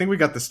gameplay? I think we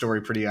got the story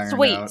pretty ironed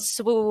out.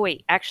 So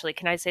wait. Actually,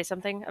 can I say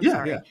something? I'm Yeah,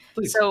 sorry. yeah,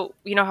 please. So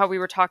you know how we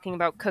were talking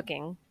about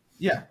cooking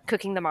Yeah.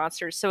 the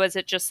monsters. So is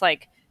it just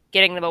like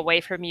getting them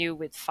away from you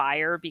with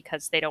fire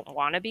because they don't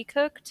want to be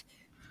cooked?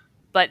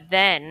 But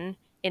then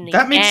in the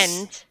That makes-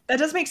 end. That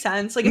does make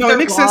sense. Like, if No, they're it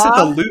makes sense that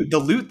raw- the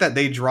loot that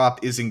they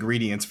drop is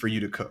ingredients for you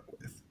to cook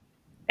with.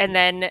 And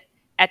then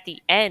at the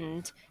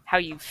end, how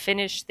you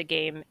finish the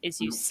game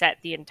is you set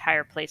the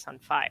entire place on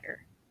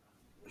fire.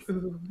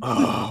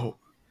 Oh.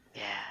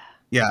 Yeah.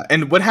 Yeah,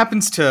 and what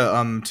happens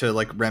to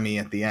like Remy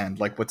at the end?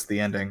 Like, what's the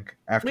ending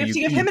after we have you to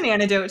give him an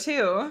antidote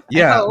too. I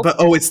Yeah, hope. but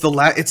it's the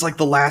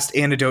last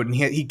antidote, and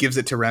he gives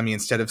it to Remy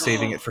instead of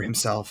saving it for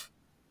himself.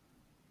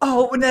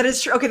 Oh, and that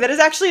is true. Okay, that is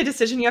actually a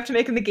decision you have to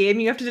make in the game.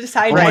 You have to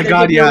decide. Oh my either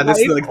god, give your yeah, this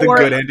is wife like the or-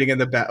 good ending and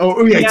the bad.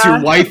 Oh yeah, it's your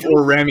Yeah. wife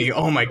or Remy.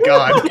 Oh my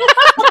god.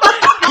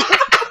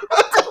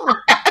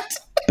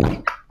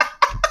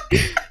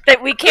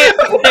 That we can't.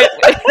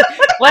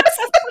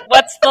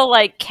 What's the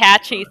like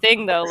catchy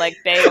thing though? Like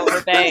Bay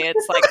over Bay.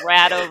 It's like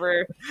rat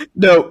over.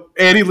 No,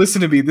 Annie,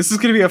 listen to me. This is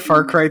going to be a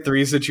Far Cry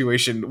 3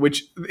 situation,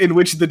 in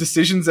which the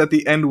decisions at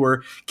the end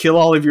were kill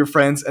all of your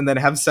friends and then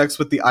have sex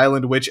with the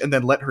island witch and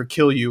then let her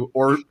kill you,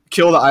 or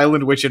kill the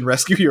island witch and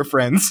rescue your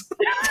friends.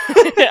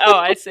 Oh,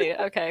 I see.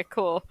 Okay,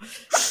 cool.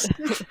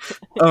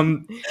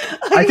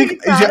 I think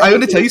I'm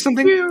going to tell you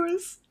something.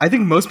 Choose. I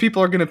think most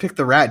people are going to pick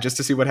the rat just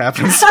to see what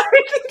happens.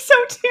 I think so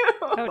too.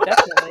 Oh,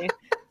 definitely.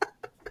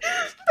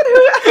 But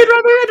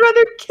I'd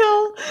rather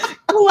kill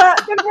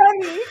Colette than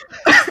Remy.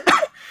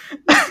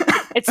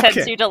 It sends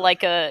Okay. you to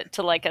like a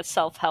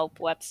self-help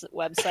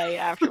website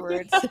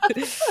afterwards.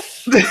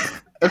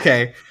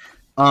 Okay.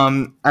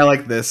 I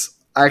like this.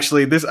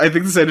 Actually, I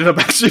think this ended up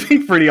actually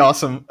being pretty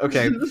awesome.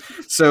 Okay.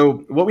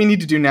 So what we need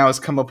to do now is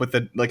come up with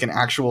an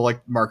actual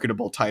like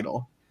marketable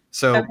title.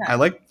 So Okay. I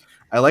like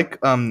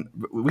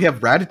we have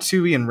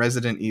Ratatouille and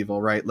Resident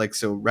Evil, right? Like,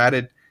 so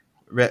Resident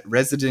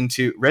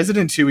 2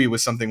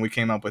 was something we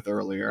came up with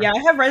earlier. Yeah, I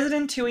have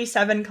Resident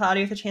 2E7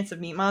 Cloudy with a Chance of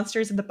Meat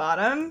Monsters at the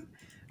bottom.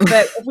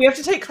 But if we have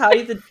to take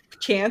Cloudy the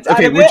Chance out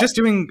Okay, of we're it, just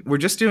doing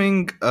like,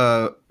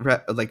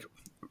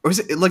 or is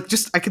it like,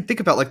 just I could think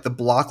about like the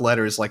block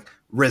letters like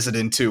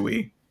Resident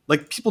 2.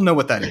 Like, people know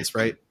what that is,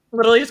 right?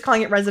 literally just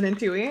calling it Resident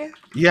 2E.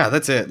 Yeah,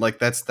 that's it. Like,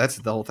 that's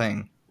the whole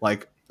thing.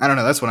 Like, I don't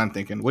know. That's what I'm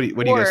thinking. What do you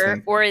guys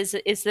think? Or is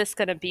this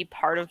going to be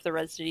part of the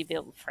Resident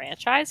Evil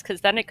franchise?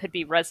 Because then it could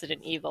be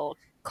Resident Evil :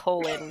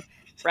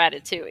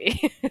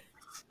 Ratatouille.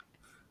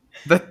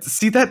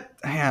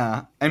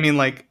 Yeah. I mean,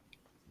 like,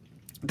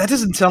 that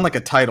doesn't sound like a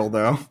title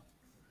though.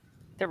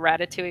 The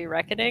Ratatouille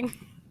Reckoning.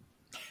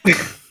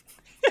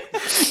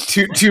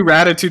 Two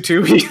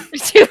Ratatouille.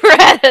 To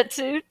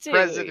Ratatouille.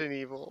 Resident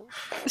Evil.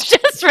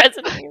 Just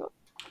Resident Evil.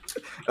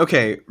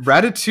 Okay,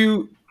 Resident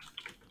 2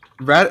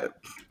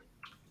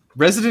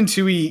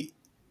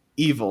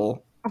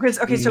 Evil. Okay,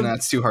 so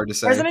That's too hard to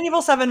say. Resident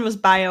Evil 7 was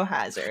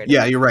Biohazard.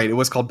 Yeah, you're right. It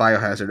was called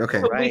Biohazard. Okay.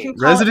 So we Right. can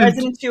call it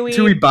Resident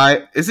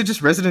 2E. Is it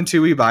just Resident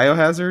 2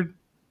 Biohazard?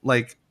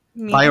 Like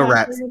Meat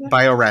Biorats? Hazard?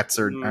 Biorats,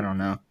 or I don't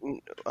know.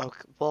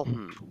 Okay, well,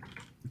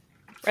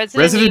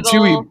 Resident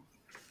 2E.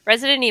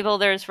 Resident Evil.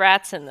 There's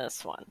rats in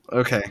this one.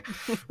 Okay.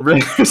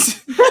 Resident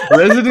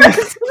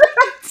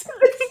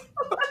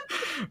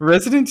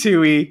Resident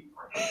 2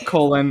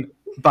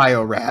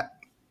 Biorat.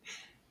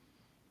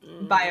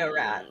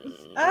 Biorat.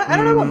 I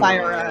don't know about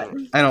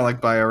Biorat. I don't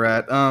like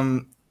Biorat.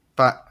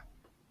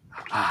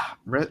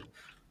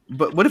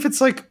 But what if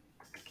it's like,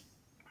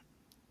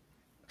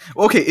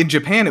 okay, in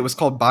Japan it was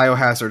called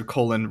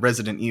Biohazard: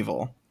 Resident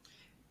Evil.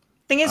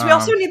 Thing is, we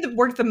also need to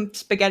work the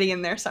spaghetti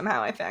in there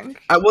somehow. I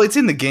think Well, it's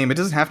in the game. It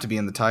doesn't have to be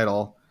in the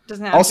title.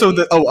 doesn't have Also,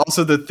 to be.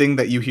 also the thing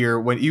that you hear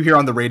when you hear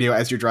on the radio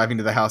as you're driving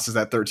to the house is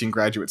that 13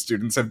 graduate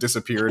students have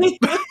disappeared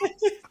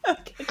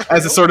Okay,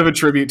 as a sort of a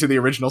tribute to the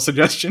original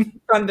suggestion.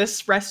 from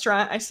this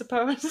restaurant, I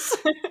suppose.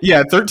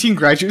 Yeah, 13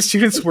 graduate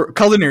students were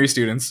culinary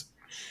students.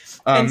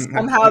 And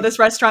somehow this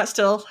restaurant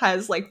still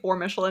has like 4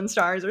 Michelin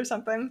stars or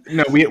something.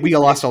 No, we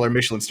lost all our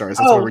Michelin stars.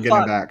 That's Oh, why we're getting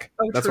fuck. back.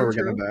 Oh, That's true, why we're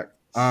true.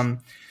 getting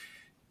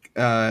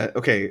back.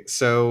 Okay,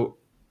 so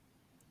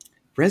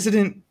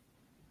Resident.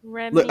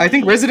 Remy, I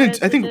think Resident.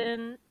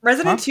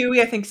 Resident Huh?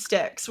 2, I think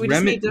sticks. We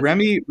just need to.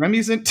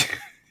 Remy's in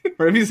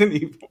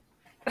Evil.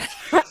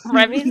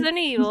 Resident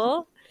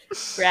Evil.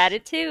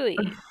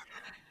 Ratatouille.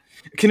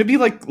 Can it be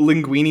like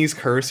Linguini's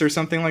Curse or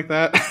something like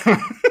that?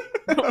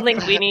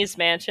 Linguini's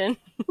Mansion.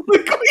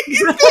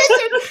 Linguini's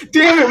Mansion.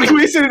 Damn it! We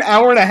wasted an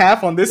hour and a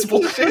half on this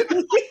bullshit.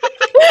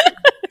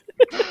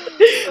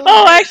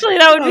 Oh, actually,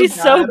 that would Oh, be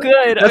so God.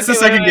 good. That's the Okay,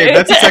 second wait, game. wait.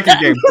 That's the second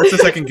game. That's the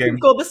second game.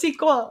 The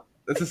sequel.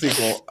 That's a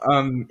sequel.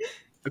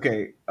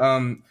 Okay.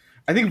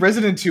 I think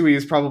Resident 2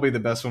 is probably the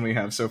best one we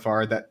have so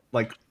far. That,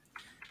 like,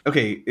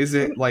 okay, is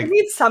it like It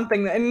needs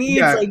something. It needs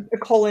Yeah. like a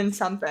colon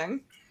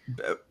something.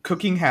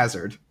 Cooking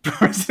Hazard?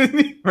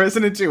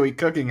 Resident 2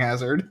 Cooking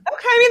Hazard.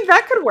 Okay, I mean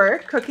that could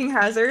work. Cooking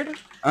hazard.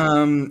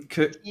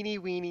 Eeny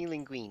weeny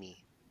linguini.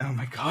 Oh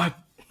my god.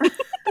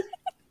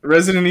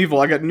 Resident Evil.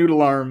 I got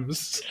noodle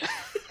arms.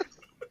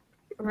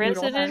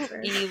 Resident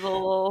hazard.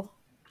 Evil.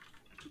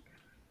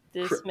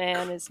 This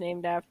man is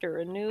named after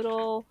a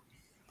noodle.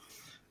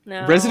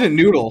 No. Resident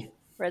Noodle.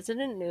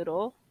 Resident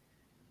Noodle.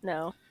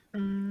 No.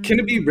 Can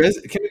it be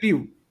Can it be?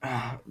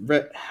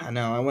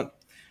 No, I want.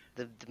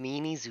 The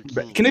meanie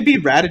zucchini. Can it be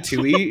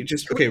Ratatouille?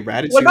 Just okay,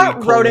 Ratatouille. What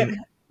about colon- rodent?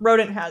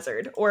 rodent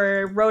hazard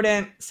or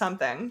rodent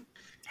something.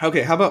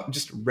 Okay, how about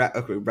just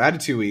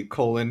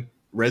Ratatouille,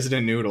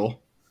 Resident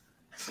Noodle.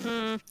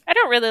 I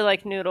don't really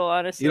like noodle,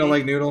 honestly. You don't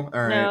like Noodle?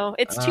 All right. No,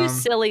 it's too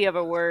silly of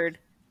a word.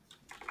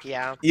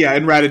 Yeah. Yeah,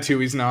 and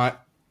Ratatouille's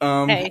not.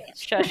 Hey,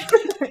 shush.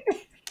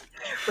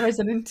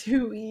 Resident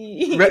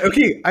 2E.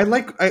 Okay,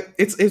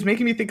 it's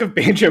making me think of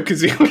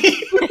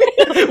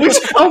Banjo-Kazooie. Which,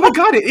 oh my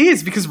god, it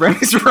is, because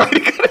Remy's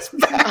riding on his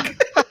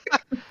back.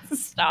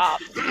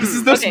 Stop. This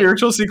is the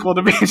spiritual sequel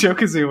to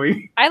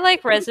Banjo-Kazooie. I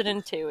like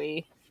Resident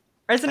 2E.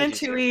 Resident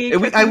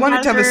 2E. I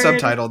wanted to have a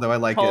subtitle, though. I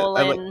like it.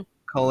 I like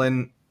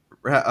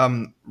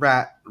the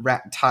rat.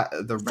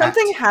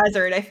 Something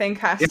hazard, I think,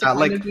 has to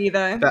kind of be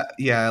the...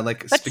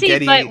 like but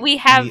spaghetti. See, but we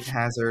have meat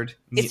hazard.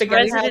 It's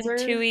spaghetti Resident hazard.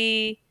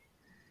 2E.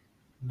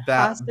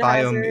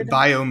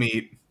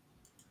 Biomeat.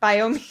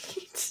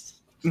 Biomeat.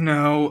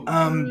 No.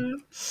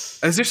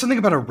 Is there something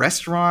about a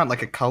restaurant,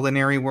 like a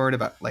culinary word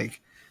about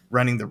like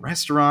running the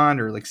restaurant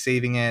or like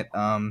saving it?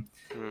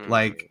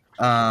 Like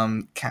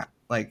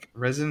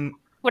resin.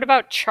 What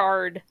about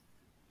charred?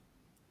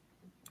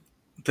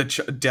 The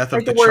death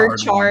Like of the word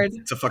charred.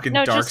 It's a fucking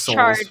Dark just Souls.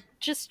 Charred.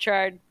 Just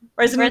charred.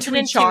 Resident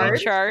 2E charred.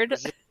 charred.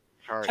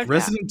 Charred.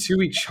 Resident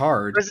 2E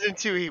charred. Resident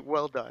 2E,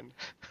 well done.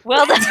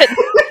 Well done.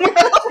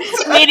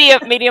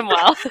 medium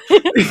well.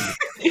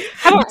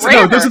 How about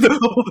rare? No,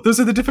 those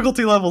are the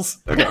difficulty levels.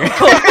 Okay.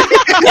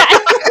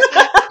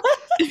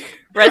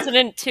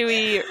 Resident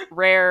 2E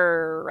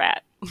rare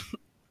rat.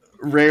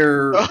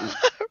 Rare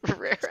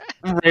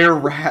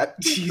rat.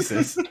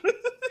 Jesus.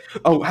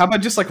 Oh, how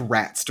about just like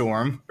Rat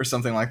Storm or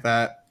something like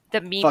that?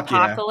 The meat Fuck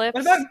yeah. apocalypse.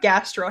 What about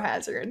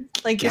gastrohazard?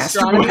 Like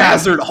Gastronomy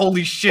hazard.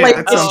 Holy shit. Like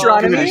that sounds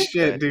gastronomy? good as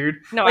shit, dude.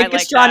 No, like I like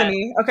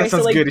gastronomy. that. Okay, That so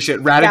sounds like good as shit.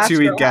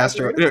 Ratatouille,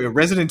 gastrohazard.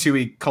 Resident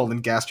 2E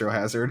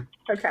gastrohazard.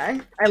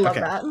 Okay, I love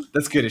that.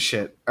 That's good as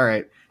shit. All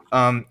right.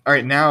 Now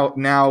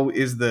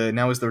is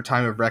the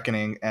time of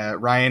reckoning.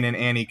 Ryan and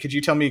Annie, could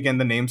you tell me again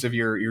the names of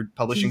your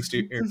publishing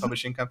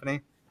publishing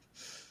company?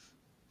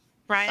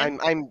 Ryan.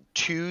 I'm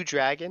Two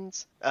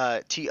Dragons.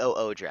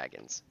 TOO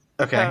Dragons.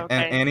 Okay. Oh, okay.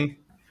 And Annie.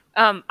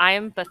 I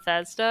am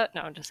Bethesda.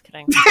 No, I'm just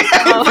kidding.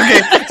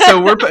 Okay,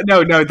 so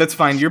no, that's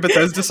fine. You're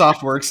Bethesda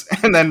Softworks,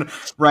 and then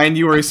Ryan,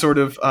 you are a sort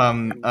of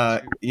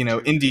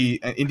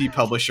indie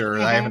publisher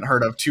that I haven't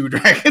heard of. Two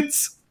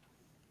Dragons.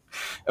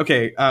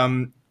 Okay,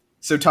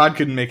 so Todd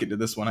couldn't make it to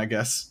this one, I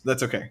guess.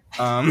 That's okay.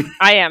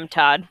 I am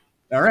Todd.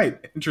 All right,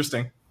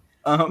 interesting.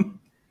 All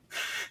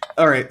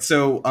right,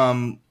 so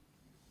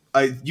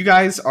you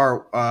guys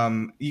are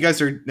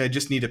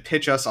just need to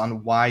pitch us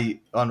on what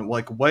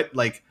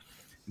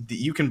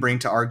you can bring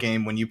to our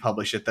game when you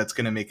publish it that's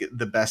going to make it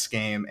the best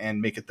game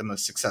and make it the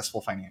most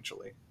successful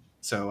financially.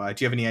 So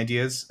do you have any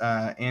ideas,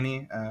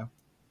 Annie?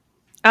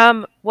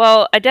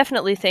 Well, I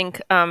definitely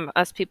think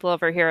us people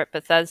over here at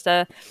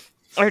Bethesda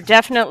are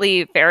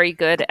definitely very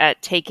good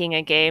at taking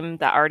a game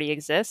that already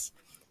exists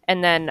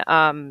and then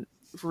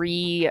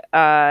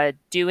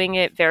doing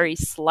it very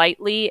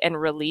slightly and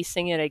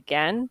releasing it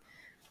again,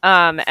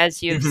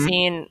 as you've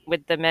seen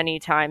with the many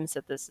times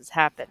that this has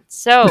happened.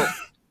 So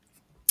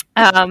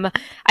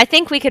I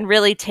think we can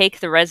really take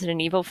the Resident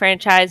Evil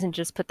franchise and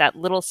just put that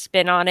little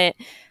spin on it,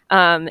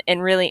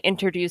 and really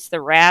introduce the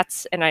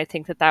rats. And I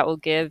think that will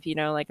give,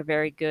 like a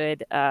very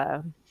good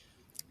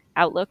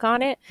outlook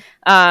on it.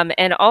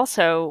 And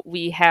also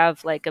we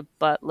have like a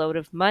buttload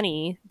of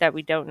money that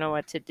we don't know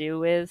what to do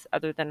with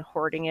other than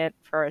hoarding it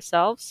for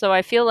ourselves. So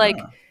I feel like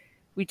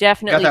we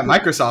definitely got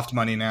that Microsoft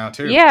money now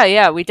too.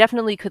 Yeah. We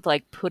definitely could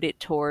like put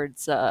it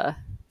towards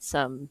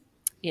some,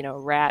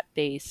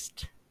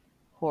 rat-based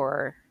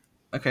horror.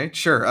 Okay,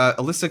 sure.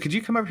 Alyssa, could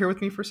you come over here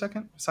with me for a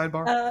second?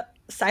 Sidebar.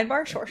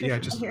 Sidebar, sure. Yeah,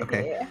 just Here,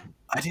 okay. yeah.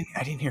 I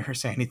didn't hear her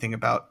say anything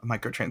about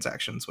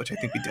microtransactions, which I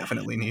think we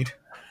definitely need.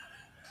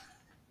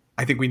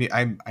 I think we need.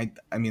 I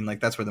mean, like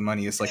that's where the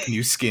money is. Like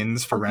new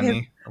skins for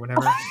Remy or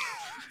whatever.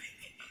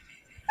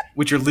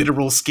 Which are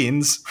literal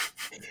skins.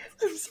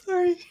 I'm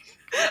sorry.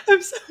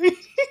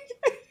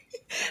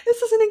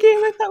 This isn't a game.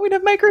 I thought we'd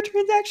have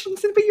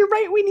microtransactions, but you're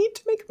right. We need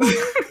to make money.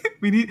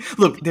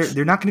 Look.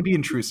 They're not going to be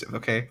intrusive.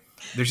 Okay.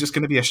 There's just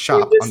going to be a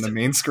shop on the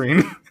main screen.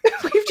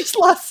 We've just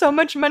lost so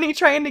much money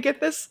trying to get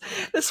this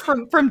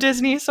from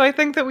Disney, so I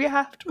think that we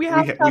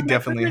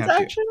definitely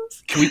have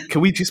to.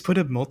 Can we just put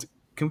a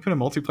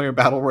multiplayer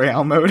battle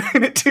royale mode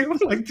in it too?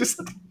 Like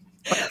just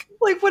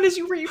like what is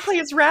where you play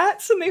as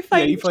rats and they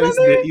fight each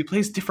other? You play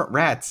as different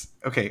rats.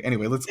 Okay.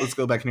 Anyway, let's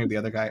go back and hear the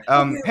other guy.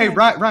 Hey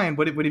Ryan,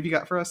 what have you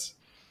got for us?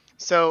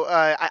 So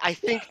I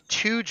think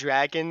Two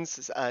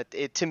Dragons,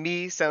 it to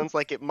me sounds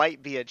like it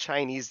might be a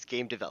Chinese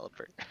game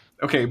developer.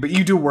 Okay, but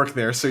you do work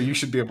there, so you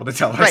should be able to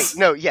tell us. Right?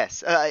 No,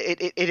 yes,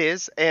 it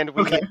is, and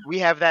we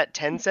have that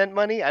Tencent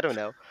money. I don't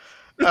know.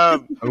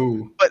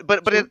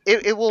 But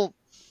it will,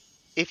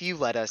 if you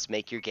let us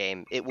make your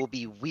game, it will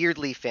be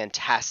weirdly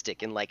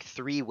fantastic in like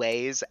 3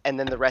 ways, and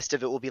then the rest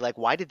of it will be like,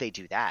 why did they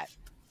do that?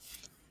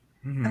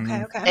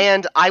 Okay, okay.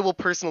 And I will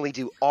personally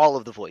do all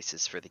of the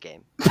voices for the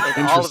game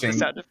and all of the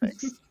sound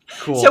effects.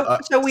 Cool.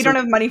 So we don't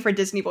have money for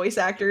Disney voice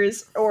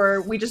actors,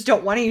 or we just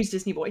don't want to use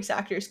Disney voice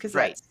actors because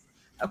Right.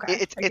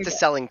 Okay. It's a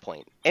selling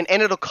point, and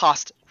it'll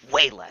cost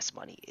way less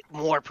money,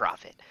 more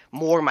profit,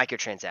 more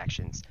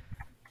microtransactions.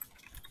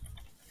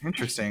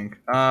 Interesting.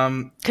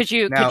 Could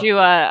you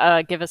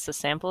give us a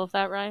sample of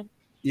that, Ryan?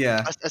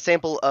 Yeah, a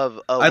sample of.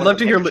 I'd love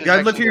to hear.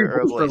 I'd love to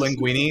hear for for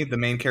Linguini, the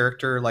main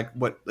character. Like,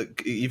 what?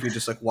 Like, if you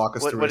just like walk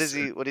us through. What is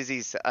he? What is he?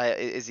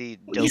 Is he?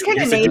 He's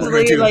kind of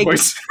nasally, like. Wait.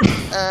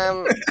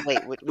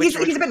 He's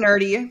a bit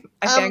nerdy.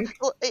 I think.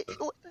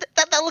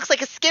 That looks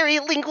like a scary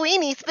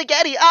linguini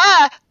spaghetti.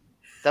 Ah!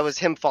 That was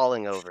him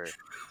falling over.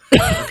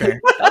 Okay.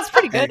 That's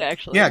pretty good,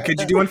 actually. Yeah, could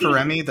you do one for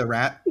Remy, the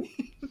rat?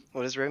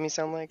 What does Remy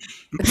sound like?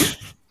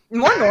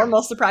 More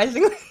normal,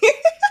 surprisingly.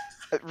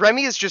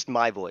 Remy is just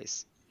my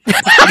voice.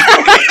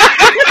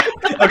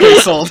 Okay,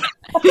 sold.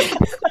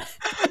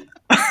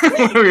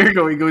 We're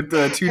going with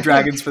 2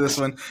 dragons for this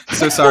one.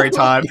 So sorry,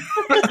 Todd.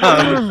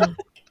 That's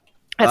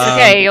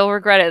okay. You'll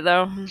regret it,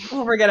 though.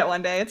 We'll forget it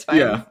one day. It's fine.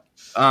 Yeah.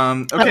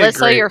 Okay, Alyssa,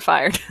 great. you're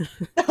fired.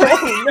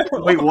 Oh,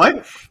 no. Wait,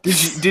 what?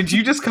 Did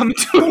you just come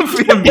to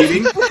a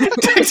meeting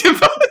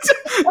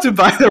to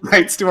buy the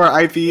rights to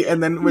our IP,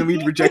 and then when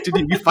we rejected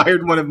you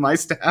fired one of my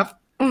staff?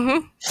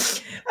 Mm-hmm.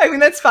 I mean,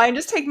 that's fine.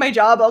 Just take my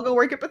job. I'll go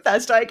work at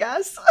Bethesda, I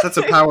guess. That's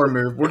a power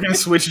move. We're gonna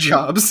switch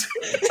jobs.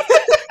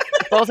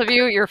 Both of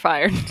you, you're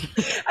fired.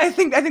 I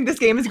think this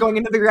game is going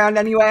into the ground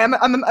anyway.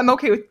 I'm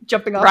okay with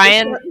jumping off.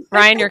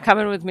 Ryan, you're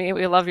coming with me.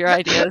 We love your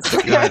ideas.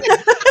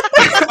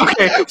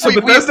 Okay, so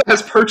Bethesda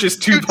has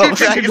purchased two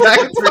dragons.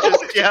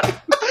 Yeah.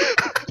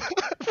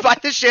 Buy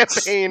the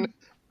champagne.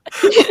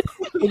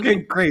 Okay,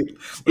 great.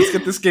 Let's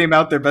get this game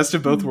out there. Best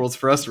of both worlds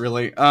for us,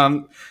 really.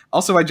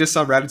 Also, I just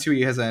saw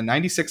Ratatouille has a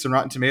 96 on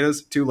Rotten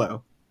Tomatoes. Too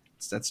low.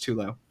 That's too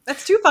low.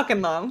 That's too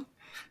fucking low.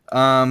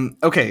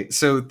 Okay,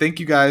 so thank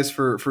you guys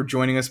for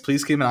joining us.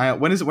 Please keep an eye out.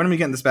 When are we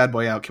getting this bad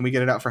boy out? Can we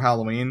get it out for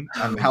Halloween?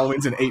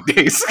 Halloween's in 8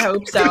 days. I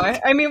hope so.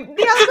 I mean,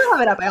 yeah, we'll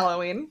have it up by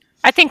Halloween.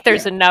 I think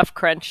there's enough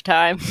crunch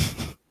time.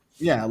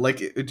 Yeah,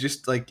 like it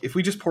just like if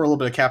we just pour a little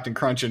bit of Captain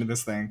Crunch into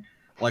this thing,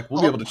 like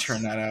we'll be able to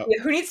churn that out.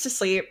 Yeah, who needs to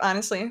sleep?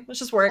 Honestly, let's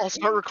just work. I'll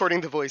start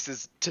recording the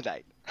voices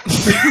tonight.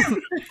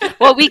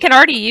 Well, we can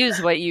already use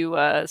what you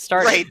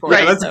started.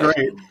 Right, Yeah, that's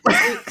great.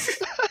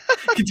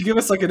 Could you give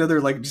us like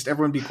another just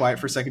everyone be quiet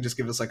for a second? Just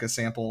give us like a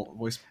sample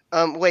voice.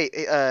 Wait.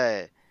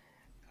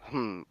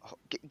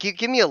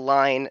 Give me a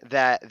line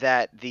that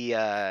the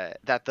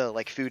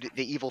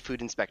evil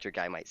food inspector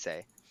guy might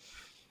say.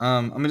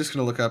 I'm just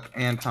gonna look up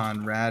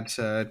Anton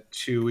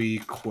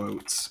Ratatouille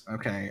quotes.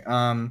 Okay.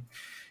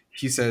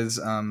 He says,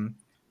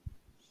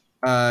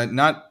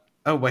 not.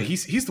 Oh, wait.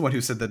 He's the one who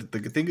said that the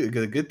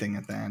good thing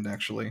at the end.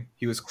 Actually,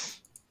 he was.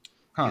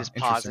 He was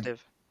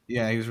positive.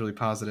 Yeah, he was really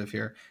positive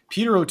here.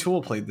 Peter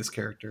O'Toole played this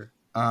character.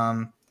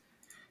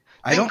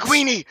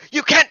 Queenie,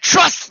 you can't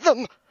trust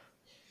them.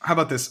 How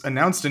about this?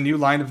 Announced a new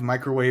line of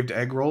microwaved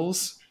egg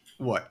rolls.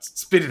 What?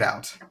 Spit it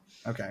out.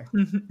 Okay.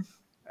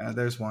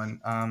 There's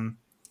one.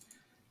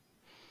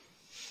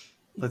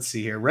 Let's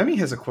see here. Remy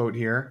has a quote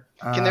here.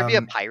 Can there be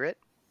a pirate?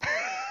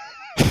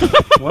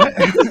 What?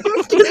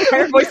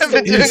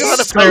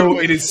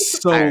 It is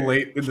so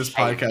late in this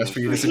podcast for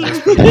you to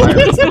suggest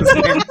pirates in this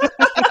game.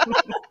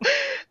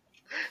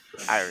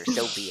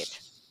 So be it.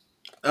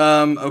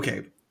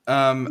 Okay.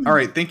 All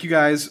right. Thank you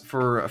guys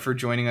for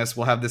joining us.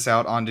 We'll have this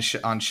out on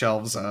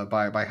shelves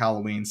by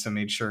Halloween. So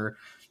make sure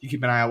you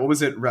keep an eye out. What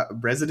was it?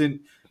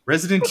 Resident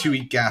to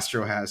Eat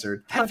Gastro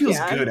Hazard. That feels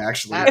good,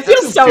 actually. It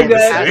feels so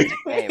good.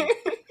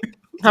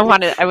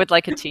 I would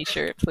like a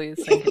T-shirt, please.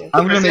 Thank you.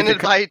 I'm gonna make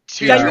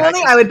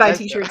Genuinely, I would buy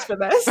T-shirts for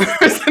this.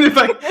 Presented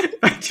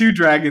by 2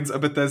 Dragons, a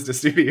Bethesda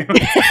studio.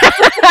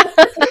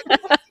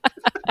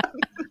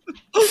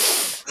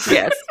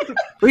 Yes,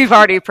 we've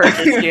already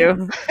purchased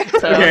you.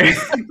 So. Okay.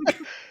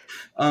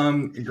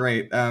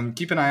 Great.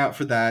 Keep an eye out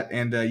for that.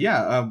 And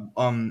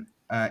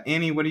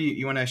Annie, what do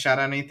you want to shout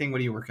out? Anything?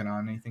 What are you working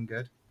on? Anything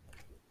good?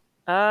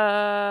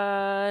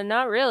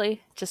 Not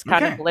really. Just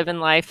kind of living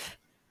life.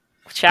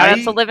 Shout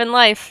out to living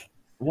life.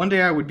 One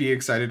day I would be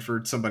excited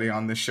for somebody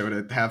on this show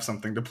to have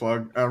something to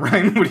plug.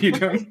 Ryan, what are you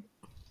doing?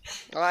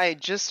 I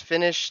just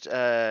finished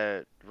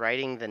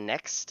writing the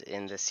next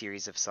in the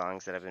series of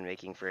songs that I've been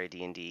making for a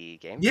D&D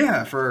game.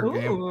 Yeah, for a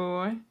game.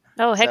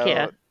 Oh, heck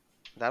yeah.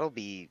 That'll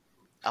be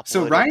uploaded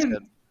so Ryan,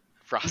 to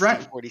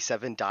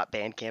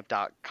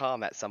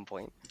frosty47.bandcamp.com at some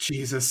point.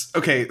 Jesus.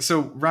 Okay,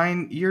 so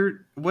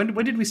Ryan, when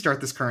did we start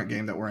this current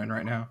game that we're in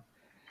right now?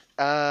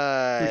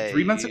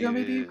 3 months ago,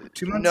 maybe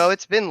 2 months. No,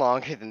 it's been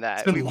longer than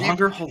that. It's been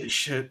longer. Holy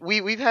shit.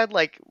 We've had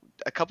like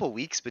a couple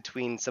weeks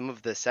between some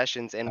of the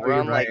sessions, and we're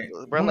on like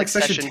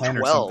session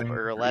 12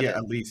 or 11. Yeah,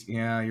 at least.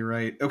 Yeah, you're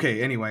right.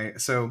 Okay. Anyway,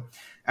 so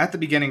at the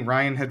beginning,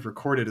 Ryan had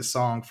recorded a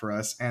song for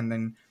us, and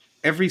then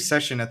every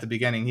session at the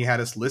beginning, he had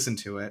us listen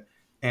to it,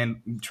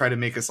 and try to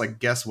make us like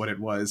guess what it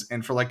was.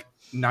 And for like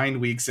 9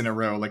 weeks in a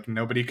row, like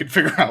nobody could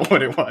figure out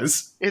what it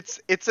was.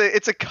 It's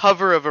a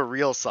cover of a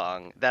real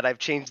song that I've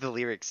changed the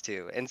lyrics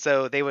to, and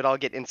so they would all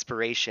get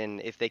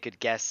inspiration if they could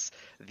guess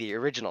the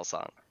original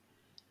song.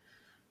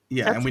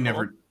 Yeah, That's and we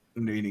cool.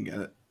 we didn't get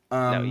it.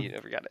 No, you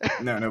never got it.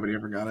 No, nobody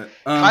ever got it.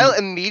 Kyle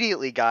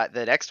immediately got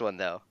the next one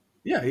though.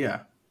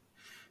 Yeah.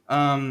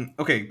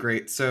 Okay,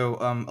 great. So,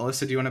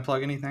 Alyssa, do you want to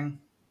plug anything?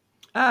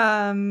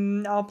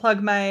 I'll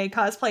plug my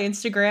cosplay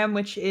Instagram,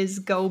 which is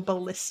Go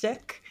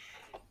Ballistic,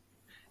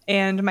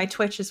 and my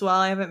Twitch as well.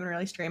 I haven't been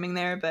really streaming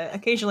there, but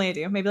occasionally I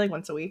do, maybe like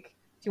once a week.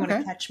 If you want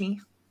to catch me.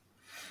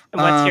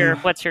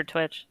 What's your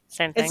Twitch?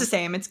 Same thing. It's the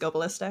same. It's Go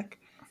Ballistic.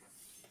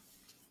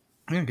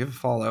 I'm gonna give a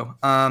follow.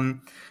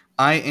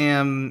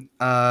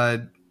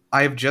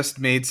 I have just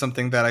made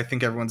something that I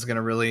think everyone's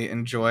gonna really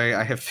enjoy.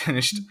 I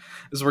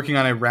was working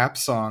on a rap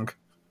song.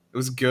 It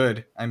was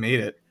good. I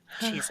made it.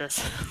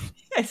 Jesus.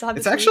 I saw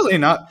this It's actually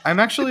not. I'm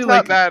actually It's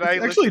like. not bad.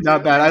 It's actually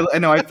not bad. I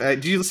know.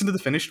 Did you listen to the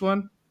finished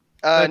one?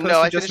 No, I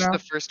posted just finished now?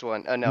 the first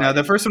one. Oh no. No,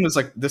 the first one was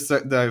like this.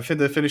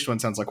 The finished one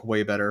sounds like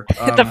way better.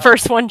 The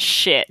first one,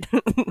 shit.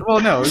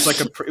 Well, no, it was like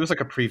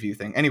a preview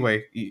thing.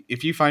 Anyway,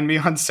 if you find me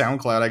on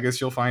SoundCloud, I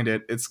guess you'll find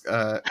it. It's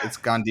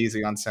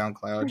Gandhizy on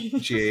SoundCloud,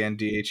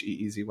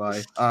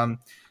 GANDHEEZY.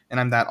 And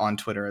I'm that on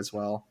Twitter as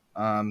well.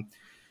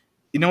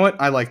 You know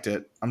what? I liked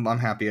it. I'm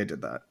happy I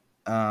did that.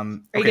 Are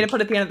you gonna put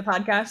it at the end of the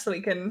podcast so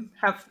we can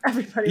have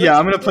everybody? Yeah,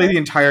 I'm gonna play the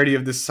entirety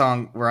of this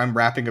song where I'm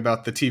rapping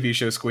about the TV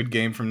show Squid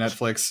Game from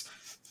Netflix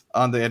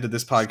on the end of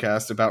this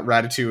podcast about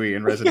Ratatouille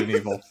and Resident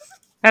Evil.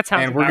 That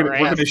sounds And we're about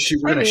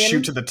gonna right.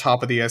 shoot to the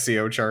top of the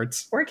SEO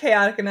charts. We're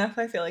chaotic enough.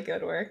 I feel like it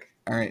would work.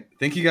 All right,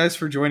 thank you guys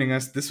for joining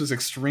us. This was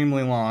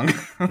extremely long.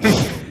 I'm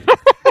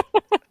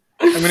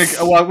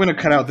gonna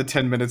cut out the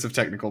 10 minutes of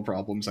technical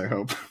problems. I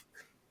hope.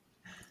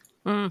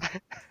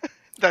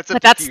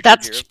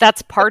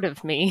 That's part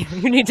of me.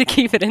 You need to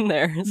keep it in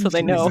there so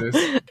they know.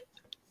 Jesus.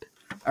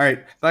 All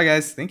right, bye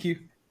guys. Thank you.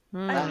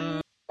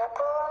 Bye.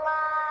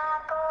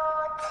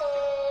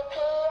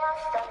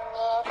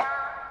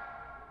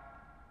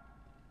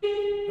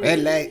 Red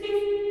light,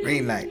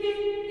 green light.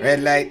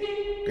 Red light,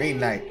 green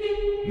light.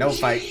 No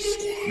fight,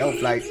 no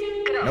flight,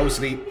 no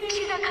sleep.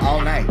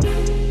 All night.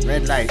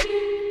 Red light,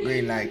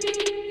 green light.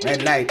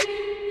 Red light,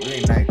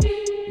 green light.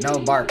 No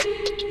bark,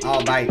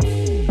 all bite.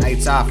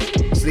 Lights off,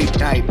 sleep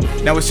tight.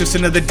 Now it's just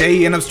another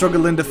day and I'm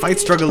struggling to fight,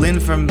 struggling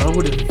for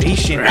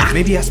motivation.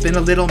 Maybe I spent a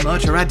little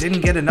much or I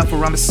didn't get enough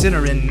or I'm a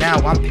sinner and now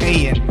I'm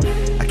paying.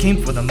 I came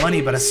for the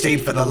money but I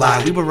stayed for the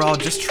lie. We were all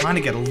just trying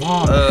to get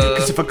along.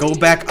 Cause if I go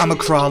back I'ma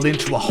crawl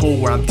into a hole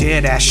where I'm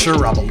dead ass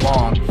sure I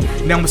belong.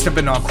 Now I'm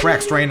stepping on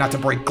cracks, trying not to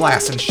break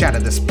glass and shatter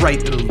this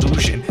bright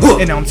illusion.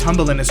 And now I'm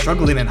tumbling and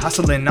struggling and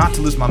hustling not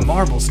to lose my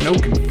marbles, no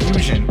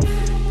confusion.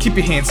 Keep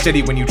your hand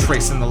steady when you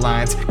tracing the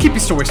lines. Keep your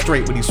story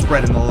straight when you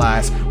spreading the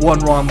lies. One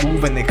wrong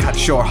move and they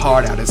cut your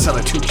heart out and sell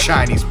it to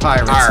Chinese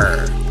pirates.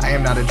 Arr. I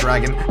am not a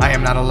dragon, I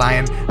am not a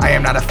lion, I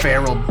am not a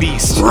feral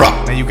beast.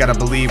 Now you gotta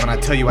believe when I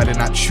tell you I did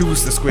not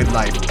choose the squid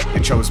life,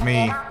 it chose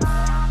me.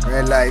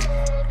 Red light,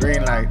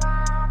 green light.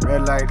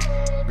 Red light,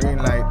 green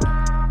light.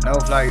 No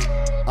flight,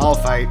 all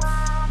fight.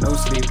 No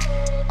sleep,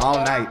 all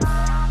night.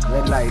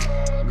 Red light,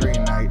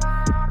 green light.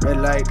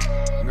 Red light,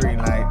 green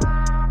light.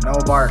 No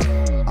bark,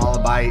 all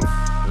bite.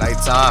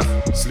 Lights off,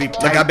 sleep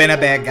tight. Look, I've been a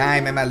bad guy,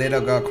 made my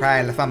little girl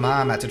cry, left my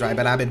mom out to dry,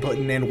 but I've been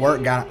putting in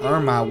work, gotta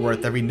earn my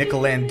worth, every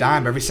nickel and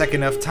dime, every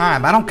second of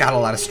time. I don't got a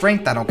lot of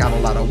strength, I don't got a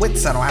lot of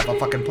wits, I don't have a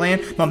fucking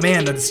plan. My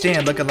man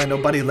understand, looking like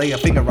nobody lay a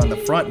finger on the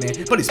front,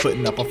 man, but he's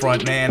putting up a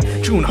front, man.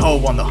 Chewing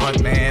ho on the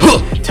hunt, man.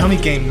 Tell me,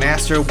 game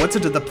master, what's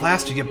into the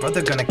plaster? Your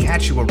brother gonna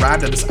catch you,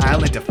 arrived on this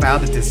island,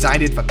 defiled and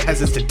decided for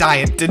peasants to die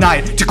and deny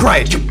it, to cry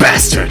it, you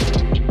bastard!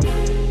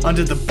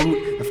 Under the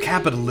boot of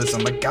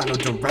capitalism, I got no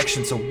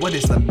direction, so what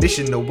is the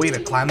mission? No way to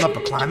climb up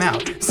or climb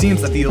out.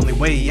 Seems like the only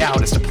way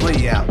out is to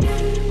play out.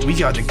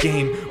 We are the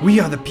game, we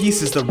are the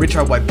pieces, the rich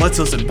are white blood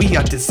cells and we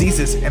are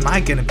diseases. Am I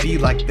gonna be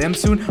like them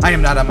soon? I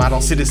am not a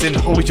model citizen,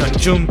 Hoi Jun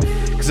Jung.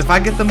 Cause if I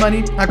get the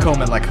money, I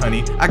comb it like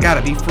honey, I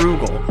gotta be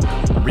frugal.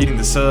 I'm reading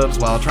the subs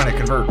while trying to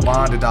convert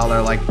won to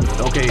dollar like,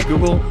 okay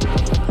Google.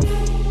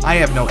 I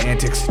have no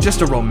antics,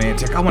 just a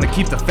romantic, I wanna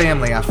keep the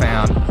family I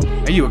found.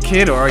 Are you a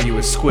kid or are you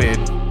a squid?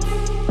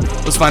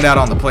 Let's find out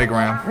on the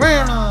playground.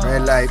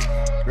 Red light,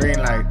 green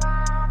light.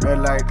 Red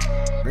light,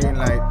 green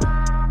light.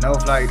 No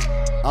flight,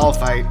 all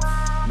fight.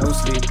 No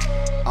sleep,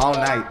 all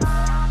night.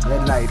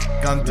 Red light,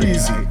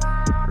 Gandhizy.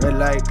 red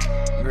light,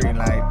 green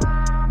light.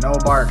 No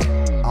bark,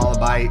 all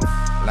bite.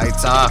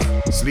 Lights off,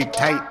 sleep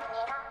tight.